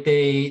 Because like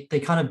they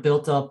kind of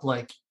built up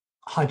like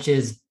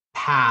Hutch's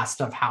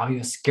past of how he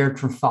was scared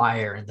from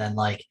fire, and then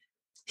like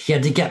he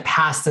had to get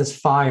past this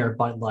fire,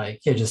 but like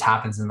it just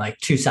happens in like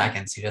 2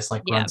 seconds. He just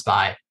like runs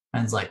by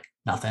and it's like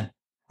nothing.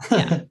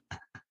 Yeah.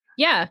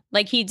 Yeah,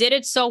 like he did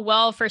it so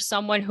well for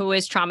someone who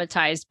is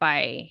traumatized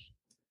by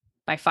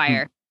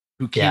fire.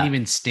 Who can't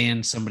even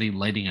stand somebody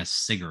lighting a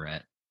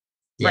cigarette.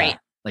 Yeah. Right.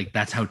 Like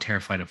that's how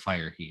terrified of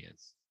fire he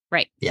is.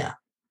 Right. Yeah.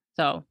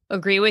 So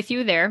agree with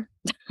you there.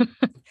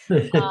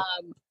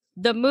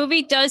 The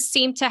movie does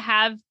seem to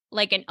have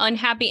like an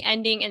unhappy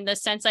ending in the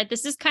sense that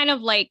this is kind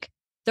of like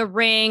The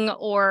Ring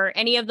or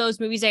any of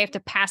those movies I have to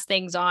pass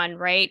things on,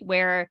 right?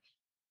 Where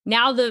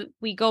now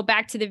we go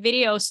back to the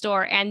video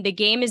store and the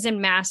game is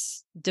in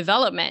mass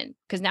development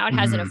because now it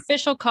has an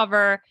official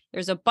cover.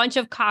 There's a bunch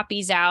of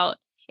copies out.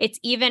 It's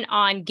even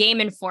on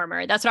Game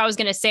Informer. That's what I was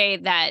going to say,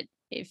 that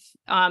if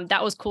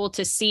that was cool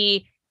to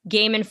see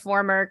Game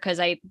Informer,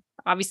 because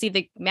obviously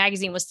the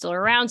magazine was still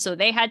around. So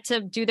they had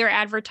to do their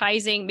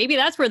advertising. Maybe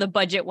that's where the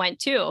budget went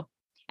too.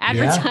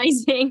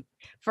 Advertising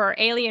for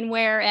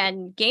Alienware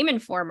and Game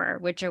Informer,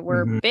 which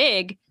were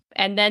big.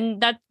 And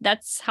then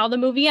that's how the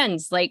movie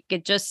ends. Like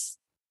it just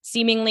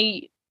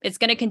seemingly it's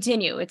going to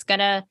continue. It's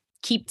going to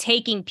keep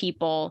taking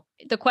people.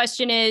 The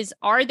question is,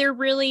 are there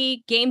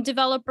really game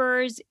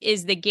developers?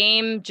 Is the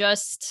game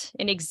just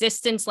in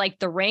existence like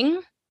The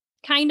Ring?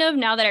 Kind of.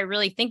 Now that I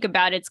really think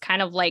about it, it's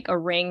kind of like a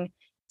Ring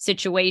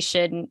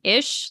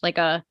situation-ish, like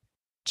a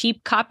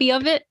cheap copy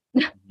of it.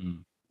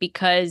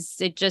 Because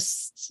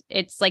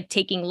it's like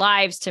taking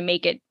lives to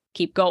make it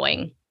keep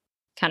going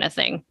kind of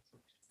thing.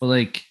 Well,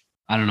 like,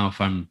 I don't know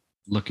if I'm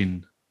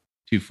looking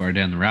too far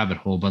down the rabbit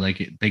hole, but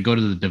like they go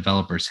to the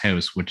developer's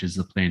house, which is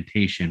the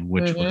plantation,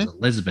 which was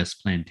Elizabeth's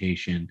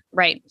plantation.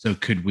 Right. So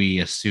could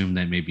we assume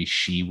that maybe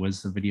she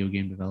was the video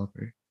game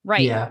developer?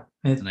 Right. Yeah.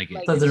 It like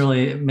doesn't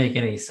really make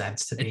any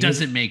sense to me. It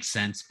doesn't make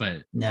sense,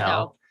 but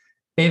no.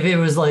 Maybe it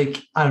was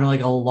like, I don't know,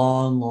 like a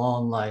long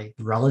like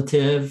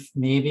relative,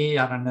 maybe.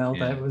 I don't know,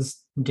 that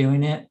was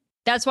doing it.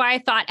 That's why I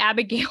thought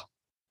Abigail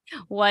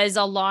was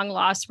a long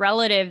lost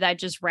relative that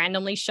just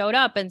randomly showed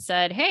up and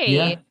said,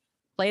 hey,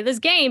 play this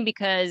game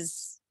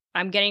because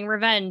I'm getting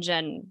revenge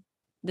and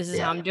this is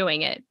how I'm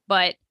doing it.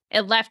 But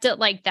it left it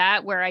like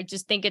that, where I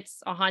just think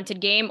it's a haunted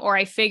game, or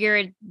I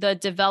figured the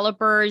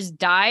developers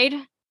died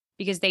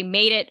because they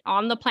made it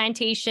on the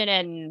plantation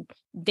and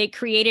they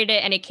created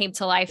it and it came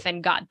to life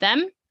and got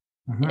them.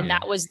 And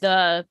that was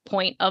the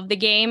point of the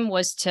game,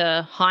 was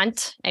to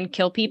haunt and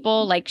kill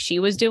people like she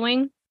was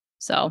doing.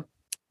 So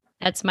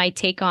that's my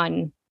take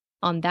on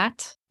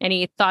that.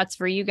 Any thoughts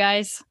for you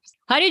guys?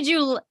 How did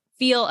you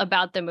feel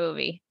about the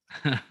movie?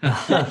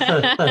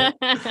 The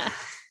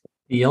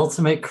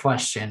ultimate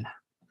question.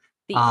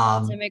 The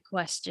ultimate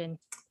question.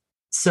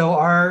 So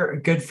our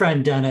good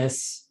friend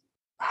Dennis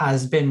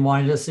has been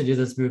wanting us to do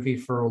this movie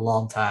for a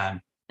long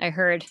time. I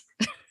heard.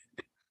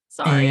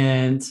 Sorry.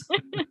 And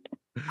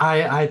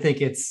I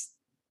think it's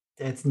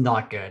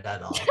not good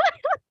at all.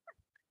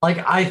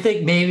 Like, I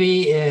think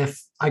maybe if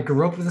I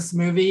grew up with this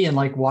movie and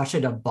like watched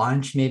it a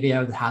bunch, maybe I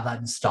would have that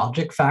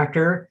nostalgic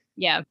factor.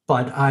 Yeah.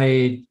 But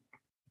I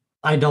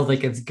don't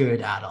think it's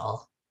good at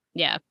all.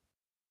 Yeah.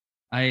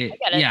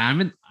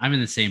 I'm in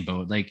the same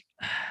boat. Like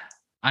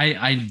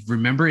I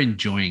remember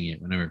enjoying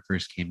it whenever it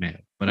first came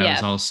out, but I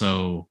was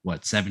also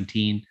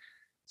 17.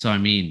 So I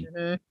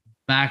mean,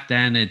 back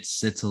then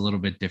it's a little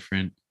bit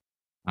different.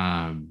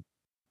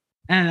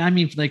 And I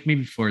mean, like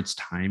maybe for its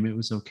time, it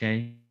was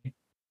okay.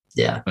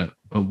 Yeah. But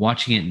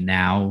watching it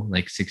now,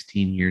 like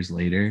 16 years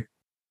later,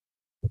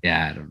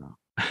 I don't know.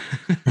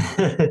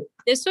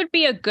 This would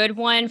be a good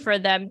one for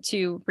them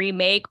to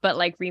remake, but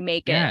like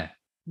remake it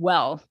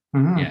well.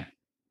 Yeah.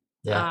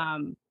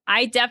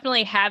 I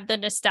definitely have the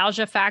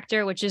nostalgia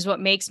factor, which is what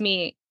makes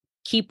me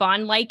keep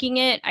on liking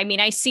it. I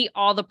mean, I see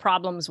all the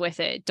problems with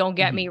it. Don't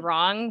get me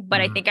wrong, but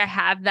I think I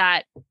have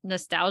that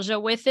nostalgia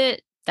with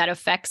it that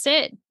affects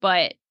it,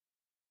 but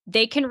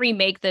they can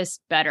remake this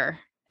better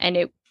and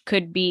it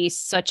could be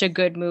such a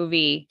good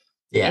movie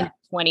in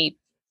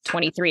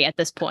 2023 at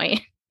this point.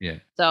 Yeah.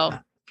 So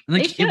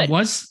like it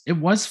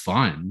was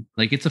fun.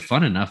 Like it's a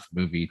fun enough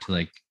movie to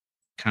like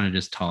kind of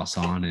just toss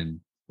on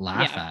and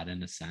laugh at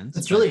in a sense.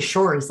 It's really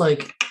short. It's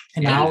like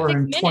an hour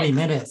and 20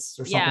 minutes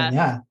or something.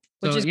 Yeah.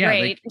 Which is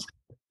great. Like,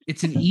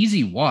 it's an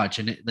easy watch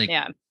and it like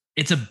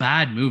it's a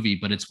bad movie,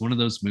 but it's one of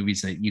those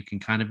movies that you can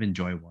kind of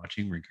enjoy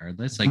watching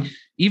regardless. Like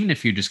even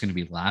if you're just going to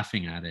be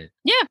laughing at it.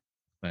 Yeah.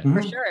 But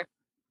for sure.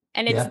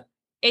 And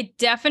it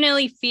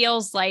definitely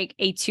feels like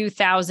a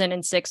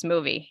 2006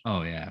 movie.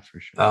 Oh yeah, for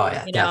sure. Oh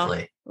yeah,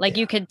 definitely. Like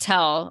you could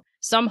tell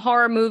some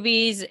horror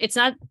movies, it's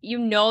not,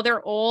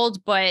 they're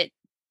old, but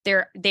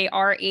they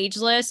are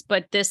ageless,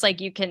 but this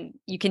like you can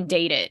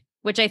date it,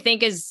 which I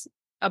think is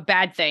a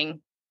bad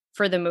thing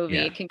for the movie.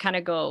 It can kind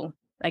of go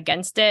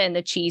against it, and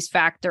the cheese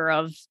factor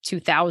of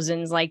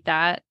 2000s like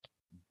that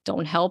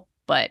don't help,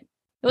 but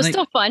it was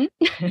still fun.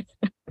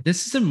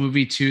 This is a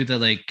movie too that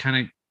like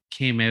kind of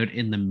came out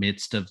in the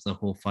midst of the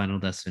whole Final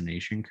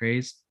Destination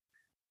craze,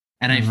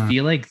 and I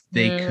feel like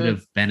they could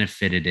have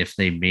benefited if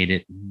they made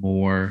it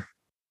more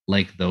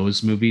like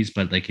those movies,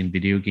 but like in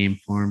video game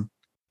form.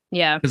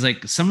 Yeah, because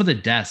like some of the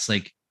deaths,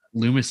 like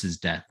Loomis's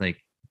death, like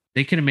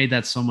they could have made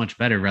that so much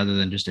better rather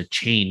than just a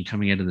chain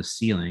coming out of the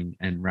ceiling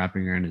and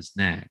wrapping around his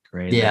neck,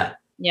 right? Yeah.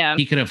 Like,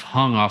 he could have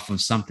hung off of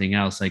something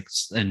else, like,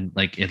 and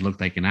like it looked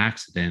like an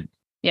accident,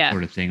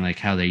 sort of thing, like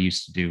how they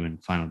used to do in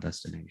Final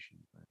Destination.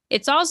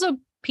 It's also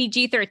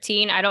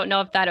PG-13. I don't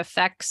know if that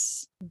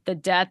affects the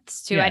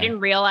deaths too. I didn't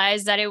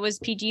realize that it was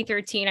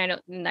PG-13. I know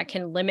that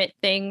can limit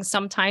things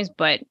sometimes,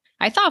 but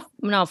I thought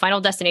no,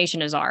 Final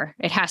Destination is R.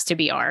 It has to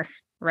be R,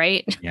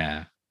 right?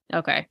 Yeah.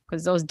 Okay,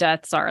 because those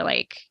deaths are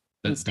like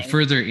the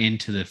further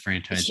into the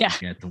franchise you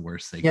get, the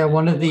worse they get.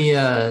 One of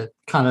the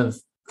kind of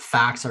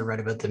facts I read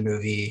about the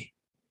movie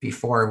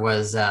before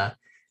was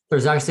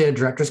there's actually a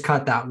director's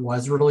cut that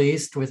was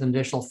released with an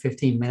additional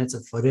 15 minutes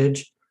of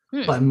footage,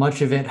 but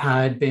much of it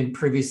had been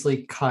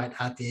previously cut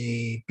at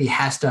the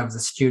behest of the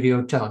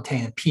studio to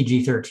obtain a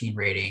PG-13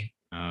 rating.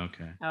 Oh,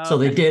 okay. So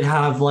they did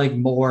have like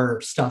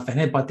more stuff in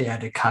it, but they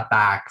had to cut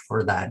back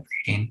for that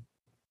rating.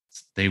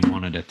 They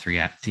wanted a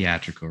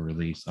theatrical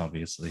release,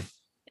 obviously.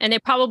 And they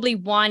probably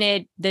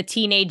wanted the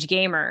teenage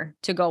gamer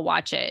to go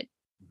watch it.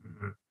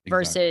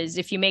 Versus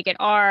if you make it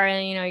R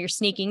and you're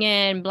sneaking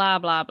in, blah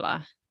blah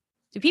blah.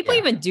 Do people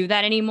even do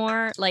that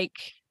anymore? Like,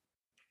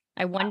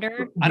 I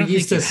wonder. I don't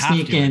used to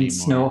sneak in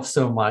snow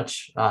so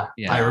much.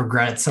 I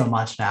regret it so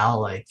much now.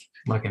 Like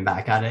looking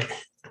back at it,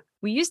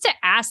 we used to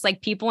ask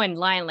like people in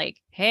line, like,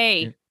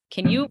 "Hey,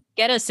 can you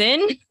get us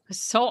in?" It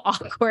was so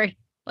awkward.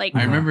 Like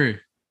I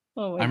remember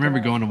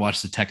going to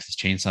watch the Texas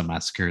Chainsaw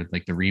Massacre,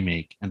 like the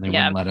remake, and they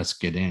wouldn't let us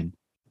get in,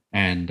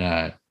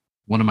 and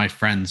one of my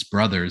friend's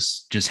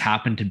brothers just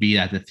happened to be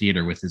at the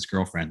theater with his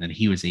girlfriend, and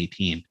he was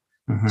 18.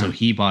 So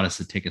he bought us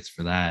the tickets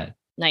for that.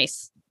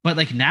 Nice. But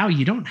like now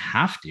you don't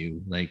have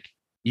to. Like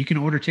you can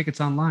order tickets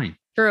online.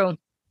 True.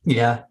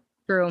 Yeah.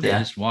 True. Yeah.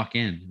 Just walk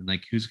in and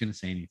like who's gonna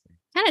say anything?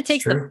 Kind of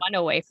takes the fun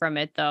away from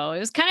it though. It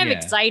was kind of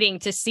exciting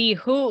to see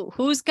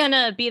who's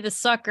gonna be the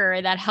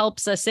sucker that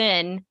helps us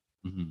in.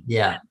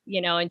 Yeah.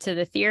 Into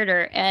the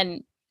theater.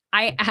 And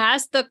I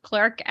asked the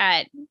clerk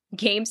at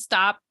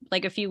GameStop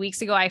like a few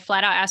weeks ago, I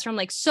flat out asked her, I'm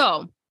like,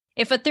 so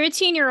if a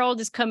 13-year-old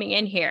is coming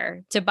in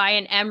here to buy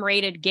an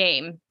M-rated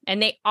game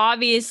and they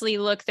obviously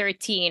look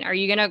 13, are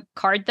you going to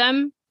card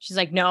them? She's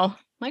like, no. I'm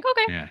like,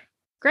 okay,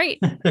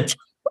 great.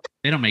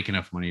 They don't make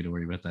enough money to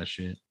worry about that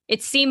shit.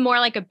 It seemed more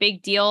like a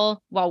big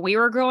deal while we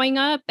were growing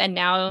up. And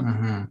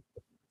now,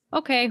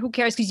 okay, who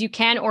cares? Because you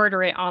can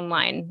order it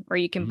online or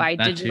you can buy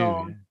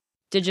digital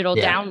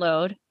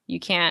download. You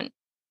can't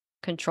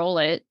control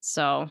it.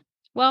 So,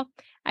 well,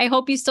 I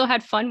hope you still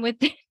had fun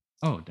with it.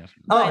 Oh,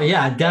 definitely. Oh,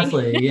 yeah,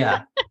 definitely.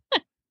 Yeah.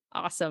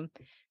 Awesome.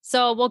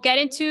 So we'll get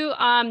into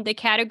the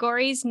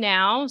categories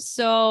now.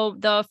 So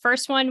the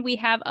first one we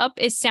have up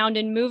is sound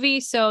and movie.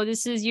 So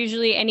this is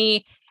usually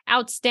any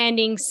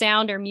outstanding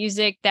sound or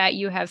music that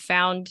you have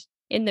found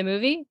in the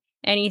movie.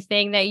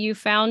 Anything that you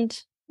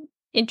found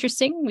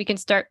interesting? We can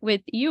start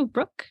with you,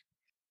 Brooke.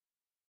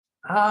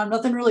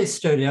 Nothing really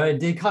stood out. I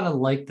did kind of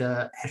like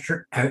the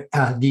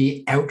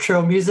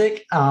outro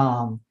music.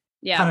 Kind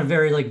of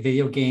very like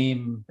video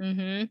game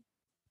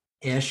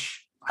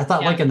ish. I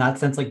thought like in that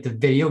sense, like the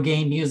video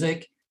game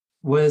music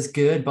was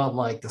good, but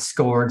like the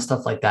score and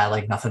stuff like that,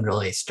 like nothing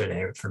really stood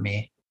out for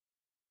me.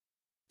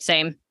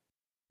 Same.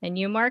 And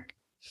you, Mark?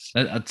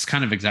 That's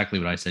kind of exactly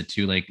what I said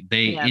too. Like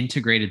they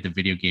integrated the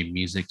video game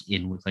music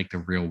in with like the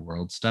real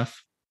world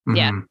stuff.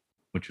 Yeah.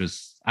 Which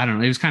was, I don't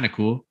know, it was kind of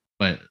cool,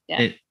 but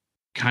it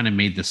kind of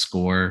made the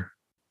score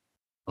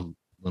a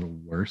little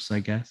worse, I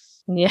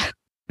guess. Yeah.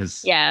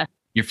 Because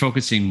you're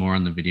focusing more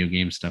on the video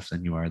game stuff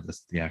than you are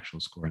the actual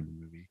score in the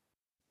movie.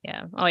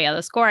 Yeah. Oh yeah,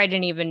 the score I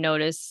didn't even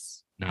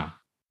notice. No.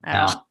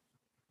 Yeah.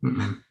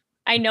 Mm-mm.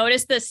 I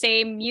noticed the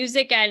same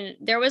music, and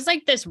there was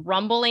like this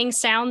rumbling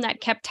sound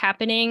that kept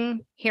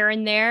happening here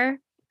and there,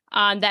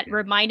 that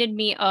reminded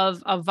me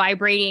of a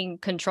vibrating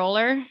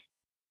controller.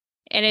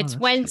 And it's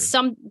that's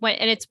true.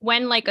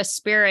 when like a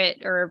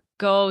spirit or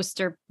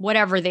ghost or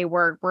whatever they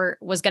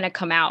was going to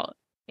come out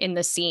in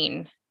the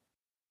scene.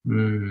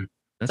 Mm.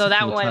 That's So a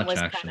that cool one touch, was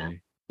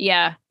actually.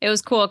 yeah, it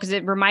was cool because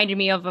it reminded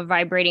me of a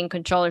vibrating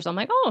controller. So I'm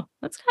like, oh,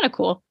 that's kind of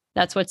cool.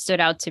 That's what stood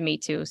out to me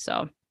too.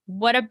 So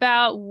what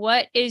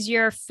is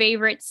your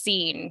favorite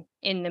scene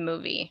in the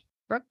movie,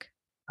 Brooke?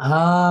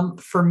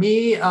 For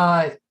me,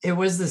 it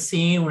was the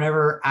scene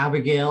whenever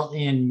Abigail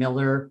and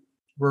Miller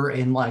were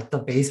in like the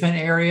basement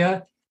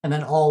area, and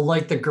then all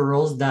like the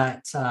girls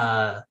that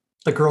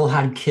the girl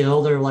had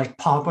killed are like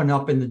popping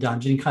up in the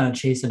dungeon, kind of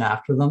chasing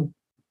after them.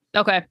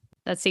 Okay,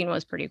 that scene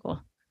was pretty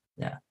cool.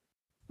 Yeah.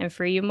 And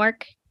for you,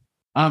 Mark?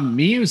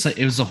 Me, it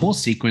was a whole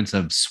sequence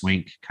of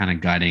Swink kind of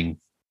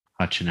guiding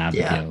Hutch and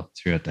Yeah. Abigail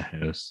throughout the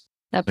house.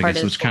 That I part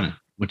guess is cool.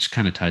 which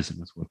kind of ties in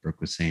with what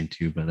Brooke was saying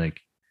too. But like,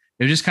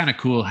 it was just kind of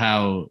cool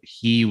how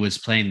he was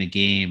playing the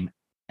game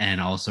and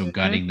also Mhm.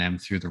 guiding them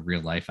through the real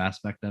life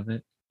aspect of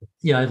it.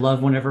 Yeah, I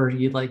love whenever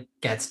he like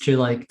gets to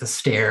like the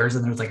stairs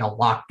and there's like a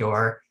locked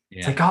door.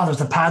 It's Yeah. like, oh,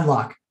 there's a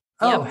padlock.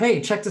 Oh, Yep.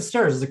 hey, check the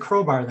stairs. There's a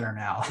crowbar there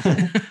now.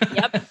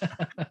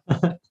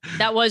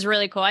 That was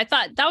really cool. I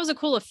thought that was a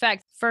cool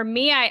effect. For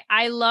me,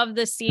 I love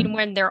the scene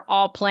when they're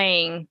all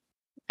playing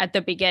at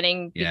the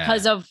beginning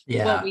because of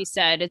Yeah. what we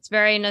said. It's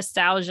very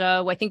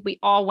nostalgia. I think we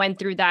all went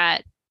through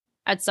that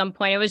at some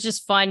point. It was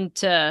just fun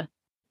to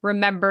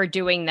remember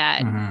doing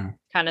that Mhm.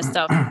 kind of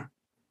stuff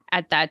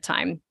at that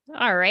time.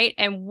 All right.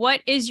 And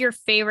what is your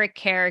favorite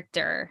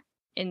character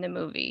in the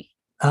movie?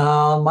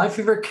 My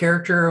favorite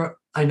character,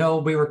 I know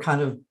we were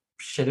kind of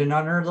shitting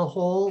on her the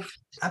whole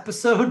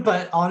episode,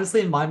 but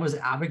honestly, mine was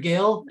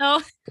Abigail.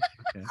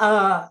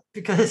 Oh,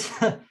 Because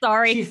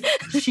sorry.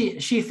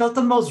 she felt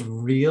the most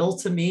real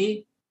to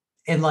me,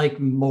 and like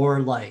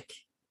more like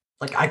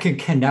I could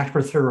connect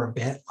with her a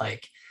bit.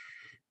 Like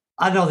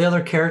I don't know, the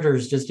other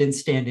characters just didn't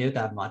stand out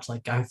that much.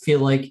 Like I feel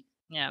like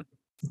Yeah,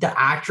 the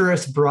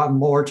actress brought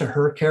more to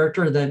her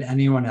character than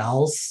anyone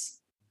else.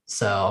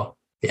 So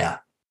yeah.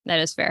 that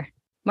is fair.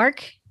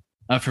 Mark?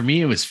 For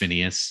me, it was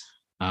Phineas.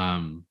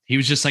 He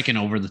was just like an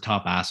over the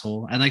top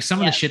asshole, and like some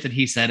of Yeah. the shit that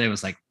he said, it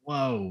was like,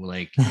 whoa,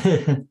 like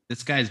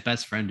this guy's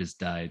best friend just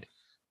died.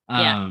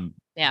 Yeah.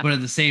 Yeah. But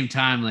at the same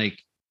time, like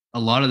a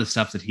lot of the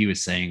stuff that he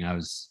was saying, I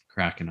was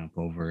cracking up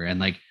over, and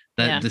like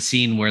the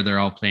scene where they're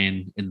all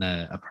playing in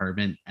the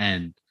apartment,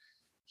 and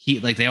he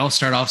like they all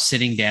start off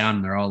sitting down,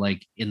 and they're all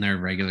like in their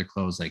regular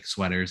clothes, like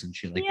sweaters and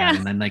shit like that,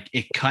 and then like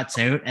it cuts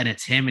out, and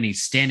it's him, and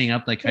he's standing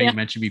up, like how you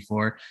mentioned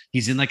before.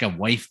 He's in like a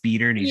wife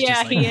beater, and he's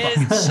just like he is.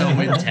 fucking so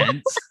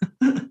intense.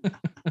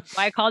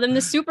 Why I called him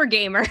the super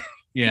gamer.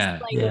 Yeah.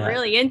 He's like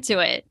really into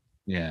it.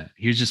 Yeah.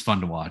 He was just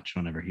fun to watch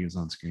whenever he was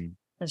on screen.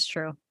 That's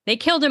true. They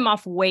killed him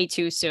off way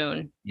too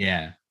soon.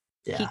 Yeah.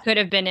 He could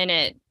have been in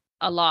it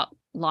a lot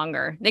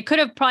longer. They could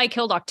have probably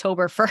killed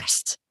October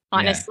 1st,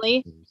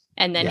 honestly. Yeah.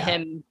 And then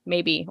him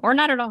maybe, or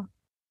not at all.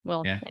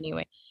 Well,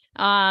 anyway.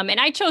 And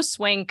I chose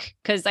Swink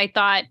because I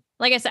thought,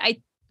 like I said,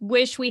 I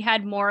wish we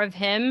had more of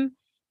him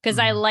because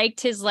I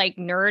liked his like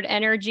nerd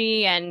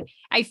energy. And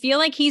I feel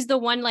like he's the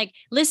one like,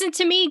 listen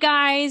to me,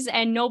 guys.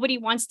 And nobody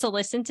wants to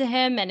listen to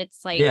him. And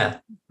it's like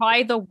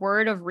probably the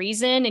word of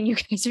reason. And you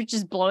guys are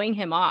just blowing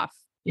him off.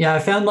 Yeah, I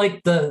found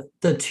like the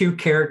two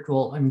characters.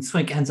 Well, I mean,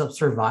 Swink ends up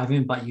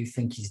surviving, but you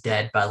think he's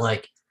dead. But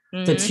like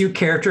the two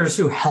characters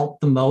who help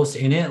the most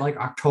in it, like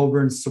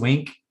October and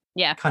Swink,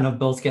 kind of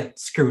both get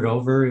screwed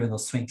over, even though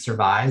Swink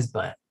survives.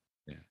 But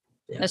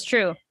that's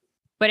true.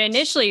 But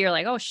initially, you're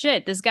like, oh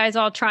shit, this guy's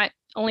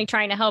only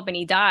trying to help, and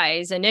he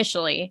dies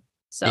initially.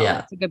 So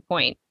that's a good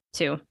point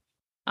too.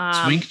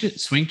 Swink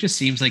just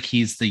seems like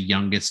he's the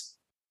youngest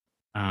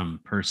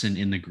person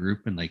in the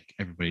group, and like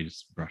everybody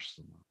just brushes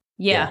him off.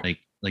 Yeah,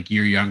 like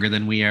you're younger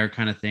than we are,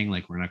 kind of thing.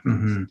 Like we're not going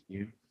to listen to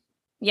you.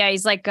 Yeah,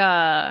 he's like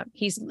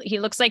he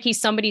looks like he's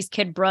somebody's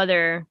kid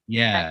brother.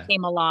 That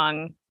came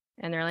along,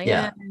 and they're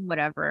like,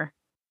 whatever.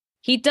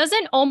 He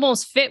doesn't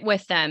almost fit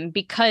with them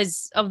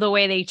because of the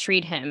way they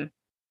treat him.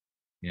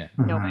 Yeah,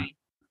 no way.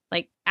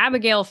 Like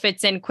Abigail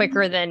fits in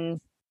quicker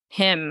than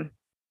him.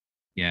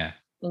 Yeah,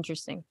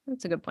 interesting.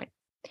 That's a good point.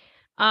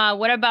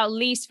 What about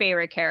least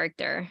favorite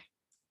character?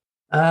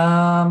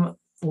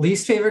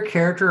 Least favorite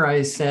character,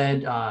 I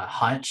said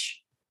Hutch.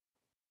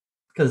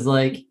 Because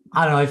like,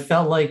 I don't know, I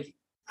felt like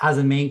as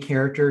a main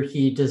character,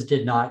 he just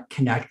did not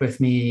connect with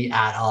me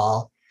at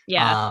all.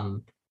 Yeah.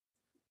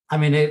 I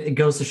mean, it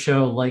goes to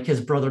show like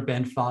his brother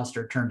Ben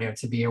Foster turned out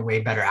to be a way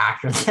better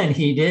actor than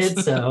he did.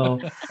 So,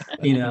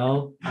 you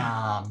know,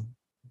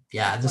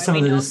 just some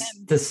of the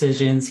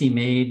decisions he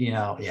made, you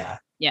know,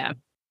 Yeah,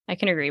 I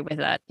can agree with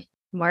that.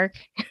 Mark?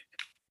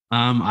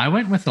 I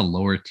went with a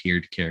lower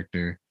tiered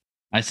character.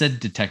 I said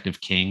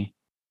Detective King,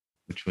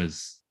 which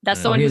was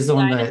that's the one who's the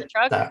one that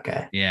truck?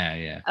 Okay.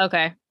 Yeah.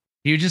 Okay.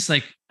 He was just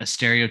like a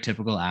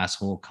stereotypical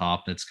asshole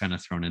cop that's kind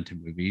of thrown into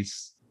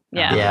movies.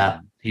 Yeah.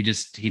 He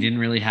didn't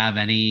really have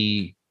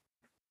any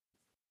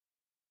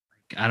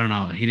I don't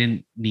know. He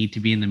didn't need to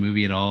be in the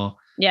movie at all.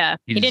 Yeah,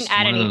 he He's didn't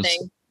add one of those-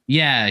 anything.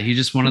 yeah, he's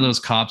just one of those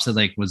cops that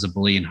like was a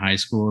bully in high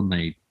school and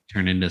they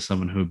turn into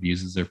someone who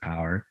abuses their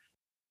power.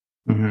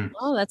 Mhm.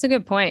 Oh, that's a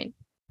good point.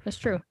 That's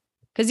true.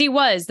 Because he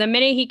was, the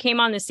minute he came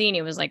on the scene,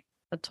 he was like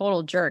a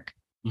total jerk.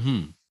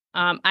 Mm-hmm.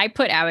 I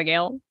put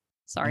Abigail.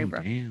 Sorry,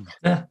 bro. Damn.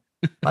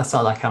 I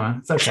saw that coming.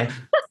 It's okay.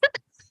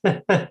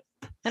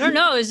 I don't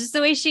know. It's just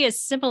the way she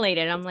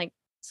assimilated. I'm like,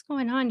 what's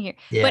going on here?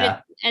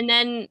 Yeah. And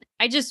then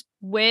I just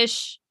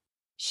wish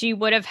she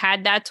would have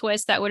had that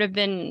twist. That would have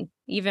been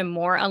even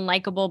more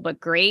unlikable, but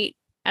great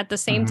at the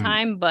same Mhm.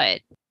 time.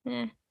 But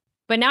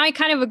now I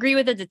kind of agree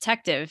with the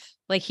detective.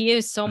 Like he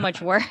is so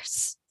much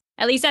worse.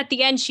 At least at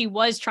the end, she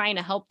was trying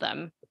to help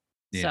them.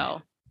 Yeah.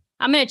 So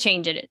I'm gonna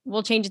change it.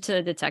 We'll change it to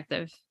the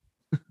detective.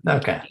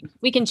 Okay.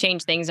 We can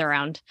change things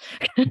around.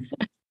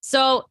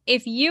 So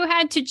if you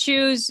had to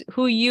choose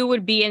who you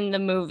would be in the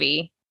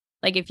movie,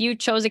 like if you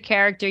chose a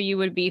character you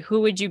would be,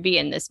 who would you be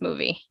in this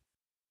movie?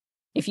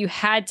 If you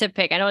had to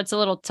pick, I know it's a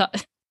little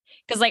tough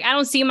because like I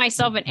don't see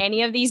myself in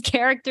any of these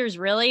characters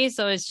really.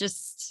 So it's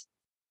just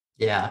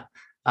Yeah.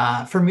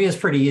 For me, it's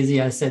pretty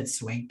easy. I said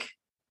Swink.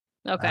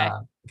 okay.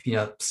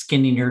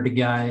 Skinny nerdy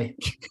guy.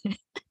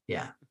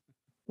 Yeah.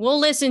 We'll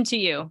listen to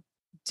you.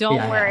 Don't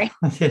Yeah, worry.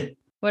 yeah.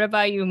 What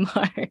about you,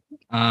 Mark?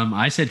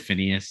 I said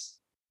Phineas.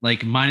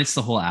 Like minus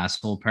the whole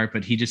asshole part,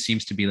 but he just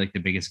seems to be like the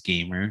biggest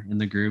gamer in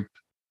the group.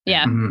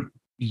 Yeah. Mhm.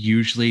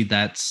 Usually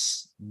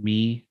that's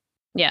me.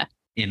 Yeah.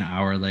 In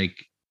our like,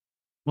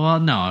 well,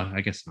 no,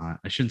 I guess not.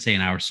 I shouldn't say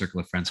in our circle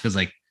of friends because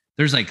like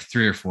there's like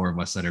 3 or 4 of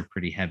us that are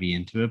pretty heavy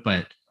into it,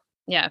 but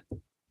Yeah.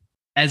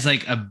 as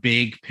like a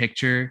big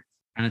picture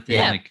kind of thing,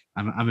 Yeah. like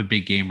I'm a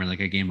big gamer.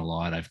 Like I game a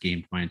lot. I've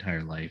gamed my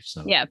entire life,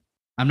 so Yeah.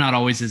 I'm not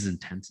always as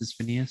intense as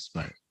Phineas,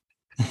 but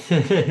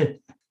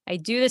I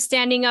do the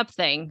standing up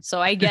thing,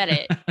 so I get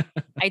it.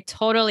 I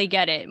totally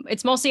get it.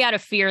 It's mostly out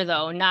of fear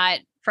though, not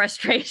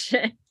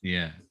frustration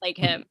yeah. like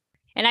him.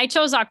 And I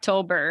chose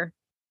October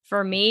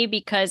for me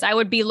because I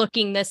would be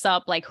looking this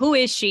up like who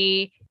is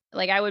she?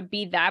 Like I would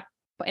be that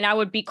and I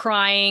would be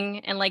crying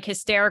and like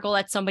hysterical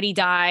that somebody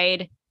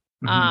died.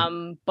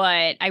 Mhm.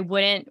 But I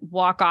wouldn't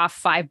walk off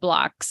 5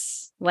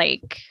 blocks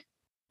like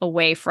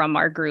away from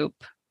our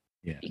group.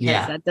 Yeah. Because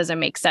Yeah. that doesn't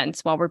make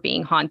sense while we're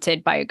being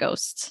haunted by a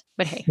ghost.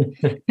 But hey.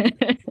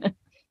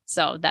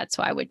 So that's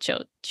why I would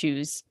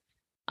choose.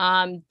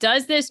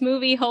 Does this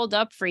movie hold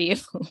up for you?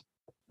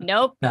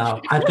 Nope.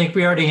 No, I think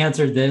we already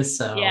answered this.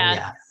 So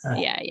Yeah.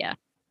 yeah. Yeah.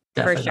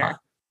 Definitely sure. not.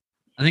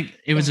 I think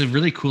it was a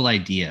really cool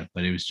idea,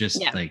 but it was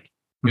just Yeah. like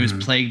it was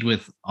Mhm. plagued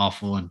with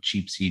awful and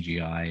cheap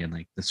CGI, and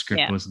like the script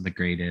Yeah. wasn't the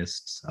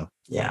greatest. So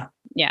Yeah.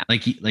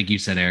 like you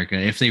said, Erica,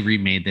 if they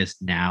remade this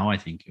now, I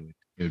think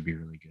it would be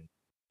really good,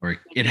 or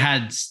it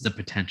has the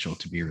potential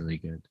to be really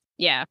good.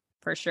 Yeah,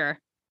 for sure.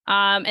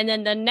 And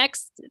then the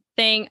next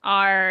thing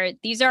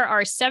these are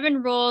our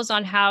 7 rules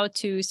on how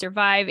to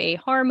survive a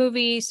horror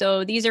movie.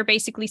 So these are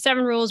basically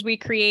 7 rules we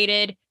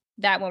created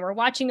that when we're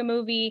watching a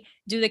movie,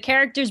 do the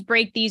characters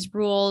break these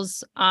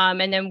rules?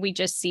 And then we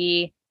just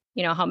see,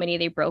 how many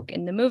they broke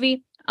in the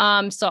movie.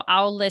 So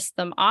I'll list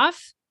them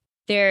off.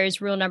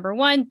 There's rule number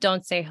 1,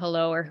 don't say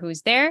hello or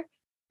who's there.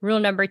 Rule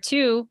number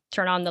 2,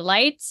 turn on the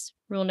lights.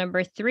 Rule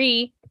number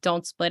 3,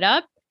 don't split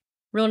up.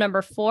 Rule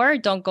number 4,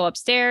 don't go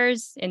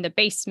upstairs, in the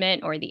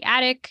basement, or the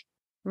attic.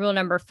 Rule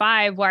number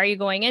 5, why are you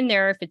going in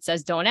there if it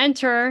says don't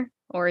enter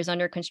or is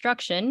under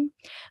construction?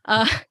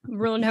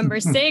 Rule number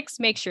 6,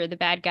 make sure the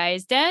bad guy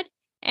is dead.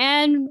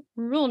 And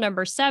rule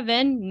number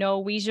 7, no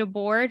Ouija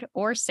board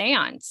or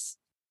seance.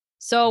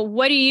 So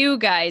what do you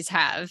guys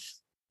have?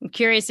 I'm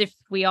curious if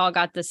we all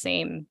got the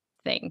same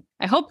thing.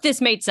 I hope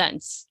this made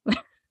sense.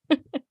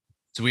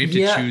 So we have to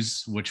Yeah.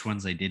 choose which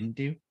ones they didn't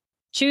do.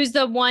 Choose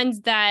the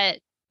ones that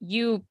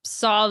you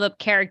saw the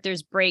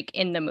characters break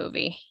in the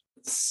movie.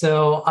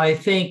 So I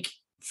think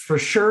for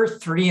sure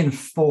 3 and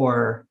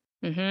 4,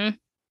 Mm-hmm.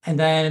 and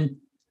then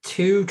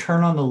 2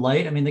 turn on the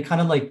light. I mean, they kind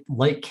of like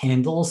light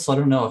candles, so I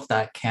don't know if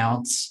that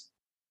counts.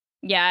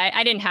 Yeah,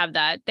 I didn't have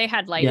that. They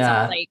had lights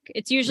Yeah. on. Like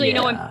it's usually,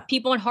 when Yeah.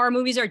 people in horror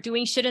movies are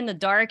doing shit in the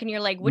dark and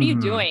you're like, what are you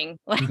Mhm. doing?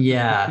 Like,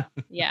 Yeah.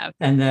 yeah.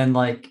 And then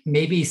like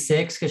maybe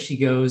 6 because she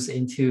goes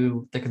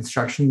into the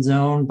construction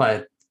zone,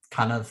 but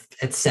kind of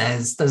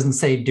doesn't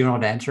say do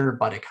not enter,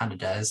 but it kind of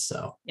does.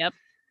 So Yep.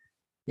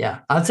 Yeah.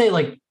 I'd say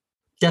like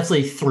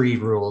definitely 3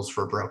 rules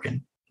were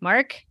broken.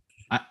 Mark?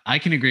 I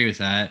can agree with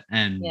that,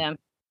 and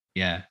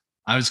Yeah.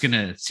 I was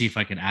gonna see if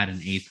I could add an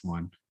 8th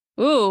one.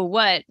 Ooh,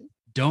 what?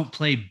 Don't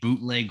play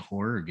bootleg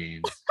horror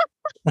games.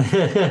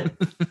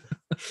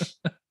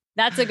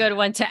 That's a good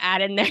one to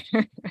add in there.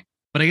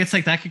 But I guess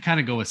like that could kind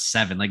of go with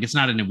 7. Like it's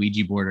not an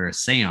Ouija board or a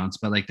seance,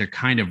 but like they're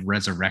kind of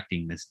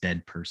resurrecting this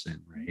dead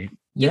person, right?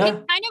 You Yeah.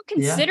 can kind of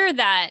consider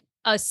that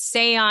a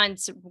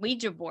seance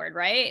Ouija board,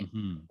 right?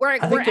 Mhm. We're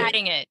think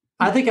adding it.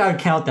 I think I would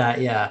count that.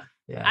 Yeah.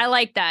 Yeah. I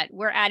like that.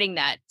 We're adding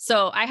that.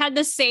 So I had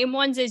the same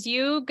ones as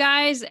you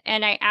guys,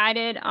 and I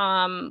added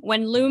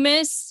when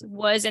Loomis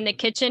was in the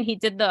kitchen, he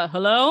did the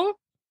hello.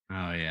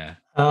 Oh yeah.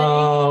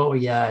 Oh,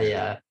 yeah.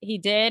 Yeah. He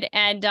did.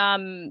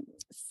 And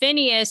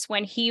Phineas,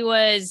 when he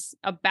was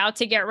about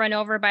to get run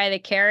over by the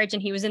carriage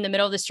and he was in the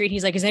middle of the street,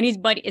 he's like, is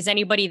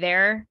anybody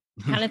there?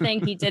 Kind of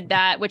thing. He did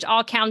that, which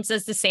all counts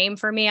as the same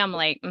for me. I'm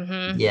like,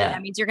 Yeah.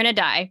 that means you're going to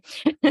die.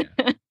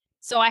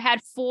 So I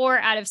had 4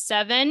 out of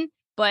 7,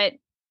 but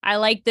I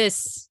like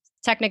this.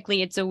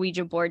 Technically, it's a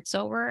Ouija board,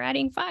 so we're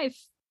adding 5.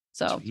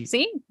 So Sweet.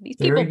 see, these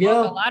There people we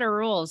go. broke a lot of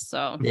rules.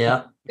 So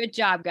Yeah. good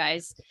job,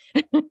 guys.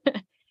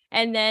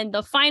 And then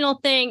the final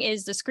thing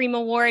is the Scream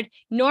Award.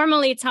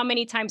 Normally, it's how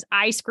many times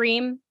I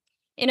scream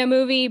in a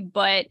movie,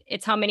 but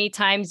it's how many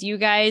times you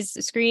guys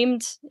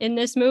screamed in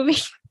this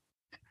movie.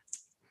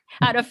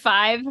 Out of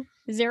 5,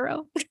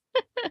 0.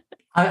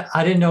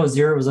 I didn't know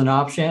 0 was an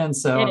option.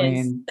 So, It I is.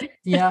 mean,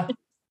 yeah,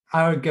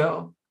 I would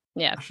go.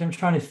 Yeah. Actually, I'm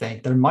trying to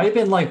think. There might have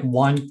been like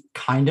one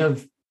kind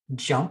of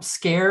jump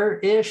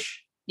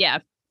scare-ish. Yeah.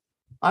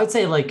 I would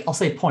say I'll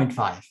say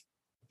 0.5.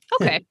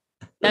 Okay.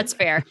 That's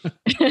fair.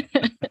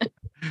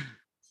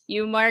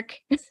 You, Mark?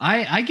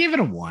 I gave it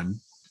a 1.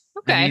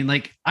 Okay. I mean,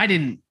 like, I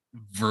didn't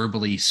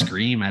verbally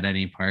scream at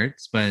any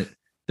parts, but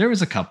there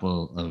was a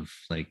couple of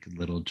like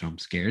little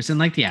jump scares, and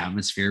like the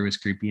atmosphere was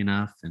creepy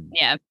enough. And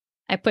Yeah.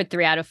 I put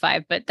 3 out of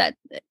 5, but that,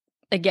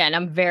 again,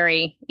 I'm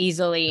very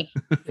easily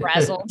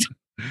frazzled.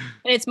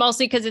 And it's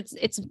mostly because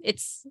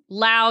it's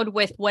loud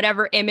with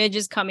whatever image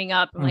is coming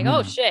up. I'm like,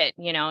 oh shit,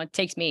 it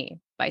takes me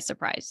by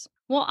surprise.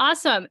 Well,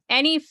 awesome.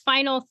 Any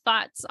final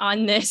thoughts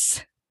on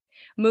this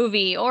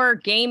movie or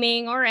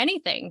gaming or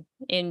anything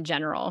in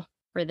general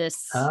for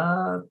this?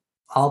 I'll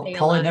Stay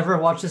probably alive. never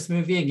watch this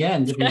movie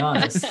again, to be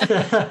honest.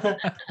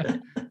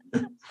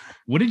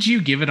 what did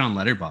you give it on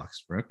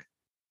Letterboxd, Brooke?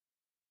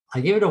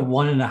 I gave it a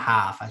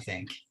 1.5, I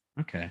think.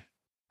 Okay.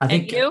 I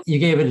think you? you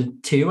gave it a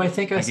 2, I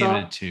think I I saw.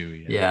 gave it a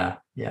 2.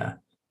 Yeah.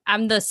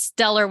 I'm the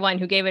stellar one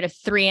who gave it a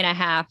 3.5.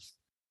 I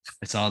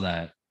saw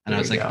that. And There I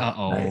was you like, go.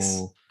 uh-oh.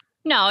 Nice.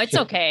 No, it's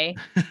okay.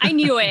 I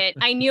knew it.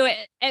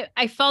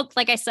 I felt,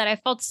 like I said, I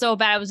felt so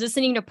bad. I was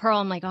listening to Pearl.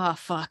 I'm like, oh,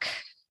 fuck.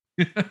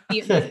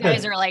 These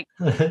guys are like,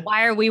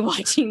 why are we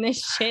watching this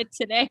shit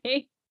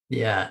today?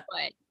 Yeah.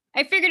 But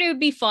I figured it would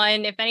be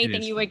fun. If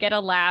anything, is you fun. would get a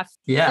laugh.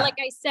 Yeah. But like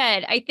I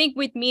said, I think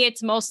with me,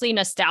 it's mostly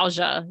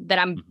nostalgia that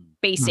I'm Mhm.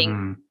 basing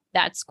Mhm.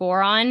 that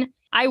score on.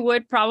 I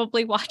would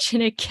probably watch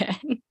it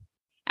again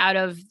out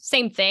of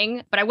same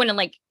thing, but I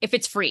wouldn't if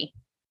it's free.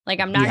 Like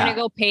I'm not going Yeah. to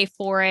go pay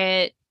for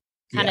it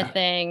kind Yeah. of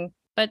thing.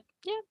 But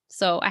yeah,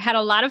 so I had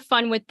a lot of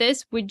fun with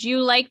this. Would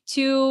you like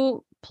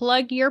to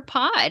plug your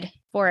pod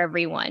for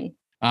everyone?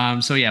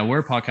 So yeah, we're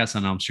a podcast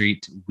on Elm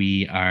Street.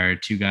 We are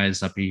 2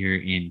 guys up here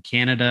in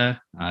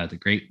Canada, the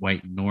Great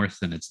White North,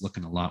 and it's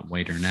looking a lot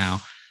whiter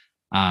now.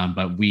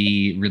 But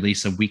we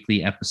release a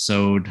weekly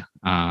episode.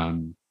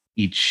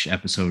 Each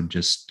episode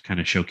just kind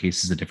of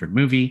showcases a different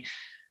movie.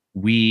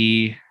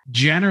 We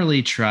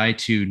generally try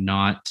to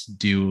not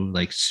do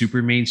like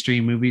super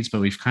mainstream movies,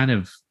 but we've kind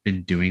of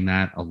been doing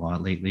that a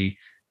lot lately.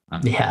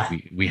 Yeah.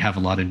 We have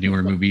a lot of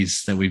newer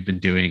movies that we've been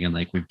doing, and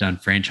like we've done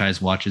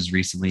franchise watches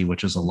recently,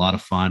 which was a lot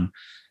of fun.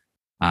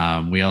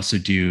 We also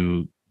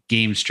do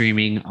game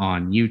streaming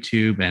on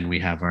YouTube, and we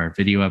have our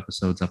video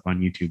episodes up on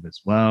YouTube as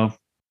well.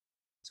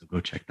 So go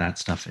check that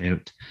stuff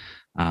out.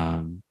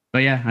 But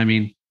yeah, I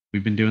mean,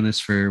 we've been doing this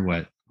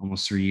for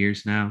almost 3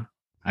 years now.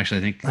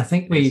 Actually, I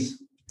think we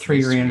it's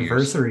 3-year 3 years.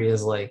 anniversary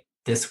is like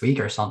this week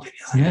or something,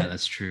 isn't Yeah, it?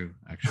 that's true.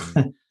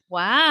 Actually,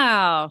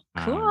 Wow.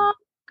 Cool.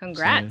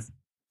 Congrats. So,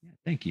 yeah,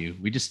 thank you.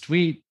 We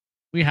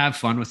have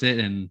fun with it,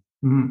 and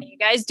Mhm. You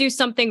guys do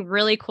something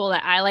really cool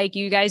that I like.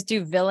 You guys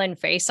do villain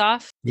face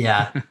off.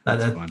 Yeah.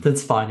 That's fun.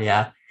 That's fun.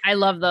 Yeah. I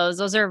love those.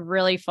 Those are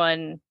really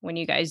fun when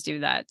you guys do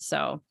that.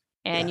 So,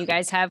 and Yeah. you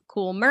guys have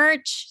cool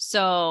merch.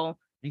 So,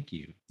 thank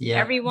you. Yeah.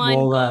 Everyone,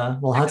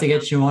 We'll have to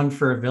get you on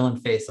for a villain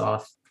face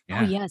off.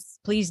 Yeah. oh yes,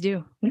 please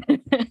do.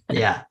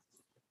 Yeah.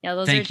 Yeah,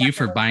 those Thank are you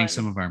for definitely buying fun.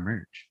 some of our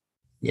merch.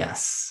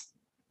 Yes.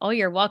 Oh,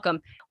 you're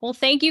welcome. Well,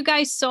 thank you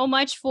guys so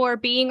much for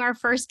being our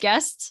first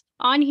guests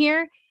on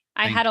here.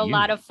 I Thank had a you.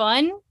 lot of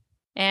fun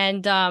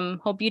and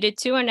hope you did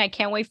too. And I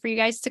can't wait for you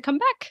guys to come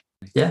back.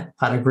 Yeah.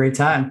 Had a great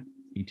time.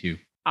 Me too.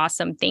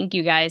 Awesome. Thank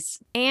you guys.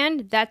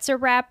 And that's a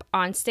wrap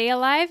on Stay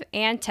Alive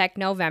and Tech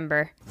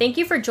November. Thank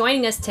you for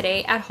joining us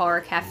today at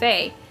Horror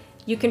Cafe.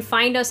 You can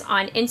find us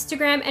on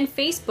Instagram and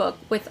Facebook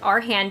with our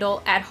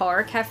handle at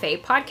Horror Cafe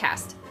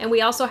Podcast. And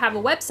we also have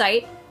a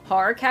website,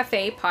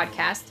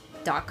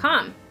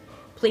 horrorcafepodcast.com.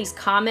 Please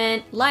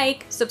comment,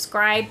 like,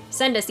 subscribe,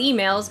 send us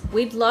emails.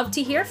 We'd love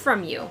to hear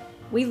from you.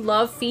 We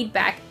love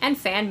feedback and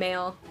fan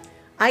mail.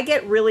 I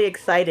get really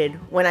excited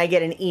when I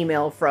get an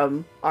email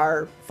from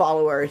our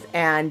followers,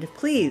 and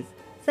please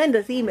send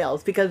us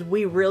emails because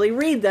we really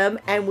read them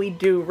and we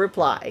do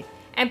reply.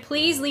 And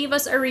please leave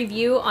us a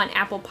review on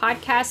Apple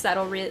Podcasts.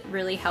 That'll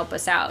really help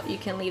us out. You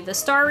can leave the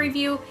star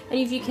review, and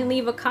if you can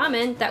leave a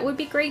comment, that would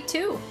be great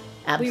too.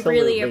 Absolutely. We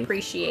really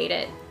appreciate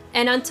it.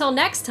 And until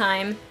next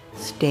time,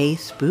 Stay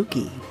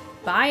spooky.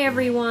 bye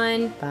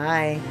everyone.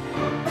 Bye.